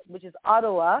Canada, which is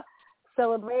Ottawa,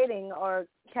 celebrating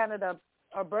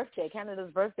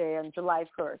Canada's birthday on July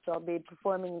 1st. So I'll be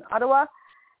performing in Ottawa,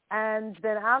 and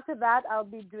then after that I'll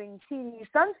be doing TD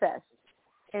Sunfest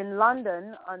in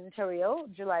London, Ontario,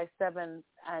 July 7th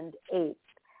and 8th.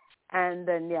 And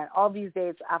then, all these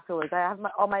dates afterwards. I have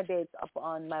all my dates up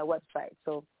on my website,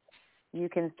 so you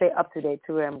can stay up to date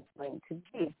to where I'm going to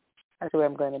be. That's where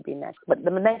I'm going to be next. But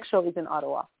the next show is in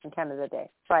Ottawa, on Canada Day,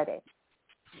 Friday.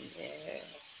 Yeah.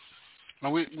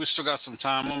 Well, we still got some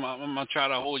time. I'm going to try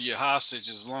to hold you hostage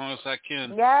as long as I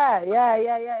can. Yeah.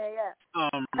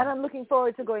 And I'm looking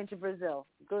forward to going to Brazil.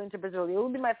 It will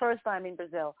be my first time in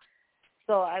Brazil.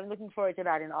 So I'm looking forward to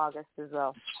that in August as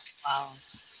well. Wow.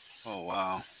 Oh,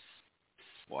 wow.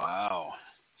 Wow.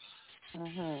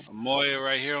 Mm-hmm. Moya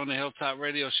right here on the Hilltop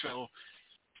Radio Show.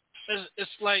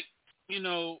 It's like,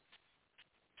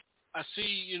 I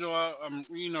see, I'm,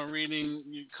 reading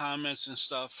your comments and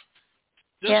stuff.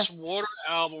 This Water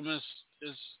album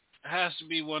has to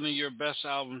be one of your best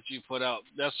albums you put out.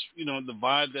 That's, the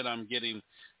vibe that I'm getting.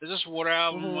 Is this Water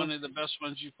album one of the best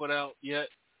ones you put out yet?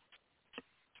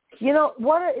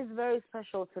 Water is very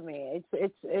special to me.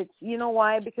 It's you know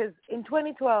why? Because in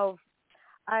 2012,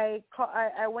 I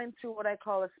went through what I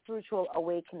call a spiritual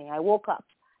awakening. I woke up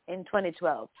in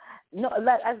 2012.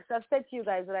 I've said to you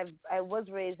guys that I was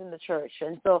raised in the church,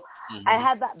 and so I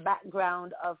had that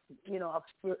background of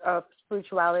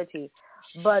spirituality,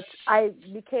 but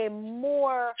it became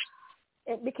more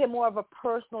of a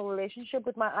personal relationship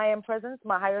with my I am presence,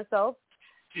 my higher self,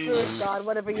 spirit, God,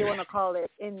 whatever you want to call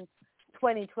it, in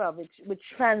 2012, which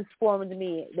transformed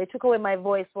me. They took away my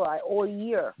voice for a whole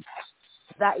year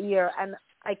that year, and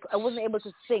I wasn't able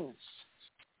to sing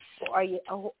for a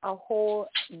whole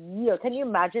year. Can you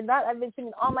imagine that? I've been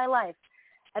singing all my life,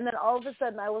 and then all of a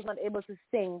sudden I was not able to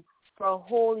sing for a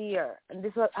whole year. And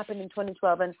this happened in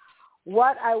 2012. And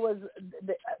what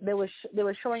they were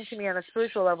showing to me on a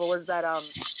spiritual level was that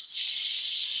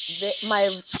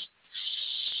my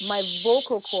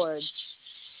vocal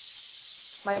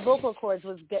cords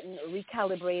was getting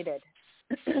recalibrated.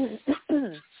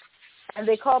 And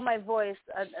they called my voice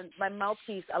and my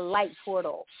mouthpiece a light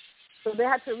portal. So they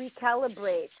had to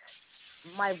recalibrate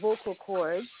my vocal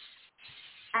cords.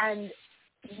 And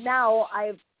now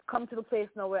I've come to the place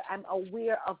now where I'm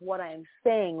aware of what I'm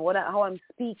saying, how I'm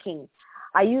speaking.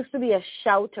 I used to be a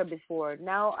shouter before.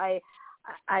 Now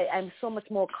I'm so much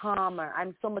more calmer.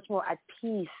 I'm so much more at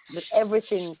peace with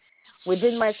everything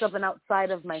within myself and outside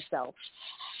of myself.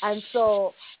 And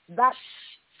so that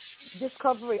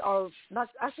discovery, or not,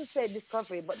 I should say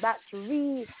discovery, but that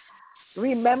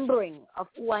remembering of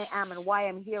who I am and why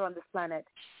I'm here on this planet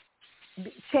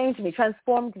changed me,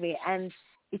 transformed me, and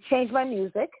it changed my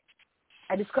music.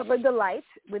 I discovered the light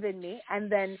within me,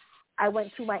 and then I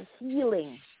went through my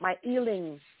healing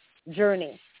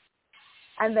journey.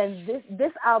 And then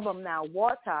this album now,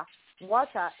 Water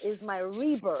is my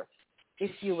rebirth,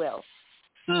 if you will.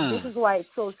 This is why it's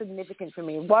so significant for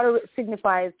me. Water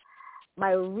signifies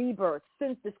my rebirth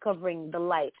since discovering the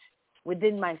light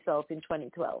within myself in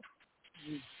 2012.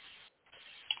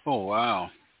 Oh, wow.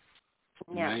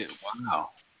 Yeah. Wow.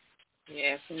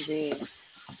 Yes, indeed.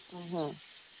 Mm-hmm.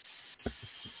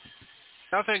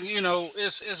 I think,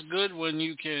 it's good when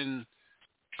you can,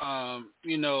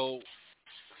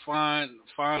 find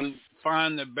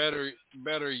the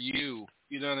better you.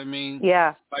 You know what I mean?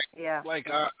 Yeah. Like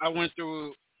I went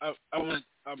through.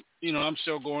 I'm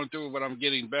still going through it, but I'm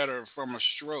getting better from a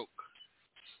stroke.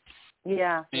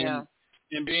 Yeah.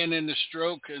 And being in the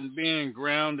stroke and being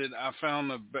grounded, I found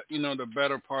the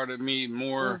better part of me,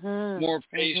 more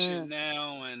patient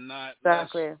now, and not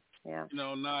exactly. less,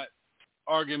 not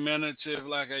argumentative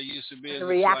like I used to be.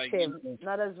 Reactive,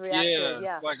 not as reactive.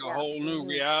 Yeah, like a whole new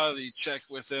reality check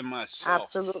within myself.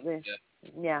 Absolutely.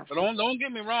 Yeah. But don't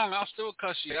get me wrong, I'll still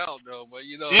cuss you out though. But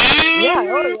Yeah.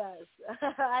 Oh yes.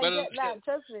 I get that.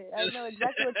 Trust me, I know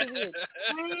exactly what you mean.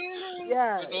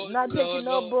 Yeah. Not taking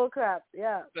no bull crap.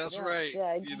 Yeah. That's yeah. right.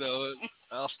 Yeah.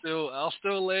 I'll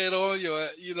still lay it on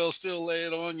you. Still lay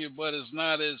it on you, but it's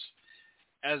not as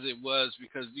it was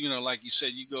because like you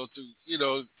said, you go through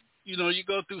you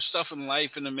go through stuff in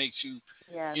life and it makes you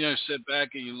sit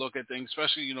back and you look at things,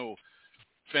 especially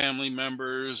family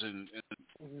members and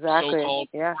so-called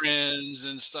friends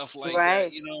and stuff like that.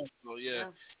 So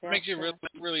it makes you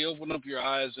really open up your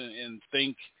eyes and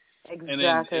think, and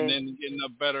then getting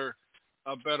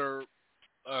a better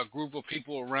group of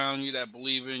people around you that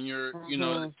believe in your, you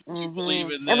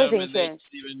believe in them Everything and changed.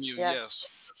 they believe in you. Yeah. Yes.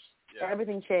 Yeah.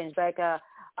 Everything changed. Like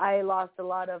I lost a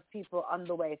lot of people on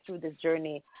the way through this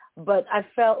journey, but I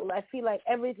feel like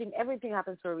everything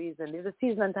happens for a reason. There's a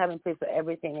season and time and place for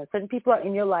everything, and certain people are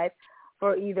in your life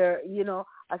for either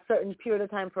a certain period of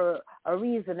time for a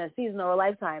reason, a season, or a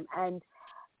lifetime. And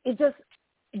it just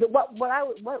what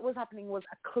was happening was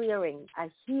a clearing, a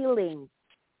healing,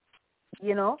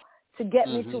 to get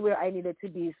me to where I needed to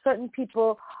be. Certain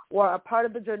people were a part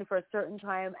of the journey for a certain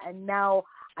time, and now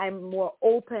I'm more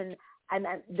open, and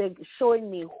they're showing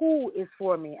me who is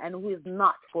for me and who is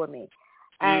not for me.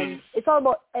 And it's all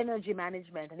about energy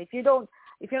management. And if you're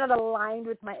not aligned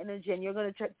with my energy and you're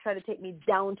going to try to take me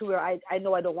down to where I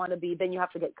know I don't want to be, then you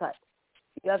have to get cut.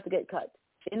 You have to get cut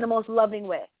in the most loving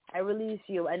way. I release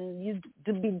you, and you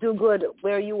do good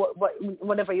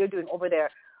whatever you're doing over there.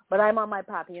 But I'm on my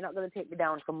path, and you're not going to take me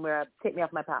down take me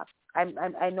off my path.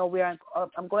 I know where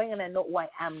I'm going, and I know who I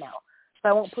am now. So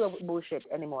I won't put up with bullshit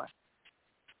anymore.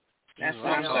 That's what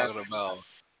I'm talking about.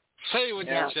 Say it with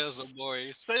your chest,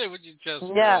 boy. Say it with your chest,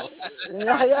 girl.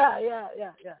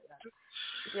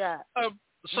 Yeah.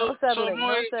 So, settling,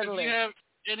 Moy, if you have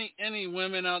any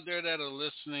women out there that are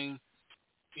listening,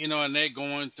 and they're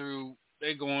going through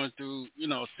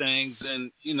things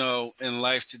and in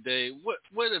life today,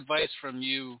 what advice from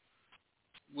you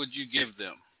would you give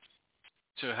them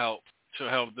to help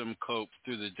them cope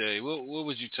through the day? What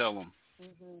would you tell them?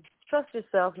 Trust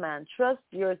yourself, man. Trust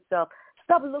yourself.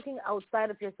 Stop looking outside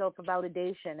of yourself for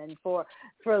validation and for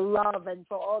love and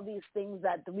for all these things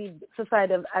that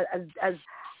society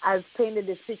has painted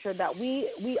this picture that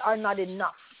we are not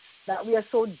enough, that we are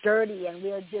so dirty and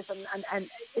we are this and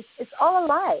it's all a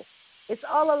lie. It's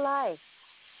all a lie.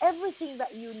 Everything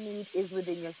that you need is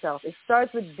within yourself. It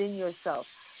starts within yourself.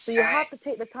 So you have to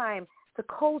take the time to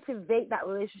cultivate that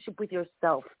relationship with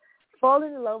yourself. Fall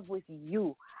in love with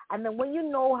you. And then when you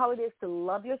know how it is to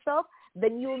love yourself,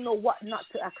 then you'll know what not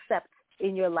to accept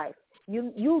in your life.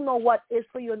 You'll know what is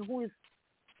for you and who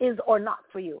is or not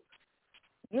for you.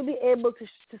 You'll be able to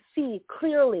see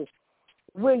clearly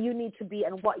where you need to be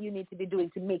and what you need to be doing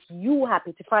to make you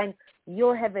happy, to find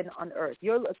your heaven on earth,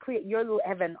 create your little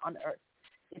heaven on earth.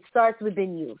 It starts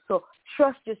within you. So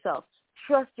trust yourself.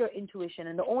 Trust your intuition.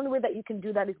 And the only way that you can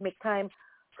do that is make time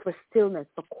for stillness,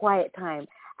 for quiet time.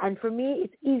 And for me,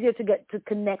 it's easier to get to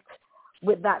connect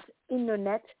with that inner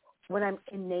net when I'm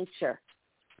in nature.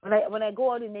 When I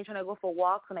go out in nature and I go for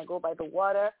walks and I go by the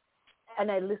water and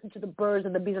I listen to the birds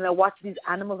and the bees and I watch these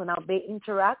animals and how they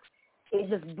interact, it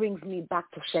just brings me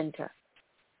back to center.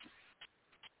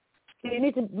 So you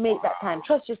need to make that time.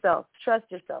 Trust yourself. Trust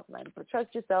yourself, man. But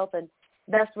trust yourself, and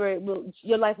that's where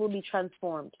your life will be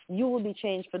transformed. You will be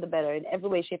changed for the better in every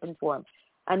way, shape, and form.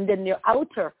 And then your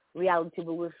outer reality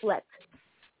will reflect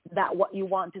that what you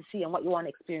want to see and what you want to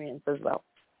experience as well.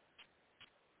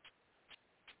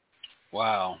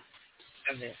 Wow.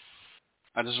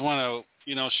 I just want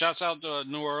to, shouts out to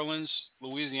New Orleans,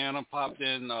 Louisiana popped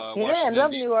in. I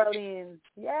love New Orleans.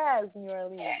 Yes, New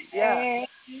Orleans. Yeah.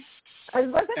 I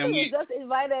was just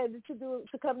invited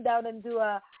to come down and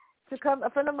a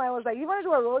friend of mine was like, you want to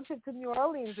do a road trip to New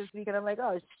Orleans this week? And I'm like,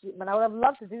 oh, shit, man, I would have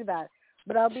loved to do that.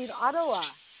 But I'll be in Ottawa.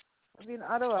 I'll be in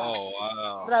Ottawa. Oh,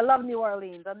 wow. But I love New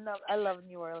Orleans. I love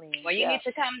New Orleans. Well, you need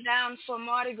to come down for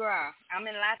Mardi Gras. I'm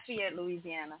in Lafayette,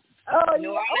 Louisiana. Oh,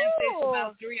 New Orleans is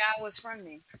about 3 hours from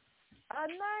me. Oh,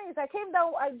 nice. I came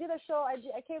down. I did a show.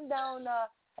 I came down. I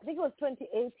think it was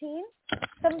 2018,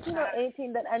 17 or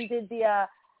 18. That and did the.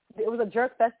 It was a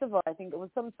jerk festival. I think it was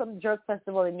some jerk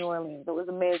festival in New Orleans. It was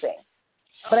amazing.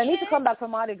 But I need to come back for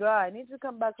Mardi Gras. Yeah. I'd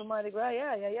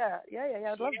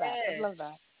love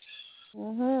that.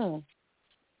 Mhm.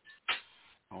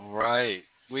 All right.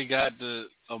 We got the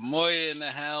Amoya in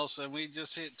the house, and we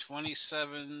just hit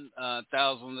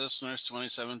 27,000 listeners,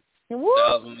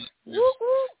 27,000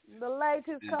 listeners. The light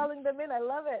is calling them in. I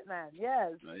love it, man.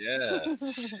 Yes. Yeah.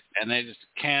 And they just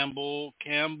Campbell,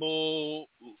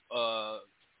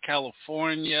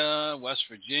 California, West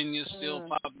Virginia still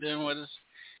popped in with us.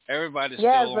 Everybody's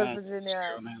still West on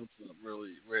Virginia. the Hilltop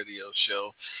Radio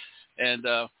Show. And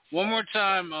one more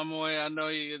time, Amoy, I know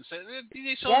you can say,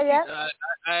 DJ Shaun,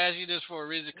 I asked you this for a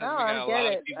reason because we got a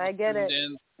lot of people tuned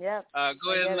in. Yep.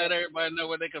 Go ahead and let everybody know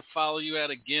where they can follow you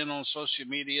at again on social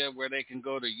media, where they can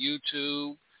go to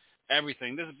YouTube,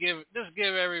 everything. Just give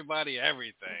everybody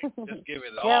everything. Just give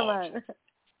it all. Man.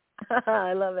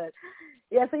 I love it.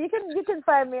 Yeah, so you can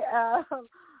find me.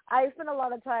 I spend a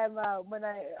lot of time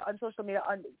on social media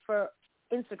for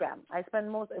Instagram. I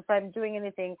spend if I'm doing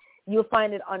anything, you'll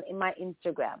find it in my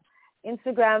Instagram.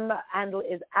 Instagram handle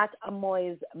is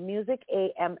 @Amoyes Music,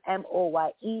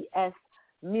 AMMOYES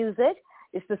Music.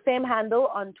 It's the same handle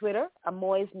on Twitter,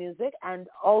 Amoyes Music, and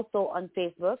also on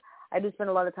Facebook. I do spend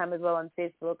a lot of time as well on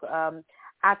Facebook,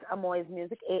 @Amoyes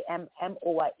Music,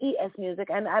 AMMOYES Music,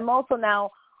 and I'm also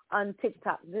now on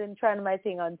TikTok, trying my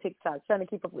thing on TikTok, trying to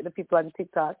keep up with the people on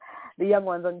TikTok, the young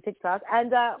ones on TikTok.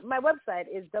 And my website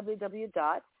is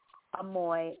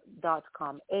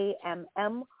www.amoy.com,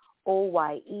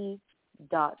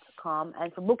 AMMOYE.com.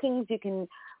 And for bookings, you can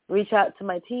reach out to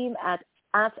my team at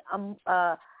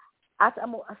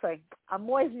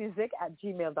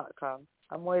amoysmusic@gmail.com,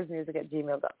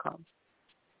 amoysmusic@gmail.com.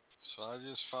 So I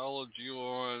just followed you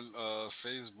on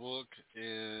Facebook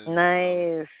and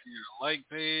nice. Your like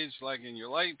page, liking your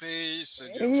like page. So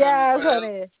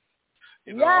honey.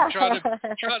 I'm trying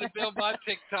to build my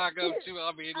TikTok up too.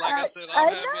 I mean, like I said,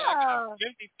 I'm happy I got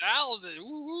 50,000.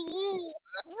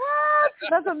 What?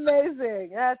 That's amazing.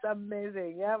 Yeah,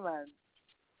 man.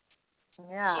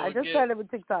 Yeah, So I just started with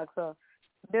TikTok, so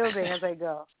building as I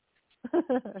go.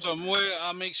 So Moya,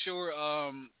 I'll make sure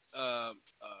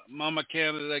Mama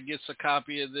Canada gets a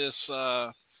copy of this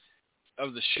of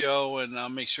the show, and I'll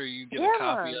make sure you get a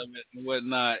copy of it and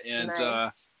whatnot. And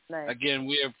nice. Again,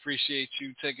 we appreciate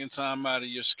you taking time out of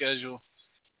your schedule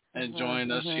and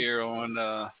joining us here on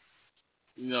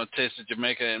Taste of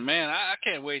Jamaica. And man, I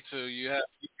can't wait till you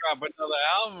drop another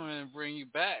album and bring you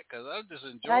back, because I'm just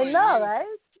enjoying. I know,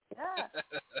 right? Yeah.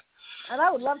 And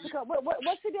I would love to come.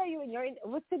 What city are you in?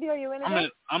 What city are you in again?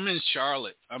 I'm in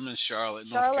Charlotte. North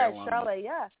Carolina. Charlotte,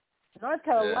 yeah. North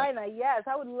Carolina, yes.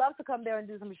 I would love to come there and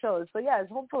do some shows. So yes,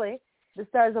 hopefully the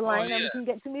stars align and we can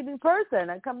get to meet in person.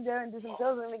 I come there and do some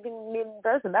shows and we can meet in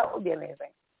person. That would be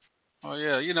amazing. Oh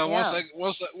yeah,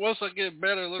 once I get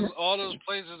better, look, all those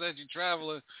places that you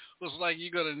travel in, looks like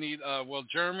you're gonna need.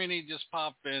 Germany just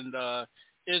popped and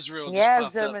Israel just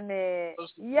popped Germany. Up.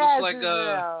 Looks like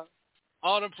Israel.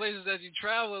 all the places that you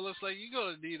travel, it looks like you're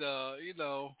gonna need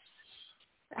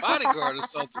bodyguard or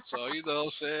something. So you know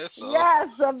what I'm saying. So. Yes,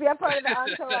 I'll be a part of the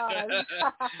entourage.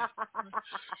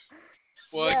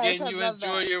 Well, again, you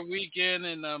enjoy your weekend,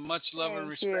 and much love and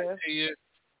respect to you.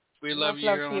 We love you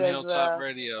here on Hilltop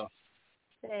Radio.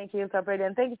 Thank you, Hilltop Radio,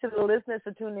 and thank you to the listeners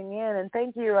for tuning in, and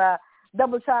thank you,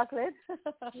 Double Chocolate.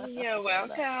 You're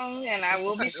welcome, and I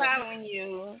will be following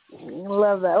you.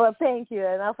 Love that. Well, thank you,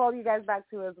 and I'll follow you guys back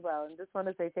too as well. And just want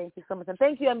to say thank you so much, and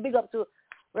thank you, and big up to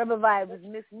Rebel Vibes,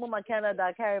 Miss Mama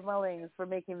Canada, Carrie Mullings for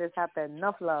making this happen.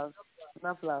 Enough love.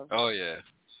 Oh yeah.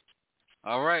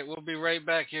 All right, we'll be right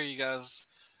back here, you guys.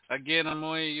 Again,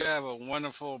 Amoya, you have a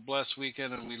wonderful, blessed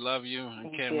weekend, and we love you,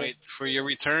 and can't wait for your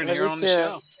return here on the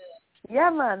show.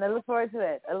 Yeah, man, I look forward to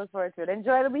it.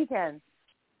 Enjoy the weekend.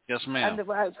 Yes, ma'am.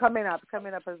 And coming up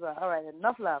as well. All right,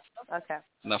 enough love. Okay.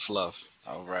 Enough love.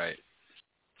 All right.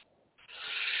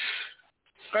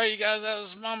 All right, you guys, that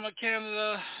was Mama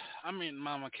Canada.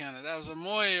 That was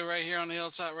Amoya right here on the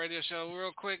Hilltop Radio Show.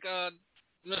 Real quick,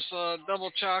 Miss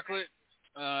Double Chocolate.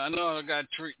 I know I got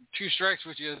 2 strikes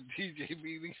with you, DJ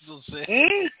B. Liesel said.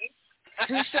 2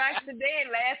 strikes today.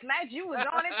 Last night you was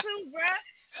on it too, bruh.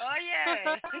 Oh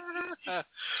yeah.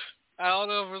 I don't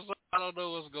know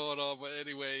what's going on, but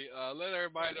anyway, let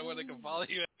everybody know where they can follow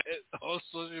you on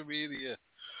social media.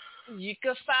 You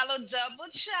can follow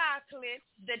Double Chocolate,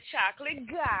 the Chocolate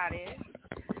Goddess,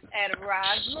 at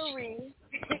Rosemarie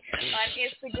on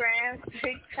Instagram,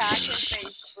 TikTok, and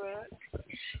Facebook.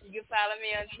 You can follow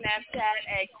me on Snapchat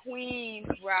at Queen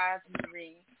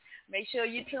Rosemarie. Make sure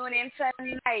you tune in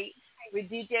tonight with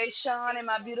DJ Shaun and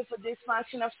my beautiful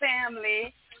dysfunctional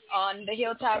family on the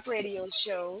Hilltop Radio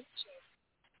Show.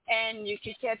 And you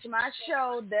can catch my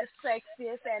show, the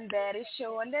sexiest and baddest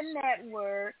show on the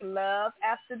network, Love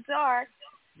After Dark.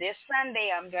 This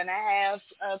Sunday, I'm going to have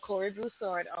Corey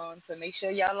Broussard on, so make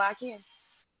sure y'all lock in.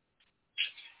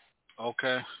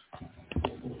 Okay.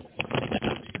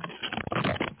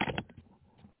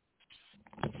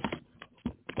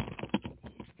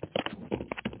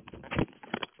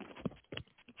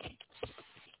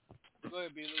 Go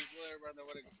ahead, B. Let everybody know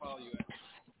where they can follow you at.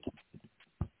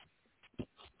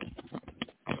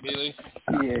 Billy?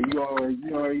 Yeah, you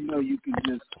already know you can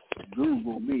just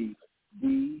Google me,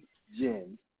 DJ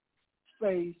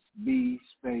space B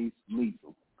space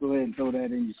lethal. Go ahead and throw that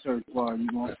in your search bar.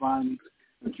 You're going to find me.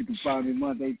 But you can find me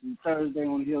Monday through Thursday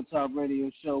on the Hilltop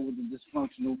Radio Show with the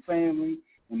Dysfunctional Family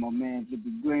and my man the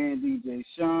Grand DJ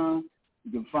Shaun.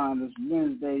 You can find us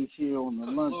Wednesdays here on the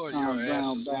Lunchtime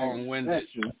Brown Bag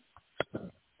Special.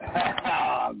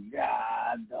 Oh,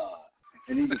 God, dog.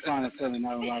 And you can find us selling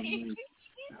out a lot of music.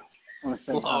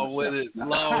 Long-winded,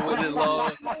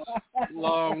 long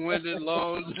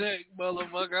neck,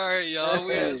 motherfucker. All right, y'all.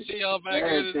 We'll see y'all back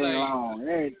here tonight.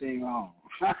 Everything long.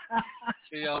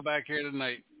 See y'all back here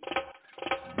tonight.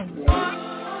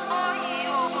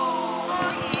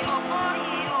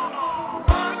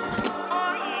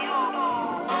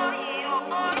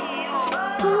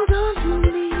 Hold on to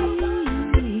me,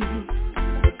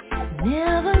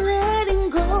 never letting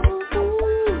go.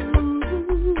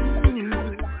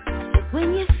 When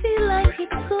you feel like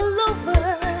it's all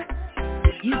over,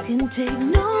 you can take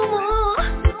no more.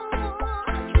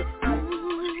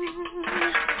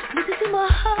 Look into my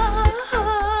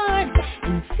heart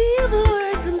and feel the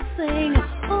words I'm saying.